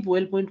चाहिँ डिप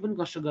वेल पोइन्ट पनि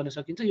कन्स्ट्रक्ट गर्न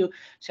सकिन्छ। यो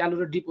स्यालो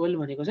र डिप वेल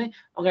भनेको चाहिँ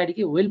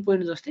अगाडिकै वेल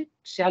पोइन्ट जस्तै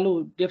स्यालो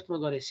डेप्थमा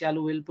गरे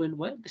स्यालो वेल पोइन्ट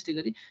भयो, त्यस्तै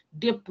गरी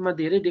डेप्थमा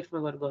धेरै डेप्थमा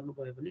गएर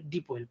गर्नुभयो भने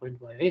डिप वेल पोइन्ट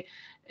भयो है।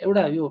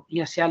 एउटा यो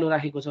यहाँ स्यालो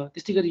राखेको छ,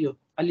 त्यस्तै गरी यो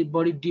अलिक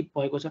बढी डिप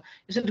भएको छ।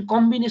 यसरी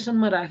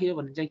कम्बिनेसनमा राख्यो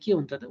भने चाहिँ के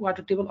हुन्छ त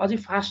वाटर टेबल अझै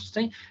फास्ट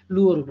चाहिँ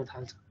लोवर हुन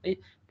थाल्छ है।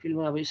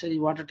 फिल्डमा अब यसरी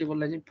वाटर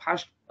टेबललाई चाहिँ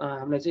फास्ट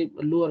हामीलाई चाहिँ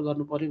लोवर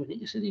गर्नु पर्यो भने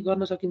यसरी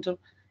गर्न सकिन्छ।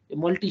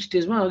 मल्टी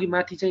स्टेजमा अघि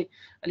माथि चाहिँ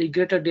अलिक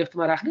ग्रेटर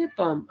डेप्थमा राख्ने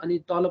अनि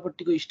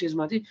तलपट्टिको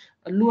स्टेजमा चाहिँ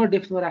लोवर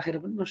डेप्थमा राखेर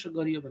पनि कन्स्ट्रक्ट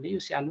गरियो भने यो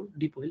स्यालो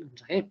डिप वेल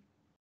हुन्छ है।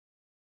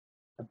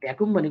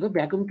 भ्याकुम भनेको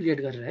भ्याकुम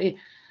क्रिएट गरेर है।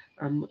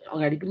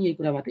 अगाडि पनि यही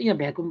कुरा भएको थियो, यहाँ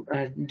भ्याकुम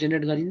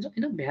जेनेरेट गरिन्छ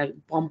होइन,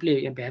 पम्पले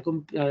यहाँ भ्याकुम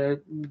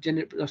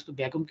जेनेरेट जस्तो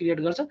भ्याकुम क्रिएट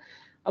गर्छ।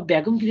 अब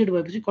भ्याकुम क्रिएट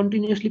भएपछि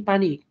कन्टिन्युअसली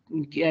पानी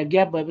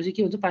ग्याप भएपछि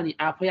के हुन्छ, पानी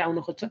आफै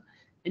आउन खोज्छ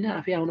होइन,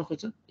 आफै आउन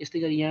खोज्छ। यस्तै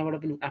गरी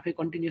यहाँबाट पनि आफै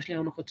कन्टिन्युअसली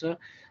आउन खोज्छ।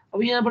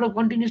 अब यहाँबाट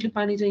कन्टिन्युअसली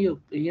पानी चाहिँ यो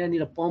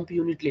यहाँनिर पम्प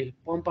युनिटले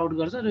पम्प आउट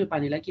गर्छ र यो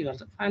पानीलाई के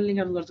गर्छ फाल्ने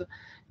काम गर्छ।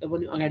 यो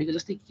पनि अगाडिको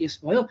जस्तै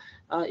केस भयो।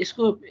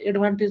 यसको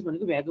एडभान्टेज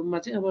भनेको भ्याकुममा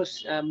चाहिँ अब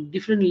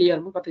डिफ्रेन्ट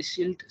लेयरमा कतै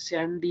सिल्ट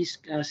स्यान्डी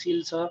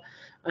सिल छ,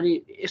 अनि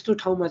यस्तो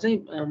ठाउँमा चाहिँ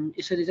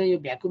यसरी चाहिँ यो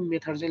भ्याकुम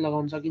मेथड चाहिँ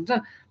लगाउन सकिन्छ।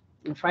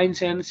 फाइन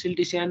स्यान्ड,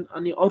 सिल्टी स्यान्ड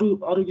अनि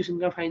अरू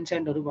किसिमका फाइन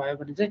स्यान्डहरू भयो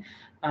भने चाहिँ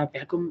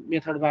भ्याकुम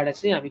मेथडबाट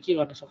चाहिँ हामी के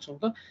गर्न सक्छौँ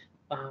त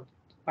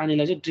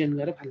पानीलाई चाहिँ ड्रेन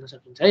गरेर फाल्न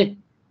सकिन्छ है।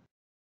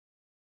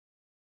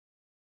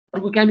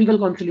 अर्को केमिकल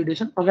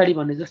कन्सोलिडेसन, अगाडि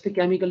भने जस्तै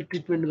केमिकल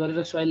ट्रिटमेन्ट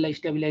गरेर सोइललाई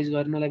स्टेबिलाइज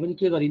गर्नलाई पनि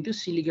के गरिन्थ्यो,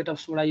 सिलिकेट अफ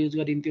सोडा युज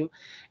गरिन्थ्यो,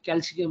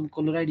 क्याल्सियम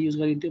क्लोराइड युज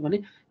गरिन्थ्यो भने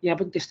यहाँ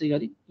पनि त्यस्तै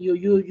गरी यो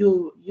यो यो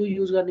यो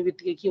युज गर्ने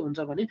बित्तिकै के हुन्छ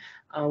भने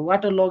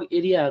वाटर लग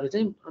एरियाहरू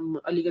चाहिँ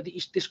अलिकति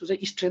त्यसको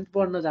चाहिँ स्ट्रेन्थ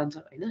बढ्न जान्छ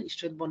होइन,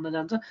 स्ट्रेन्थ बढ्न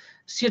जान्छ।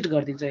 सेट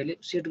गरिदिन्छ यसले,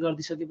 सेट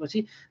गरिदिइसकेपछि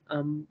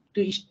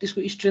त्यो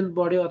त्यसको स्ट्रेन्थ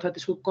बढ्यो अथवा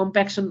त्यसको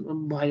कम्प्याक्सन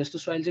भयो जस्तो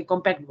सोइल चाहिँ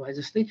कम्प्याक्ट भयो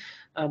जस्तै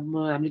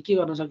हामीले के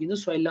गर्न सकिन्छ,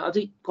 सोइललाई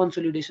अझै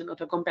कन्सोलिडेसन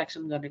अथवा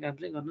कम्प्याक्सन गर्ने काम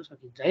चाहिँ गर्न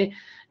सकिन्छ है।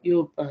 यो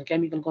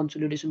केमिकल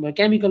कन्सोलिडेसन भयो,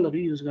 केमिकलहरू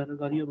युज गरेर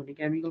गरियो भने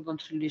केमिकल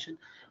कन्सोलिडेसन।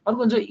 अर्को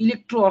हुन्छ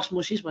इलेक्ट्रो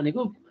अस्मोसिस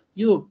भनेको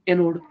यो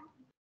एनोड,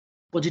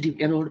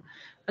 पोजिटिभ एनोड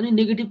अनि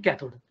नेगेटिभ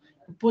क्याथोड।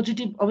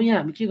 पोजिटिभ अब यहाँ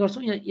हामी के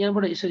गर्छौँ,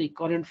 यहाँबाट यसरी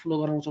करेन्ट फ्लो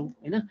गराउँछौँ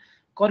होइन,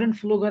 करेन्ट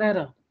फ्लो गराएर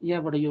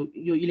यहाँबाट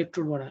यो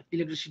इलेक्ट्रोडबाट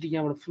इलेक्ट्रिसिटी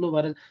यहाँबाट फ्लो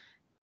भएर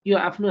यो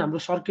आफ्नो हाम्रो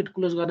सर्किट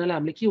क्लोज गर्नलाई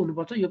हामीले के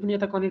हुनुपर्छ, यो पनि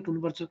यता कनेक्ट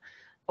हुनुपर्छ।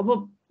 अब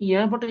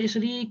यहाँबाट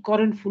यसरी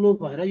करेन्ट फ्लो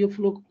भएर यो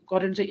फ्लो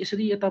करेन्ट चाहिँ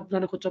यसरी यता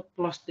जान खोज्छ,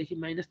 प्लसदेखि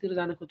माइनसतिर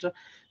जान खोज्छ,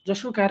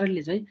 जसको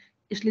कारणले चाहिँ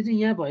यसले चाहिँ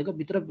यहाँ भएको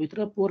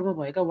भित्र पोरमा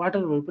भएका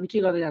वाटरहरू पनि के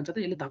गर्दै जान्छ त,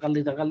 यसले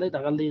धकाल्दै धकाल्दै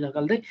धकाल्दै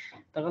धकाल्दै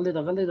धकाल्दै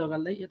धकाल्दै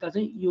धकाल्दै यता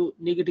चाहिँ यो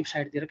नेगेटिभ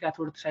साइडतिर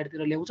क्याथोड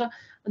साइडतिर ल्याउँछ।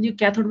 अनि यो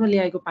क्याथोडमा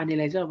ल्याएको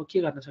पानीलाई चाहिँ अब के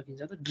गर्न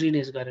सकिन्छ त,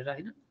 ड्रेनेज गरेर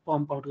होइन,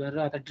 पम्प आउट गरेर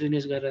अथवा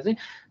ड्रेनेज गरेर चाहिँ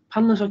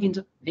फाल्न सकिन्छ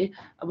है।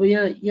 अब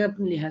यहाँ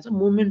पनि लेखाएको छ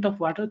movement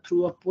of water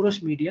through a porous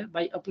media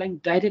by applying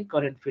direct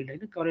current field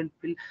होइन, करेन्ट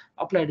फिल्ड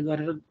अप्लाइड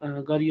गरेर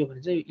गरियो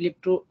भने चाहिँ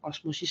इलेक्ट्रो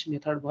अस्मोसिस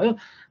मेथड भयो।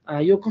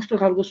 यो कस्तो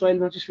खालको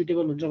सोइलमा चाहिँ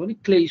सुइटेबल हुन्छ भने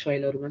क्ले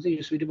सोइलहरूमा चाहिँ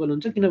यो सुइटेबल हुन्छ,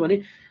 किनभने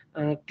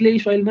क्ले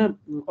सोइलमा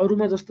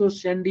अरूमा जस्तो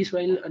स्यान्डी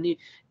सोइल अनि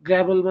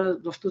ग्राभलमा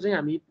जस्तो चाहिँ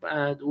हामी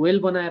वेल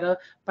बनाएर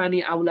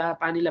पानी आउला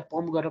पानीलाई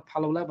पम्प गरेर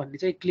फालौला भन्ने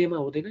चाहिँ क्लेमा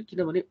हुँदैन,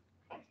 किनभने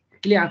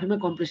क्ले आफैमा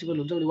कम्प्रेसिबल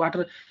हुन्छ,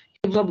 वाटर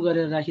एब्जर्ब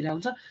गरेर राखिरहेको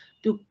हुन्छ।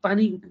 त्यो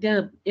पानी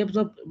त्यहाँ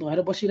एब्जर्ब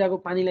भएर बसिरहेको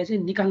पानीलाई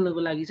चाहिँ निकाल्नको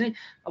लागि चाहिँ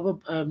अब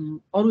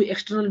अरू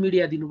एक्सटर्नल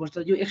मिडिया दिनुपर्छ।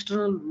 यो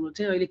एक्सटर्नल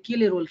चाहिँ अहिले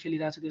केले रोल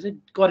खेलिरहेको छ त्यो चाहिँ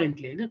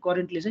करेन्टले होइन,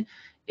 करेन्टले चाहिँ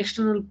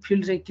एक्सटर्नल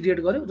फिल्ड चाहिँ क्रिएट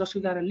गर्यो, जसको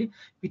कारणले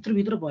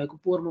भित्रभित्र भएको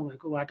पोरमा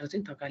भएको वाटर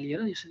चाहिँ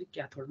थकालिएर यसरी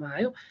क्याथोडमा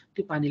आयो।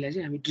 त्यो पानीलाई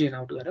चाहिँ हामी ड्रेन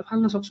आउट गरेर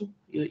फाल्न सक्छौँ।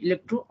 यो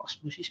इलेक्ट्रो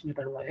अस्मोसिस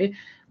मेथड भयो है।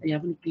 यहाँ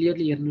पनि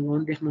क्लियरली हेर्नुभयो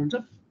भने देख्नुहुन्छ,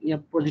 यहाँ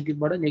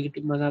पोजिटिभबाट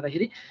नेगेटिभमा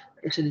जाँदाखेरि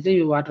यसरी चाहिँ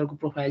यो वाटरको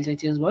प्रोफाइल चाहिँ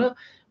चेन्ज भयो।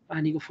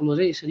 पानीको फ्लो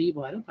चाहिँ यसरी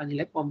भएर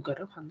पानीलाई पम्प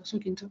गरेर फाल्न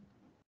सकिन्छ।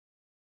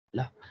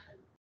 ल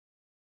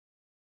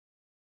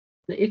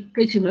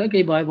एकैछिन र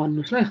केही भयो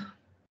भन्नुहोस् ल,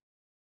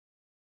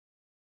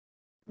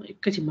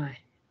 एकैछिनमा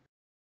आएँ।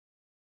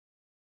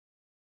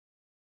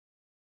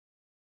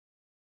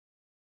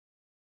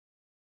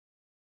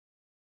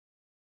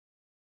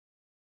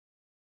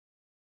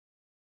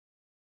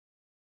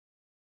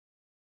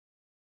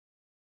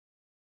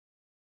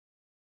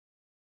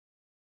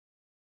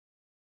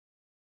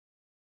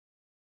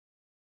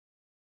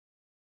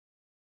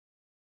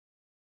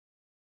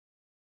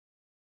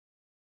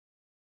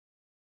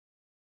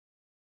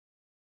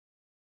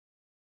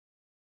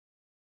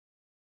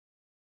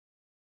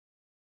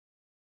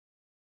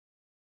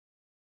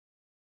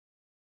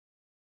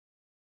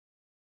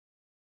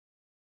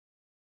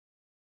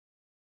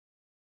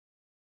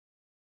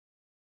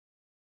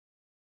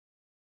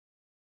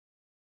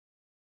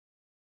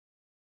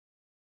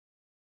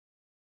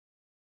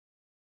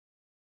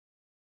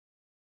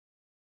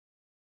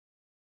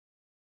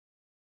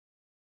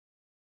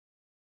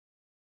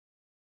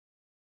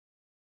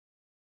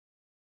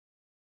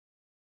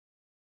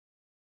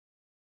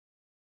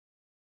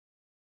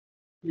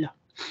 ल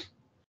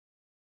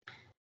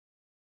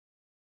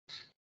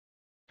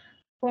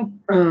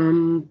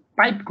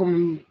पाइप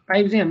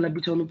चाहिँ हामीलाई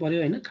बिछाउनु पर्यो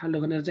होइन, खाल्डो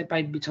खनेर चाहिँ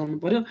पाइप बिछाउनु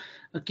पर्यो,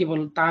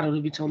 केबल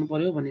तारहरू बिछाउनु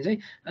पर्यो भने चाहिँ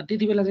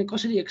त्यति बेला चाहिँ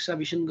कसरी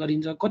एक्सकाभेसन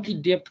गरिन्छ, कति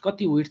डेप्थ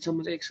कति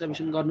वेटसम्म चाहिँ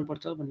एक्सकाभेसन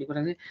गर्नुपर्छ भन्ने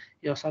कुरा चाहिँ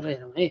यो सर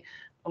हेरौँ है।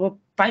 अब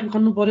पाइप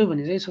खन्नु पर्यो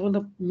भने चाहिँ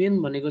सबभन्दा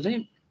मेन भनेको चाहिँ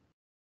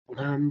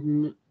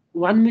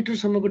 1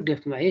 मिटरसम्मको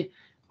डेप्थमा है,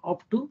 अप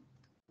टु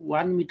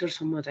 1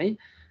 मिटरसम्म चाहिँ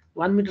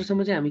 1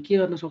 मिटरसम्म चाहिँ हामी के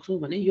गर्न सक्छौँ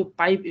भने यो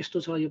पाइप यस्तो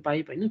छ, यो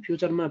पाइप होइन,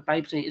 फ्युचरमा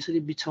पाइप चाहिँ यसरी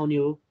बिछाउने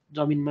हो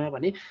जमिनमा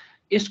भने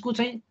यसको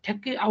चाहिँ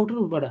ठ्याक्कै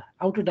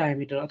आउटर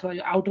डायमिटर अथवा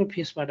यो आउटर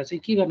फेसबाट चाहिँ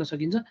के गर्न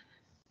सकिन्छ,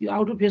 यो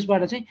आउटर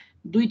फेसबाट चाहिँ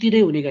दुईतिरै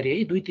हुने गरी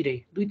है,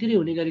 दुईतिरै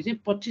हुने गरी चाहिँ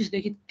 25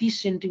 देखि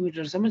 30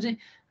 सेन्टिमिटरसम्म चाहिँ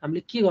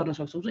हामीले के गर्न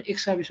सक्छौँ,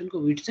 एक्सकाभेसनको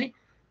विड्थ चाहिँ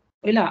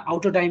पहिला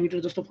आउटर डायमिटर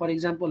जस्तो फर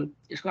इक्जाम्पल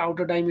यसको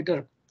आउटर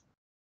डायमिटर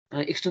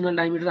एक्सटर्नल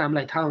डायमिटर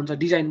हामीलाई थाहा हुन्छ,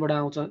 डिजाइनबाट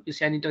आउँछ। यो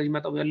सेनिटरीमा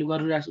तपाईँहरूले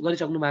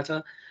गरिसक्नु भएको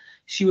छ,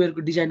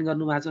 सिवेयरको डिजाइन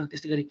गर्नुभएको छ,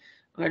 त्यस्तै गरी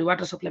अगाडि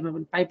वाटर सप्लाईमा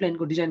पनि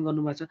पाइपलाइनको डिजाइन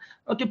गर्नुभएको छ।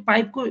 अब त्यो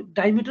पाइपको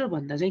डायमिटर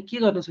भन्दा चाहिँ के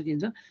गर्न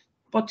सकिन्छ,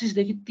 25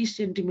 देखि 30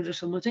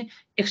 सेन्टिमिटरसम्म चाहिँ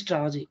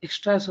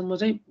एक्स्ट्रासम्म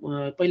चाहिँ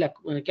पहिला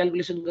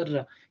क्यालकुलेसन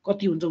गरेर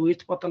कति हुन्छ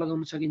विड्थ पत्ता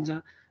लगाउन सकिन्छ।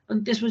 अनि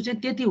त्यसपछि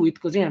चाहिँ त्यति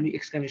विड्थको चाहिँ हामी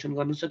एक्सकाभेसन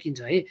गर्न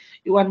सकिन्छ है,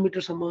 यो 1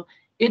 मिटरसम्म।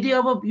 यदि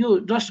अब यो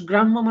जस्ट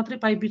ग्राउन्डमा मात्रै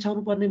पाइप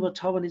बिछाउनु पर्ने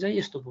छ भने चाहिँ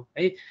यस्तो भयो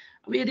है।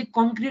 अब यदि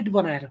कङ्क्रिट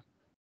बनाएर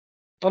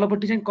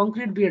तलपट्टि चाहिँ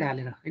कङ्क्रिट बेड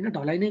हालेर होइन,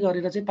 ढलाइ नै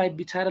गरेर चाहिँ पाइप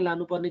बिछाएर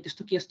लानुपर्ने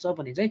त्यस्तो केस छ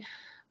भने चाहिँ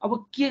अब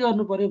के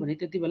गर्नु पर्यो भने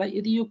त्यति बेला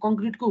यदि यो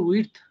कङ्क्रिटको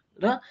विड्थ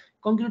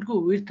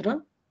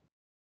र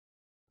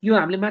यो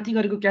हामीले माथि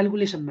गरेको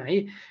क्यालकुलेसनमा है,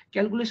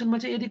 क्यालकुलेसनमा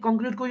चाहिँ यदि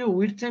कङ्क्रिटको यो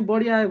विड्थ चाहिँ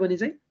बढी आयो भने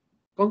चाहिँ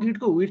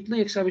कङ्क्रिटको विड्थ नै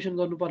एक्सकाभेसन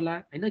गर्नु पर्ला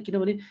होइन,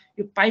 किनभने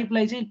यो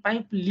पाइपलाई चाहिँ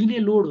पाइप लिने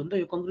लोड हो नि त,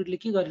 यो कङ्क्रिटले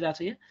के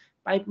गरिरहेछ यहाँ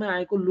पाइपमा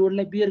आएको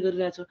लोडलाई बियर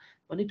गरिरहेछ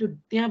भने त्यो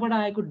त्यहाँबाट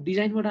आएको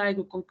डिजाइनबाट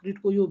आएको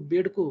कङ्क्रिटको यो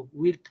बेडको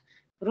विड्थ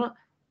र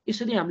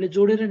यसरी हामीले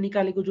जोडेर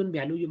निकालेको जुन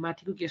भ्यालु, यो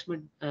माथिको केसमा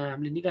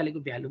हामीले निकालेको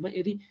भ्यालुमा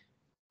यदि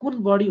कुन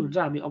बढी हुन्छ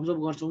हामी अब्जर्भ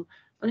गर्छौँ,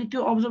 अनि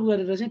त्यो अब्जर्भ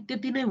गरेर चाहिँ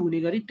त्यति नै हुने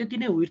गरी त्यति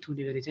नै विड्थ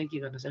हुने गरी चाहिँ के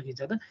गर्न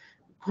सकिन्छ त,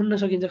 खन्न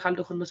सकिन्छ,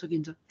 खाल्डो खन्न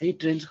सकिन्छ है,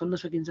 ट्रेन्च खन्न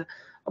सकिन्छ।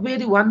 अब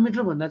यदि 1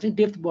 मिटर भन्दा चाहिँ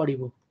डेप्थ बढी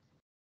भयो,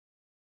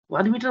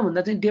 1 मिटर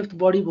भन्दा चाहिँ डेप्थ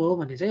बढी भयो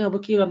भने चाहिँ अब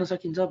के गर्न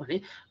सकिन्छ भने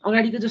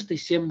अगाडिको जस्तै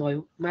सेम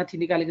भयो, माथि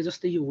निकालेको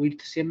जस्तै यो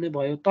विड्थ सेम नै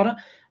भयो। तर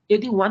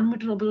यदि 1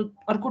 मिटर अब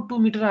अर्को 2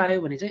 मिटर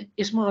आयो भने चाहिँ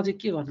यसमा अझै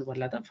के गर्नु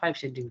पर्ला त, 5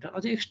 सेन्टिमिटर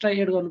अझै एक्स्ट्रा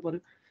एड गर्नु पर्यो।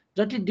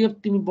 जति डेप्थ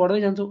तिमी बढ्दै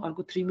जान्छौ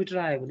अर्को 3 मिटर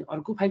आयो भने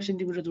अर्को 5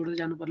 सेन्टिमिटर जोड्दै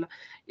जानु पर्ला।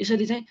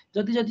 यसरी चाहिँ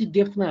जति जति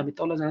डेप्थमा हामी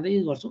तल जाँदै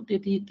गर्छौँ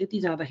त्यति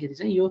जाँदाखेरि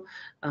चाहिँ यो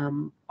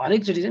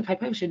हरेकचोटि चाहिँ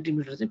 5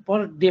 सेन्टिमिटर चाहिँ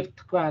पर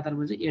डेप्थको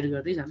आधारमा चाहिँ एड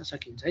गर्दै जान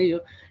सकिन्छ है। यो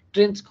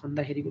ट्रेन्च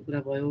खन्दाखेरिको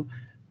कुरा भयो।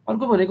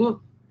 अर्को भनेको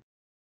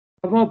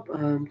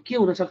अब के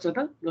हुनसक्छ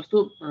त, जस्तो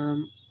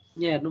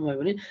यहाँ हेर्नुभयो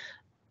भने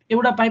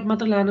एउटा पाइप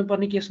मात्र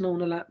लानुपर्ने केस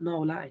नहोला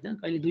होइन,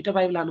 कहिले दुईवटा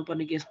पाइप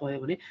लानुपर्ने केस भयो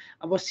भने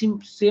अब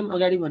सेम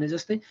अगाडि भने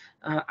जस्तै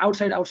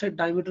आउटसाइड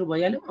डायमिटर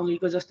भइहाल्यो,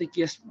 अघिको जस्तै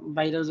केस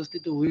बाहिर जस्तै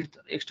त्यो विड्थ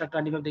एक्स्ट्रा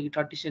 25 देखि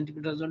 30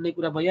 सेन्टिमिटर जोड्ने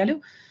कुरा भइहाल्यो।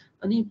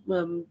 अनि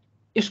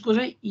यसको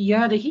चाहिँ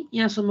यहाँदेखि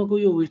यहाँसम्मको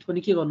यो विड्थ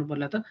पनि के गर्नु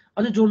पर्ला त,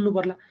 अझै जोड्नु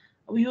पर्ला।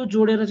 अब यो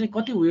जोडेर चाहिँ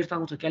कति विड्थ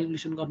आउँछ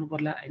क्यालकुलेसन गर्नु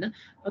पर्ला होइन,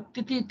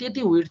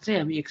 त्यति विड्थ चाहिँ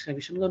हामी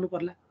एक्सकाभेसन गर्नु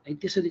पर्ला है।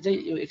 त्यसरी चाहिँ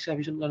यो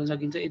एक्सकाभेसन गर्न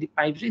सकिन्छ। यदि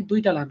पाइप चाहिँ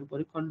दुईवटा लानु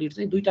पर्यो, कन्डिट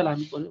चाहिँ दुईवटा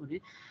लानु पर्यो भने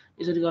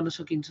यसरी गर्न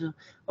सकिन्छ।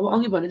 अब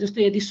अघि भने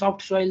जस्तै यदि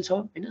सफ्ट सोइल छ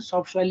हैन,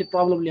 सफ्ट सोइलले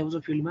प्रब्लम ल्याउँछ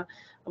फिल्डमा,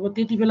 अब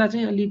त्यति बेला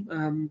चाहिँ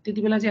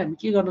हामी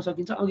के गर्न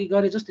सकिन्छ, अघि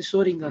गरे जस्तै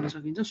सोरिङ गर्न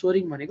सकिन्छ।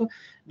 सोरिङ भनेको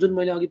जुन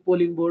मैले अघि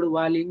पोलिङ बोर्ड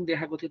वालिङ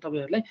देखाएको थिएँ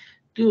तपाईँहरूलाई,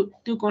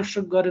 त्यो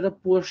कन्स्ट्रक्ट गरेर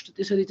पोस्ट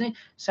त्यसरी चाहिँ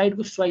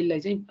साइडको सोइललाई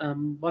चाहिँ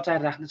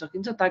बचाएर राख्न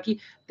सकिन्छ, ताकि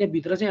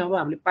त्यहाँभित्र चाहिँ अब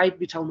हामीले पाइप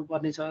बिछाउनु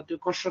पर्ने छ, त्यो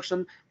कन्स्ट्रक्सन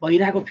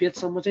भइरहेको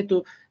फेजसम्म चाहिँ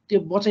त्यो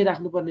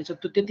बचाइराख्नुपर्ने छ।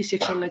 त्यो त्यति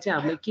सेक्सनलाई चाहिँ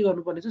हामीले के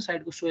गर्नुपर्ने छ,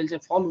 साइडको सोइल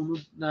चाहिँ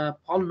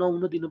फल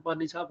नहुन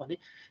दिनुपर्ने छ भने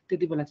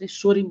त्यति बेला चाहिँ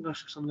सोरिङ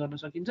कन्स्ट्रक्सन गर्न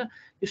सकिन्छ।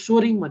 यो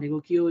सोरिङ भनेको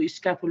के हो,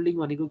 स्क्याफोल्डिङ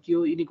भनेको के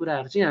हो, यिनी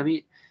कुराहरू चाहिँ हामी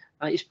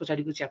यस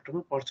पछाडिको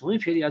च्याप्टरमा पढ्छौँ है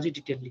फेरि अझै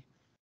डिटेलली।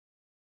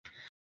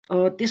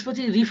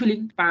 त्यसपछि रिफिलिङ,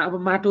 अब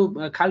माटो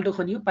खाल्टो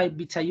खनियो, पाइप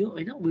बिछाइयो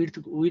होइन,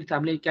 विड्थ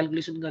हामीले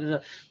क्यालकुलेसन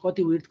गरेर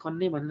कति विड्थ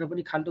खन्ने भनेर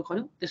पनि खाल्टो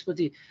खन्यौँ।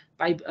 त्यसपछि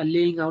पाइप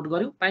लेइङ आउट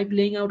गऱ्यौँ। पाइप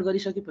लेइङ आउट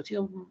गरिसकेपछि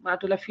अब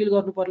माटोलाई फिल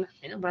गर्नु पर्ला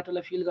होइन।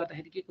 माटोलाई फिल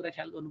गर्दाखेरि के कुरा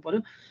ख्याल गर्नु पर्यो,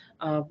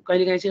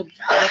 कहिलेकाहीँ चाहिँ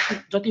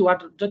जति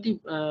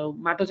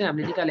माटो चाहिँ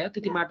हामीले निकाल्यो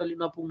त्यति माटोले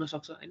नपुग्न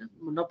सक्छ होइन,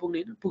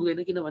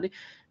 पुग्दैन, किनभने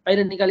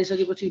बाहिर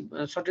निकालिसकेपछि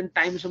सर्टेन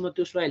टाइमसम्म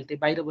त्यो सोइल त्यही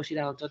बाहिर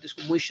बसिरहेको हुन्छ,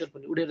 त्यसको मोइस्चर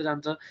पनि उडेर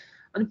जान्छ।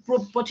 अनि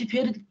पछि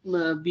फेरि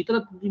भित्र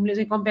तिमीले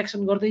चाहिँ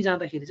कम्प्याक्सन गर्दै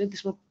जाँदाखेरि चाहिँ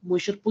त्यसमा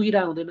मोइस्चर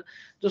पुगिरहेको हुँदैन,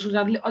 जसको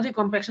कारणले अझै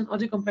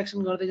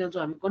कम्प्याक्सन गर्दै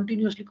जान्छौँ हामी।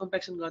 कन्टिन्युअसली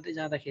कम्प्याक्सन गर्दै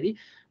जाँदाखेरि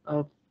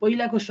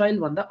पहिलाको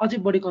सोइलभन्दा अझै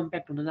बढी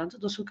कम्प्याक्ट हुन जान्छ,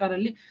 जसको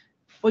कारणले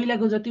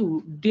पहिलाको जति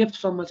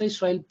डेप्थसम्म चाहिँ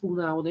सोइल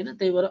पुग्न आउँदैन।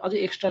 त्यही भएर अझै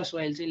एक्स्ट्रा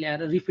सोइल चाहिँ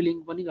ल्याएर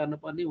रिफिलिङ पनि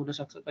गर्नुपर्ने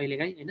हुनसक्छ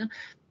कहिलेकाहीँ होइन।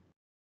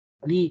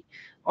 अनि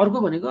अर्को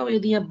भनेको अब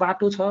यदि यहाँ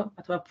बाटो छ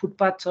अथवा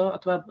फुटपाथ छ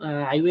अथवा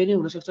हाइवे नै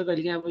हुनसक्छ,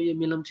 कहिलेकाहीँ अब यो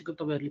मेलम्चीको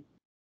तपाईँहरूले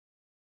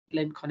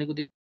लाइन खनेको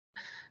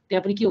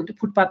त्यहाँ पनि के हुन्थ्यो,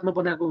 फुटपाथमा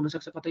बनाएको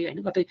हुनसक्छ कतै होइन,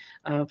 कतै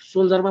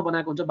सोल्जरमा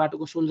बनाएको हुन्छ,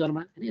 बाटोको सोल्जरमा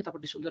होइन,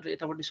 यतापट्टि सोल्जर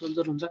यतापट्टि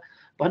सोल्जर हुन्छ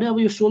भने अब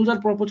यो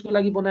सोल्जर पर्पजको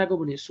लागि बनाएको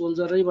भने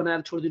सोल्जरै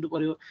बनाएर छोडिदिनु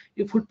पर्यो।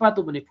 यो फुटपाथ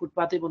हो भने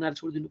फुटपाथै बनाएर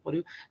छोडिदिनु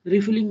पर्यो।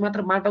 रिफिलिङ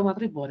माटो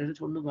मात्रै भरेर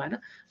छोड्नु भएन।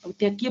 अब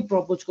त्यहाँ के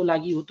पर्पजको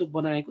लागि हो त्यो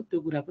बनाएको,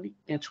 त्यो कुरा पनि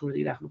त्यहाँ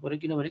छोडिदिइराख्नु पर्यो,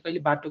 किनभने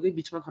कहिले बाटोकै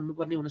बिचमा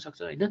खन्नुपर्ने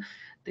हुनसक्छ होइन।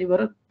 त्यही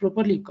भएर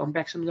प्रोपरली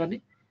कम्प्याक्सन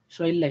गर्ने,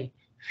 सोइललाई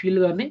फिल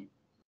गर्ने,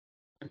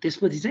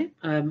 त्यसपछि चाहिँ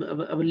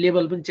अब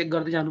लेभल पनि चेक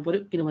गर्दै जानु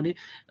पर्यो, किनभने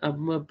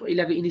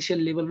पहिलाको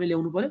इनिसियल लेभलमै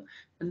ल्याउनु पर्यो।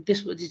 अनि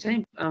त्यसपछि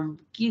चाहिँ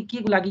के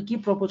को लागि, के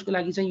प्रपोजको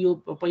लागि चाहिँ यो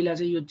पहिला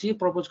चाहिँ यो जे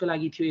प्रपोजको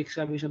लागि थियो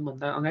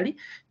एक्सकाभेसनभन्दा अगाडि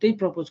त्यही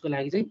प्रपोजको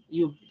लागि चाहिँ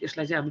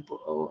यसलाई चाहिँ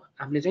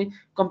हामीले चाहिँ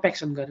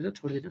कम्प्याक्सन गरेर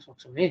छोडिदिन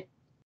सक्छौँ है।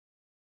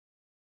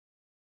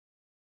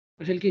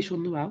 कसैले केही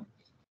सोध्नुभयो?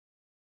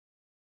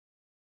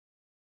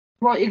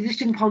 अब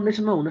एक्जिस्टिङ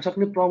फाउन्डेसनमा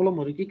हुनसक्ने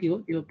प्रब्लमहरू के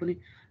हो, यो पनि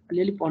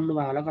अलिअलि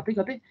पढ्नुभयो होला कतै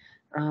कतै।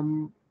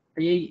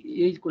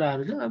 यही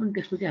कुराहरू छ। अब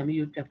त्यसपछि हामी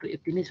यो च्याप्टर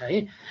यति नै छ है।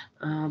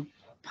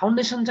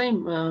 फाउन्डेसन चाहिँ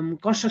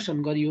कन्स्ट्रक्सन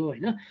गरियो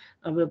होइन,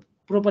 अब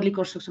प्रोपरली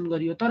कन्स्ट्रक्सन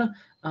गरियो, तर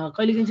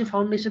कहिलेकाहीँ चाहिँ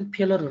फाउन्डेसन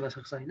फेलर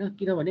हुनसक्छ होइन,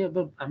 किनभने अब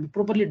हामी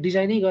प्रोपरली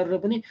डिजाइनै गरेर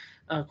पनि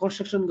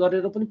कन्स्ट्रक्सन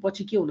गरेर पनि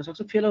पछि के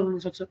हुनसक्छ, फेलर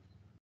हुनसक्छ।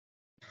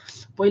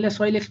 पहिला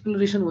सोइल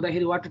एक्सप्लोरेसन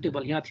हुँदाखेरि वाटर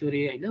टेबल यहाँ थियो अरे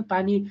होइन,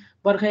 पानी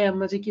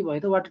बर्खायाममा चाहिँ के भयो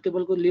त, वाटर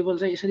टेबलको लेभल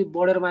चाहिँ यसरी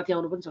बढेर माथि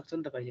आउनु पनि सक्छ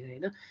नि त कहिलेकाहीँ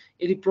होइन।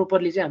 यदि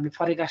प्रोपरली चाहिँ हामीले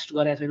फरेकास्ट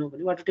गरेका छैनौँ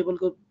भने वाटर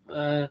टेबलको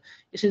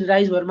यसरी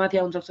राइज भएर माथि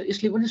आउन सक्छ,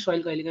 यसले पनि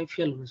सोइल कहिलेकाहीँ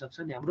फेल हुनसक्छ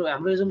नि।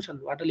 हाम्रो एजम्सन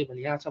वाटर लेभल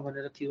यहाँ छ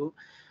भनेर थियो,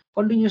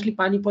 कन्टिन्युअसली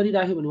पानी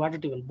परिराख्यो भने वाटर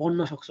टेबल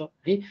बढ्न सक्छ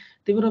है।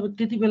 त्यही भएर अब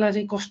त्यति बेला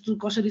चाहिँ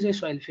कसरी चाहिँ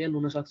सोइल फेल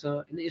हुनसक्छ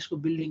होइन, यसको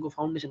बिल्डिङको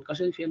फाउन्डेसन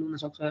कसरी फेल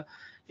हुनसक्छ,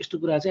 यस्तो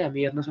कुरा चाहिँ हामी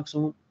हेर्न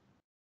सक्छौँ।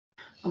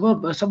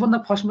 अब सबभन्दा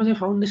फर्स्टमा चाहिँ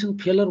फाउन्डेसन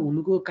फेलर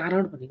हुनुको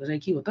कारण भनेको चाहिँ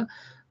के हो त,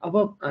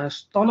 अब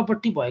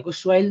तलपट्टि भएको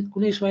सोइल,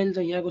 कुनै सोइल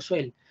चाहिँ यहाँको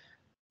सोइल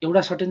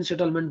एउटा सर्टेन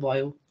सेटलमेन्ट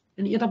भयो,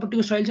 अनि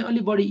यतापट्टिको सोइल चाहिँ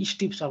अलिक बढी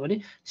स्टिप छ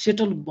भने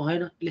सेटल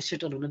भएन, यसले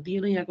सेटल हुन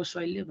दिएन यहाँको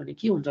सोइलले भने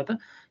के हुन्छ त,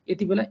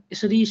 यति बेला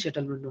यसरी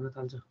सेटलमेन्ट हुन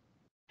थाल्छ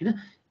होइन।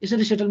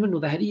 यसरी सेटलमेन्ट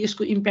हुँदाखेरि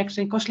यसको इम्प्याक्ट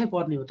चाहिँ कसलाई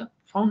पर्ने हो त,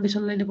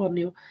 फाउन्डेसनलाई नै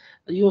पर्ने हो।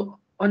 यो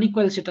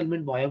अनइक्वल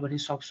सेटलमेन्ट भयो भने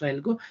सब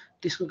सोइलको,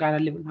 त्यसको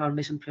कारणले पनि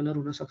फाउन्डेसन फेलर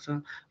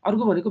हुनसक्छ।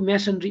 अर्को भनेको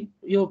मेसनरी,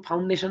 यो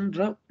फाउन्डेसन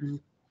र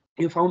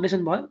यो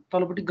फाउन्डेसन भयो,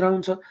 तलपट्टि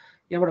ग्राउन्ड छ,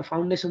 यहाँबाट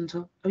फाउन्डेसन छ।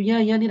 अब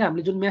यहाँनिर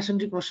हामीले जुन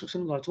मेसनरी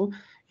कन्स्ट्रक्सन गर्छौँ,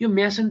 यो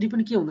मेसनरी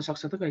पनि के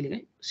हुनसक्छ त,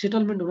 कहिलेकाहीँ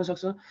सेटलमेन्ट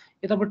हुनसक्छ।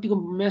 यतापट्टिको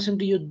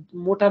मेसनरी यो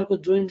मोटारको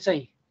जोइन्ट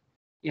चाहिँ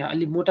यहाँ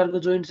अलि मोटारको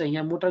जोइन्ट चाहिँ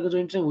यहाँ मोटारको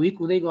जोइन्ट चाहिँ विक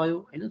हुँदै गयो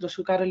होइन,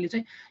 जसको कारणले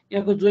चाहिँ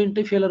यहाँको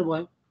जोइन्टै फेलर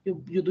भयो।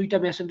 यो दुईवटा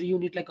मेसनरी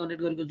युनिटलाई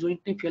कनेक्ट गरेको जोइन्ट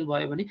नै फेल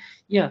भयो भने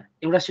यहाँ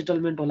एउटा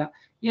सेटलमेन्ट होला।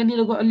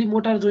 यहाँनिरको अलि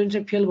मोटार जोइन्ट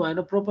चाहिँ फेल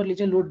भएन, प्रोपरली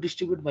चाहिँ लोड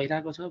डिस्ट्रिब्युट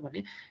भइरहेको छ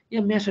भने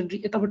यहाँ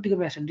मेसनरी, यतापट्टिको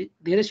मेसनरी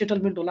धेरै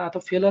सेटलमेन्ट होला अथवा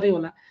फेलरै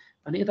होला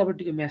भने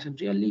यतापट्टिको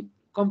मेसनरी अलि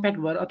कम्प्याक्ट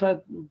भएर अथवा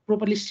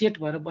प्रोपरली सेट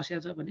भएर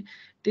बसेको छ भने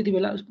त्यति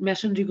बेला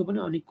मेसनरीको पनि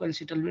अनइक्वल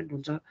सेटलमेन्ट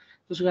हुन्छ,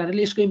 जसको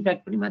कारणले यसको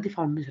इम्प्याक्ट पनि माथि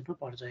फाउन्डेसनमा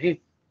पर्छ है।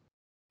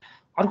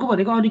 अर्को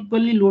भनेको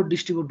अनइक्वल्ली लोड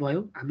डिस्ट्रिब्युट भयो,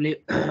 हामीले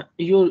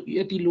यो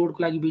यति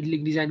लोडको लागि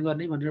बिल्डिङ डिजाइन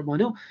गर्ने भनेर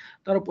भन्यौँ,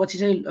 तर पछि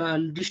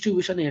चाहिँ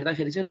डिस्ट्रिब्युसन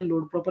हेर्दाखेरि चाहिँ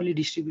लोड प्रपरली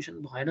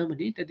डिस्ट्रिब्युसन भएन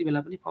भने त्यति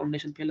बेला पनि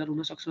फाउन्डेसन फेलर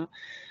हुनसक्छ।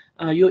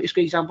 यो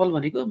यसको इक्जाम्पल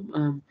भनेको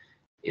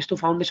यस्तो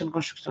फाउन्डेसन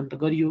कन्स्ट्रक्सन त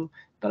गरियो,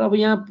 तर अब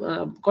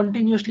यहाँ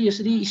कन्टिन्युअसली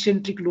यसरी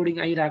इसेन्ट्रिक लोडिङ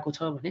आइरहेको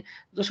छ भने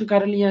जसको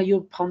कारणले यहाँ यो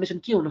फाउन्डेसन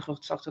के हुन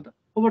सक्छ त,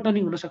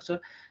 ओभरटर्निङ हुनसक्छ।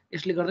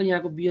 यसले गर्दा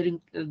यहाँको बियरिङ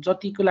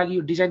जतिको लागि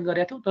यो डिजाइन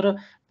गरेका थियौँ तर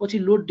पछि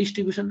लोड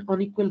डिस्ट्रिब्युसन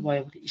अनइक्वल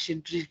भयो भने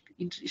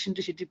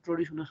इसेन्ट्रिसिटी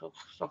प्रोड्युस हुन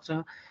सक्छ,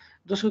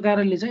 जसको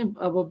कारणले चाहिँ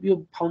अब यो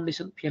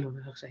फाउन्डेसन फेल हुन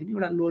सक्छ होइन।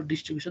 एउटा लोड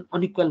डिस्ट्रिब्युसन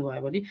अनइक्वल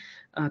भयो भने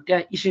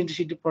त्यहाँ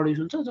इसेन्ट्रिसिटी प्रोड्युस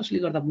हुन्छ, जसले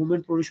गर्दा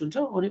मुभमेन्ट प्रोड्युस हुन्छ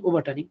अनि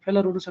ओभरटर्निङ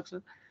फेलर हुनसक्छ।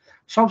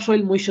 सब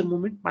सोइल मोइस्चर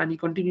मुभमेन्ट, पानी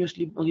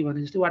कन्टिन्युसली अघि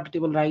भने जस्तै वाटर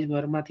टेबल राइज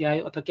भएर माथि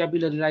आयो अथवा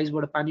क्यापिलरी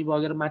राइजबाट पानी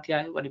बगेर माथि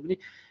आयो भने पनि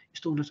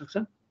यस्तो हुनसक्छ।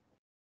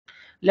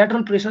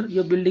 ल्याटरल प्रेसर,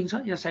 यो बिल्डिङ छ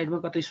यहाँ साइडमा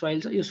कतै सोइल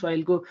छ, यो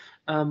सोइलको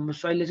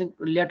सोइलले चाहिँ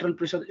ल्याटरल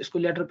प्रेसर, यसको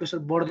ल्याटरल प्रेसर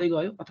बढ्दै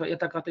गयो अथवा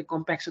यता कतै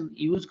कम्प्याक्सन,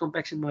 ह्युज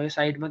कम्प्याक्सन भयो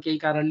साइडमा केही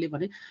कारणले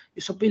भने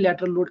यो सबै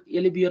ल्याटरल लोड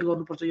यसले बियर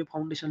गर्नुपर्छ यो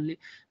फाउन्डेसनले,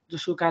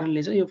 जसको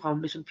कारणले चाहिँ यो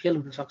फाउन्डेसन फेल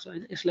हुनसक्छ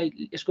होइन।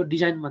 यसको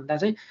डिजाइन भन्दा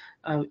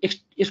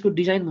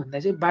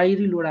चाहिँ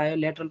बाहिरी लोड आयो,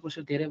 ल्याटरल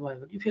प्रेसर धेरै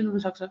भयो भने फेल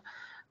हुनसक्छ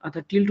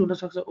अथवा टिल्ट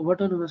हुनसक्छ,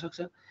 ओभरटर्न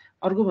हुनसक्छ।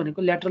 अर्को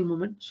भनेको ल्याटरल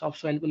मुभमेन्ट, सब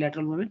सोइलको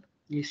ल्याटरल मुभमेन्ट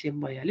यो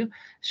सेम भइहाल्यो।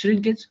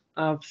 श्रिङ्केज,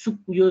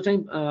 यो चाहिँ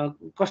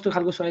कस्तो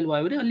खालको सोइल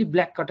भयो भने अलि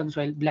black cotton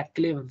soil, black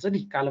clay भन्छ नि,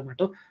 कालो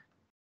माटो,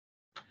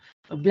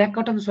 ब्ल्याक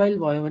कटन सोइल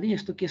भयो भने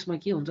यस्तो केसमा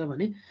के हुन्छ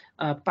भने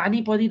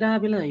पानी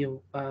परिरहेको बेला यो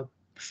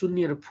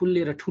सुन्निएर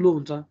फुल्लिएर ठुलो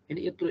हुन्छ होइन,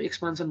 यत्रो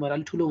एक्सपान्सन भएर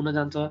अलिक ठुलो हुन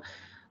जान्छ।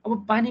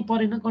 अब पानी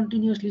परेन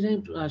कन्टिन्युसली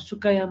चाहिँ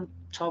सुक्खायाम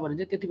छ भने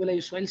चाहिँ त्यति बेला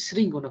यो सोइल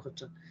श्रिङ्क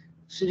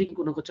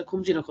हुन खोज्छ,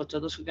 खुम्चिन खोज्छ,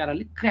 जसको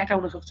कारणले क्र्याक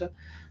आउन सक्छ।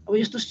 अब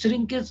यस्तो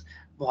श्रिङ्केज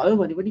भयो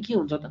भने पनि के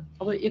हुन्छ त,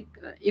 अब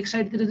एक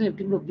साइडतिर चाहिँ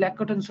तिम्रो ब्ल्याक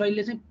कटन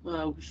सोइलले चाहिँ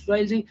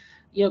सोइल चाहिँ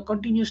यो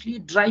कन्टिन्युसली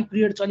ड्राई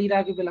पिरियड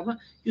चलिरहेको बेलामा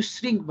यो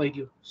श्रिङ्क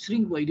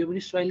भइदियो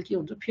भने सोइल के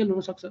हुन्छ, फेल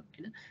हुनसक्छ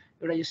होइन।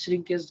 एउटा यो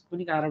श्रिङ्केज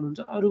पनि कारण हुन्छ।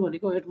 अरू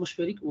भनेको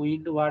एटमोस्फेरिक,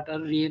 विन्ड, वाटर,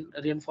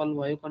 रेनफल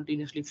भयो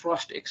कन्टिन्युसली,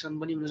 फ्रस्ट एक्सन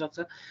पनि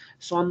हुनसक्छ,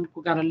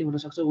 सनको कारणले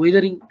हुनसक्छ,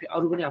 वेदरिङ,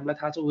 अरू पनि हामीलाई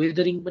थाहा छ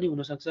वेदरिङ पनि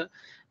हुनसक्छ,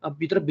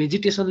 भित्र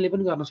भेजिटेसनले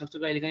पनि गर्न सक्छ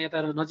कहिलेकाहीँ।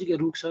 यता नजिकै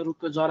रुख छ,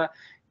 रुखको जरा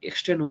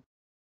एक्सटेन्ड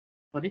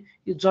भने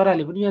यो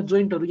जराले पनि यहाँ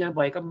जोइन्टहरू, यहाँ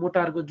भएका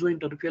मोटारको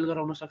जोइन्टहरू फेल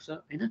गराउन सक्छ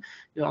होइन।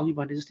 यो अघि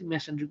भने जस्तै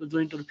मेसनरीको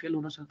जोइन्टहरू फेल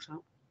हुन सक्छ।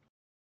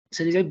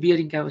 यसरी चाहिँ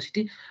बियरिङ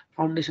क्यापेसिटी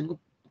फाउन्डेसनको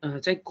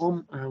चाहिँ कम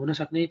हुन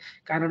सक्ने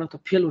कारण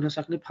अथवा फेल हुन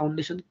सक्ने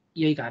फाउन्डेसन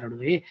यही कारण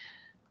हो है।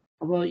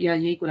 अब यहाँ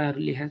यही कुराहरू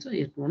लेखेको छ,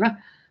 हेर्नु होला।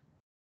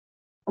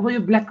 अब यो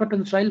ब्ल्याक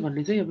कटन सोइल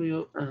भन्ने चाहिँ अब यो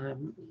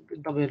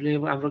तपाईँहरूले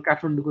अब हाम्रो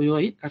काठमाडौँको यो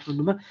है,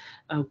 काठमाडौँमा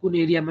कुन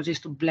एरियामा चाहिँ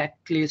यस्तो ब्ल्याक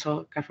क्ले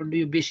छ, काठमाडौँ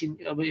यो बेसिन,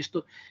 अब यस्तो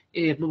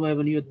हेर्नुभयो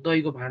भने यो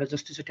दहीको भाँडो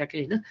जस्तै छ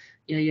ट्याक्कै होइन।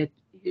 यहाँ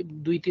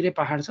दुईतिरै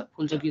पहाड छ,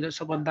 फुलचोकी र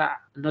सबभन्दा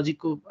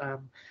नजिकको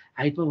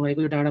हाइटमा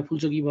भएको यो डाँडा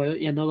फुलचोकी भयो,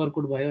 यहाँ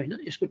नगरकोट भयो होइन,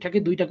 यसको ठ्याक्कै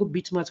दुईटाको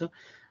बिचमा छ।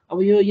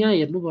 अब यो यहाँ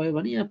हेर्नुभयो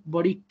भने यहाँ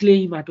बढी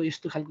क्लेई माटो,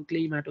 यस्तो खालको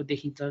क्लेई माटो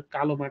देखिन्छ,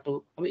 कालो माटो।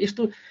 अब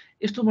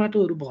यस्तो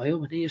माटोहरू भयो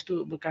भने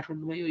यस्तो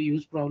काठमाडौँमा यो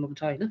ह्युज प्रब्लम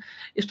छ होइन।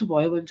 यस्तो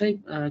भयो भने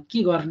चाहिँ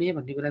के गर्ने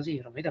भन्ने कुरा चाहिँ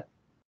हेरौँ है त।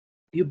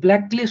 यो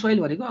ब्ल्याक क्ले सोइल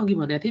भनेको अघि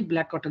भनेको थिएँ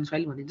ब्ल्याक कटन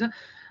सोइल भनिन्छ।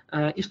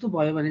 यस्तो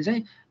भयो भने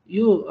चाहिँ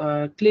यो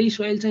क्ले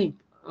सोइल चाहिँ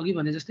अघि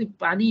भने जस्तै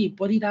पानी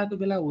परिरहेको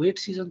बेला वेट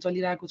सिजन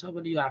चलिरहेको छ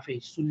भने यो आफै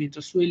सुन्निन्छ,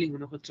 सोइलिङ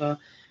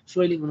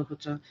हुन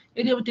खोज्छ।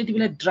 यदि अब त्यति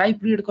बेला ड्राई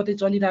पिरियड कतै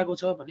चलिरहेको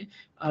छ भने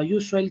यो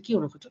सोइल के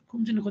हुन खोज्छ,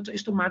 खुम्चिन खोज्छ।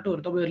 यस्तो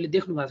माटोहरू तपाईँहरूले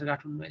देख्नु भएको छ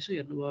काठमाडौँमा, यसो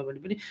हेर्नुभयो भने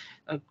पनि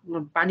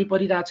पानी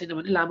परिरहेको छैन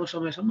भने लामो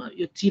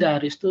समयसम्म यो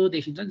चिराहरू यस्तो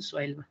देखिन्छ नि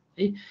सोइलमा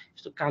है,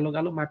 यस्तो कालो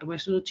कालो माटोमा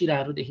यस्तो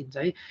चिराहरू देखिन्छ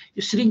है।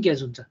 यो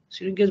श्रिङ्केज हुन्छ।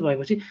 श्रिङ्केज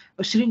भएपछि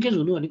अब श्रिङ्केज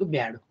हुनु भनेको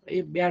ब्याड हो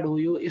है, ब्याड हो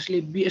यो।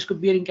 यसको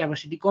बियरिङ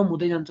क्यापेसिटी कम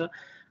हुँदै जान्छ।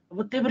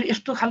 अब त्यही भएर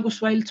यस्तो खालको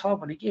सोइल छ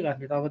भने के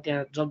गर्ने त, अब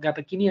त्यहाँ जग्गा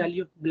त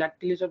किनिहालियो, ब्ल्याक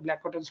क्ले छ, ब्ल्याक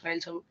कटन सोइल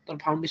छ,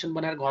 तर फाउन्डेसन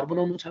बनाएर घर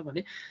बनाउनु छ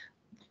भने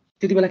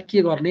त्यति बेला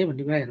के गर्ने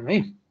भन्ने कुरा हेरौँ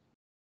है।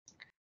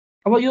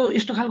 अब यो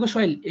यस्तो खालको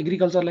सोइल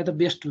एग्रिकल्चरलाई त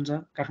बेस्ट हुन्छ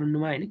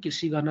काठमाडौँमा होइन,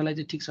 कृषि गर्नलाई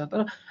चाहिँ ठिक छ,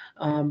 तर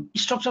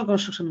स्ट्रक्चर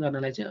कन्स्ट्रक्सन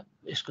गर्नलाई चाहिँ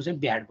यसको चाहिँ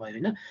ब्याड भयो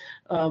होइन।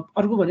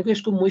 अर्को भनेको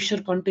यसको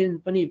मोइस्चर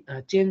कन्टेन्ट पनि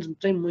चेन्ज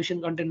चाहिँ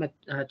मोइस्चर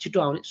कन्टेन्टमा छिटो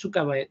आउने,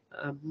 सुक्खा भए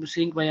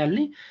श्रिङ्क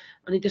भइहाल्ने,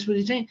 अनि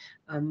त्यसपछि चाहिँ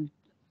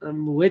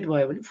वेट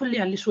भयो भने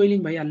फुल्लिहाल्ने,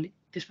 सोइलिङ भइहाल्ने।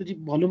 त्यसपछि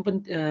भोल्युम पनि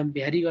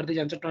भ्यारी गर्दै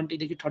जान्छ, 20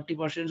 देखि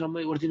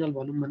 30% ओरिजिनल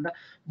भोल्युमभन्दा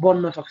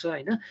बढ्न सक्छ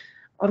होइन।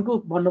 अर्को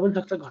बढ्न पनि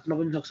सक्छ, घट्न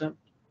पनि सक्छ।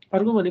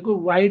 अर्को भनेको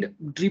वाइड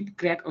ड्रिप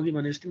क्र्याक, अघि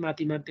भने जस्तै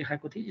माथिमा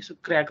देखाएको थिएँ, यसो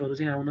क्र्याकहरू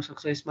चाहिँ आउन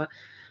सक्छ यसमा।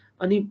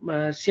 अनि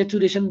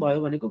सेचुरेसन भयो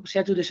भनेको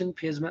सेचुरेसन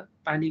फेजमा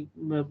पानी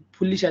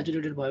फुल्ली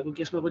सेचुरेटेड भएको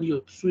केसमा पनि यो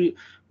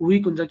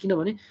विक हुन्छ,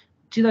 किनभने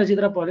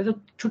चिद्रा परेर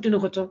छुट्टिन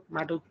खोज्छ,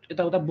 माटो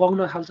यताउता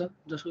बग्न थाल्छ,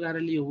 जसको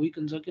कारणले यो विक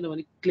हुन्छ,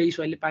 किनभने क्ले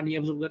सोइलले पानी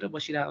एब्जर्ब गरेर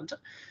बसिरहेको हुन्छ।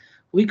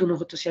 विक हुन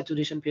खोज्छ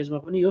सेचुरेसन फेजमा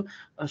पनि यो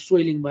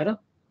सोइलिङ भएर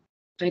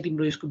चाहिँ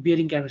तिम्रो यसको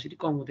बियरिङ क्यापेसिटी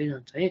कम हुँदै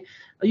जान्छ है।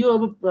 यो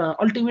अब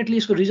अल्टिमेटली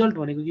यसको रिजल्ट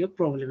भनेको यो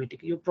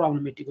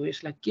प्रब्लमेटिक हो।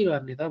 यसलाई के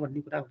गर्ने त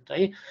भन्ने कुरा हुन्छ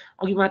है।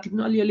 अघि माथि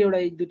पनि अलिअलि एउटा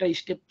एक दुईवटा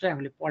स्टेप चाहिँ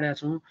हामीले पढेका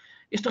छौँ।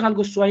 यस्तो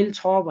खालको सोइल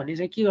छ भने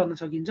चाहिँ के गर्न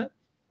सकिन्छ,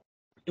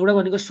 एउटा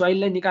भनेको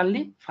सोइललाई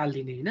निकाल्ने,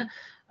 फालिदिने होइन,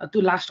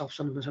 त्यो लास्ट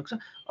अप्सन हुनसक्छ।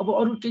 अब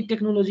अरू केही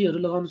टेक्नोलोजीहरू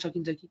लगाउन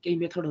सकिन्छ कि, केही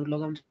मेथडहरू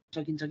लगाउन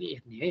सकिन्छ कि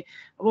हेर्ने है।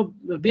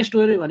 अब बेस्ट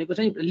वे भनेको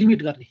चाहिँ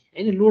लिमिट गर्ने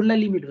होइन, लोडलाई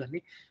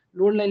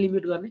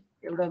लिमिट गर्ने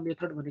एउटा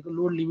मेथड भनेको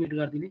लोड लिमिट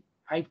गरिदिने,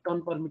 5 टन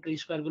पर मिटर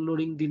स्क्वायरको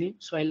लोडिङ दिने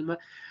सोइलमा।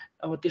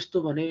 अब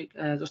त्यस्तो भने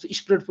जस्तो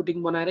स्प्रेड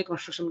फुटिङ बनाएरै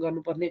कन्स्ट्रक्सन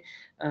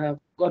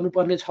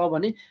गर्नुपर्ने छ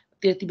भने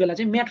त्यति बेला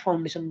चाहिँ म्याट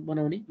फाउन्डेसन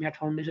बनाउने, म्याट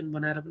फाउन्डेसन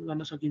बनाएर पनि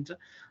गर्न सकिन्छ।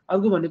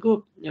 अर्को भनेको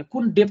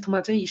कुन डेप्थमा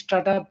चाहिँ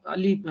स्ट्राटा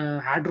अलि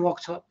हार्ड रक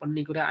छ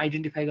भन्ने कुरा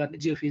आइडेन्टिफाई गर्ने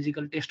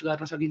जियोफिजिकल टेस्ट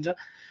गर्न सकिन्छ,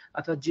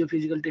 अथवा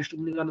जियोफिजिकल टेस्ट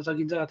पनि गर्न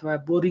सकिन्छ, अथवा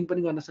बोरिङ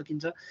पनि गर्न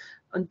सकिन्छ।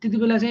 अनि त्यति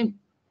बेला चाहिँ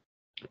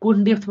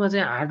कुन डेप्थमा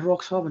चाहिँ हार्ड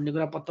रक छ भन्ने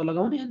कुरा पत्ता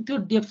लगाउने, अनि त्यो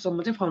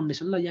डेप्थसम्म चाहिँ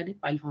फाउन्डेसन लैजाने,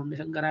 पाइल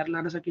फाउन्डेसन गराएर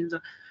लान सकिन्छ।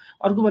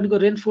 अर्को भनेको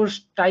रेनफोर्स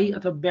टाई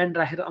अथवा ब्यान्ड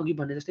राखेर अघि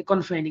भने जस्तै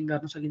कन्फाइनिङ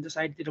गर्न सकिन्छ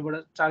साइडतिरबाट,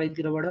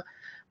 चारैतिरबाट।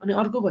 अनि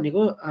अर्को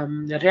भनेको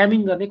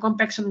ऱ्यामिङ गर्ने,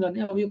 कम्प्याक्सन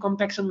गर्ने। अब यो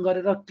कम्प्याक्सन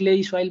गरेर क्ले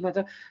सोइलमा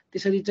त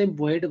त्यसरी चाहिँ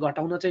भोइड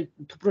घटाउन चाहिँ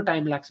थुप्रो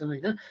टाइम लाग्छ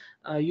होइन।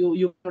 यो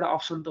एउटा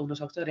अप्सन त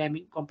हुनसक्छ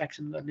ऱ्यामिङ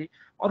कम्प्याक्सन गर्ने।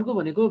 अर्को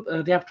भनेको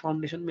ऱ्याफ्ट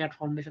फाउन्डेसन, म्याट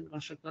फाउन्डेसन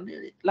कन्स्ट्रक्ट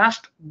गर्ने।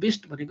 लास्ट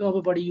बेस्ट भनेको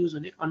अब बढी युज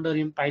हुने अन्डर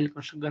रिम पाइल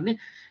कन्स्ट्रक्ट गर्ने।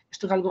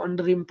 यस्तो खालको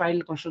अन्डर रिम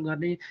पाइल कन्स्ट्रक्ट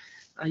गर्ने।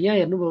 यहाँ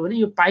हेर्नुभयो भने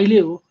यो पाइलै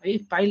हो है,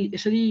 पाइल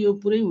यसरी यो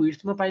पुरै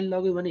विड्थमा पाइल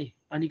लग्यो भने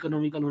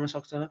अनइकोनोमिकल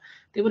हुनसक्छ।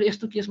 त्यही भएर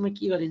यस्तो केसमा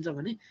के गरिन्छ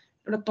भने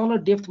एउटा तल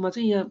डेप्थमा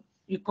चाहिँ यहाँ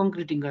यो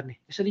कङ्क्रिटिङ गर्ने,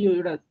 यसरी यो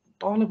एउटा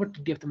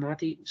तलपट्टि डेप्थ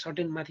माथि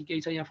सर्टेन माथि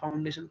केही छ, यहाँ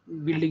फाउन्डेसन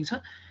बिल्डिङ छ,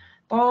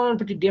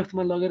 तलपट्टि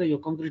डेप्थमा लगेर यो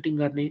कङ्क्रिटिङ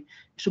गर्ने,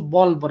 यसो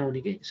बल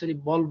बनाउने के, यसरी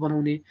बल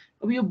बनाउने।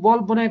 अब यो बल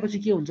बनाएपछि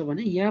के हुन्छ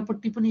भने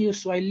यहाँपट्टि पनि यो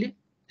सोइलले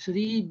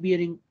यसरी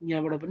बियरिङ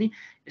यहाँबाट पनि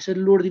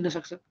यसरी लोड दिन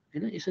सक्छ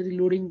होइन, यसरी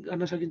लोडिङ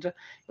गर्न सकिन्छ।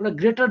 एउटा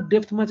ग्रेटर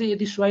डेप्थमा चाहिँ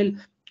यदि सोइल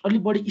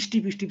अलिक बढी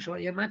स्टिप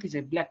छ, यहाँ माथि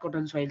चाहिँ ब्ल्याक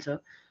कटन सोइल छ,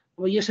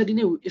 अब यसरी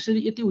नै यसरी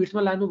यति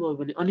विड्थमा लानुभयो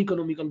भने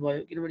अनइकोनोमिकल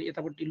भयो, किनभने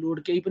यतापट्टि लोड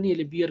केही पनि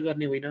यसले बियर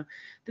गर्ने होइन।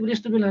 त्यही भएर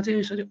यस्तो बेला चाहिँ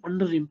यसरी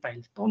अन्डर रिम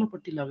पाइल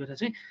तलपट्टि लगेर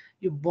चाहिँ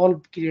यो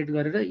बल्ब क्रिएट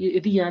गरेर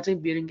यदि यहाँ चाहिँ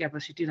बियरिङ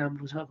क्यापासिटी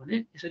राम्रो छ भने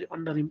यसरी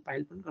अन्डर रिम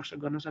पाइल पनि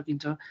कन्स्ट्रक्ट गर्न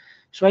सकिन्छ।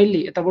 सोइलले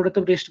यताबाट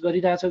त रेस्ट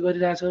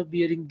गरिरहेछ,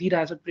 बियरिङ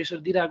दिइरहेछ, प्रेसर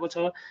दिइरहेको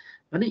छ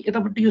भने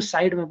यतापट्टि यो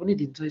साइडमा पनि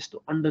दिन्छ।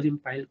 यस्तो अन्डर रिम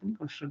पाइल पनि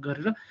कन्स्ट्रक्ट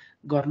गरेर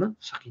गर्न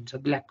सकिन्छ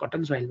ब्ल्याक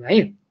कटन सोइलमा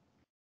है।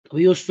 अब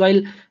यो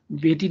सोइल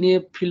भेटिने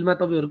फिल्डमा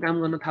तपाईँहरू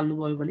काम गर्न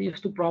थाल्नुभयो भने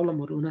यस्तो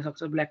प्रब्लमहरू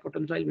हुनसक्छ, ब्ल्याक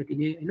कटन सोइल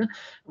भेटिने होइन,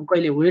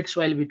 कहिले वेट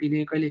सोइल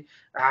भेटिने, कहिले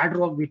हार्ड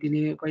रक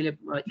भेटिने, कहिले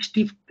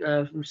स्टिफ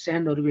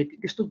स्यान्डहरू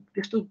भेटिने,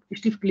 त्यस्तो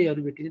स्टिफ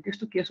क्लेहरू भेटिने।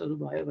 त्यस्तो केसहरू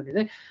भयो भने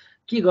चाहिँ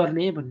के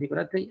गर्ने भन्ने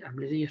कुरा चाहिँ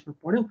हामीले चाहिँ यसमा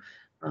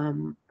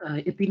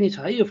पढ्यौँ। यति नै छ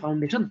है यो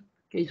फाउन्डेसन,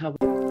 केही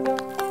छ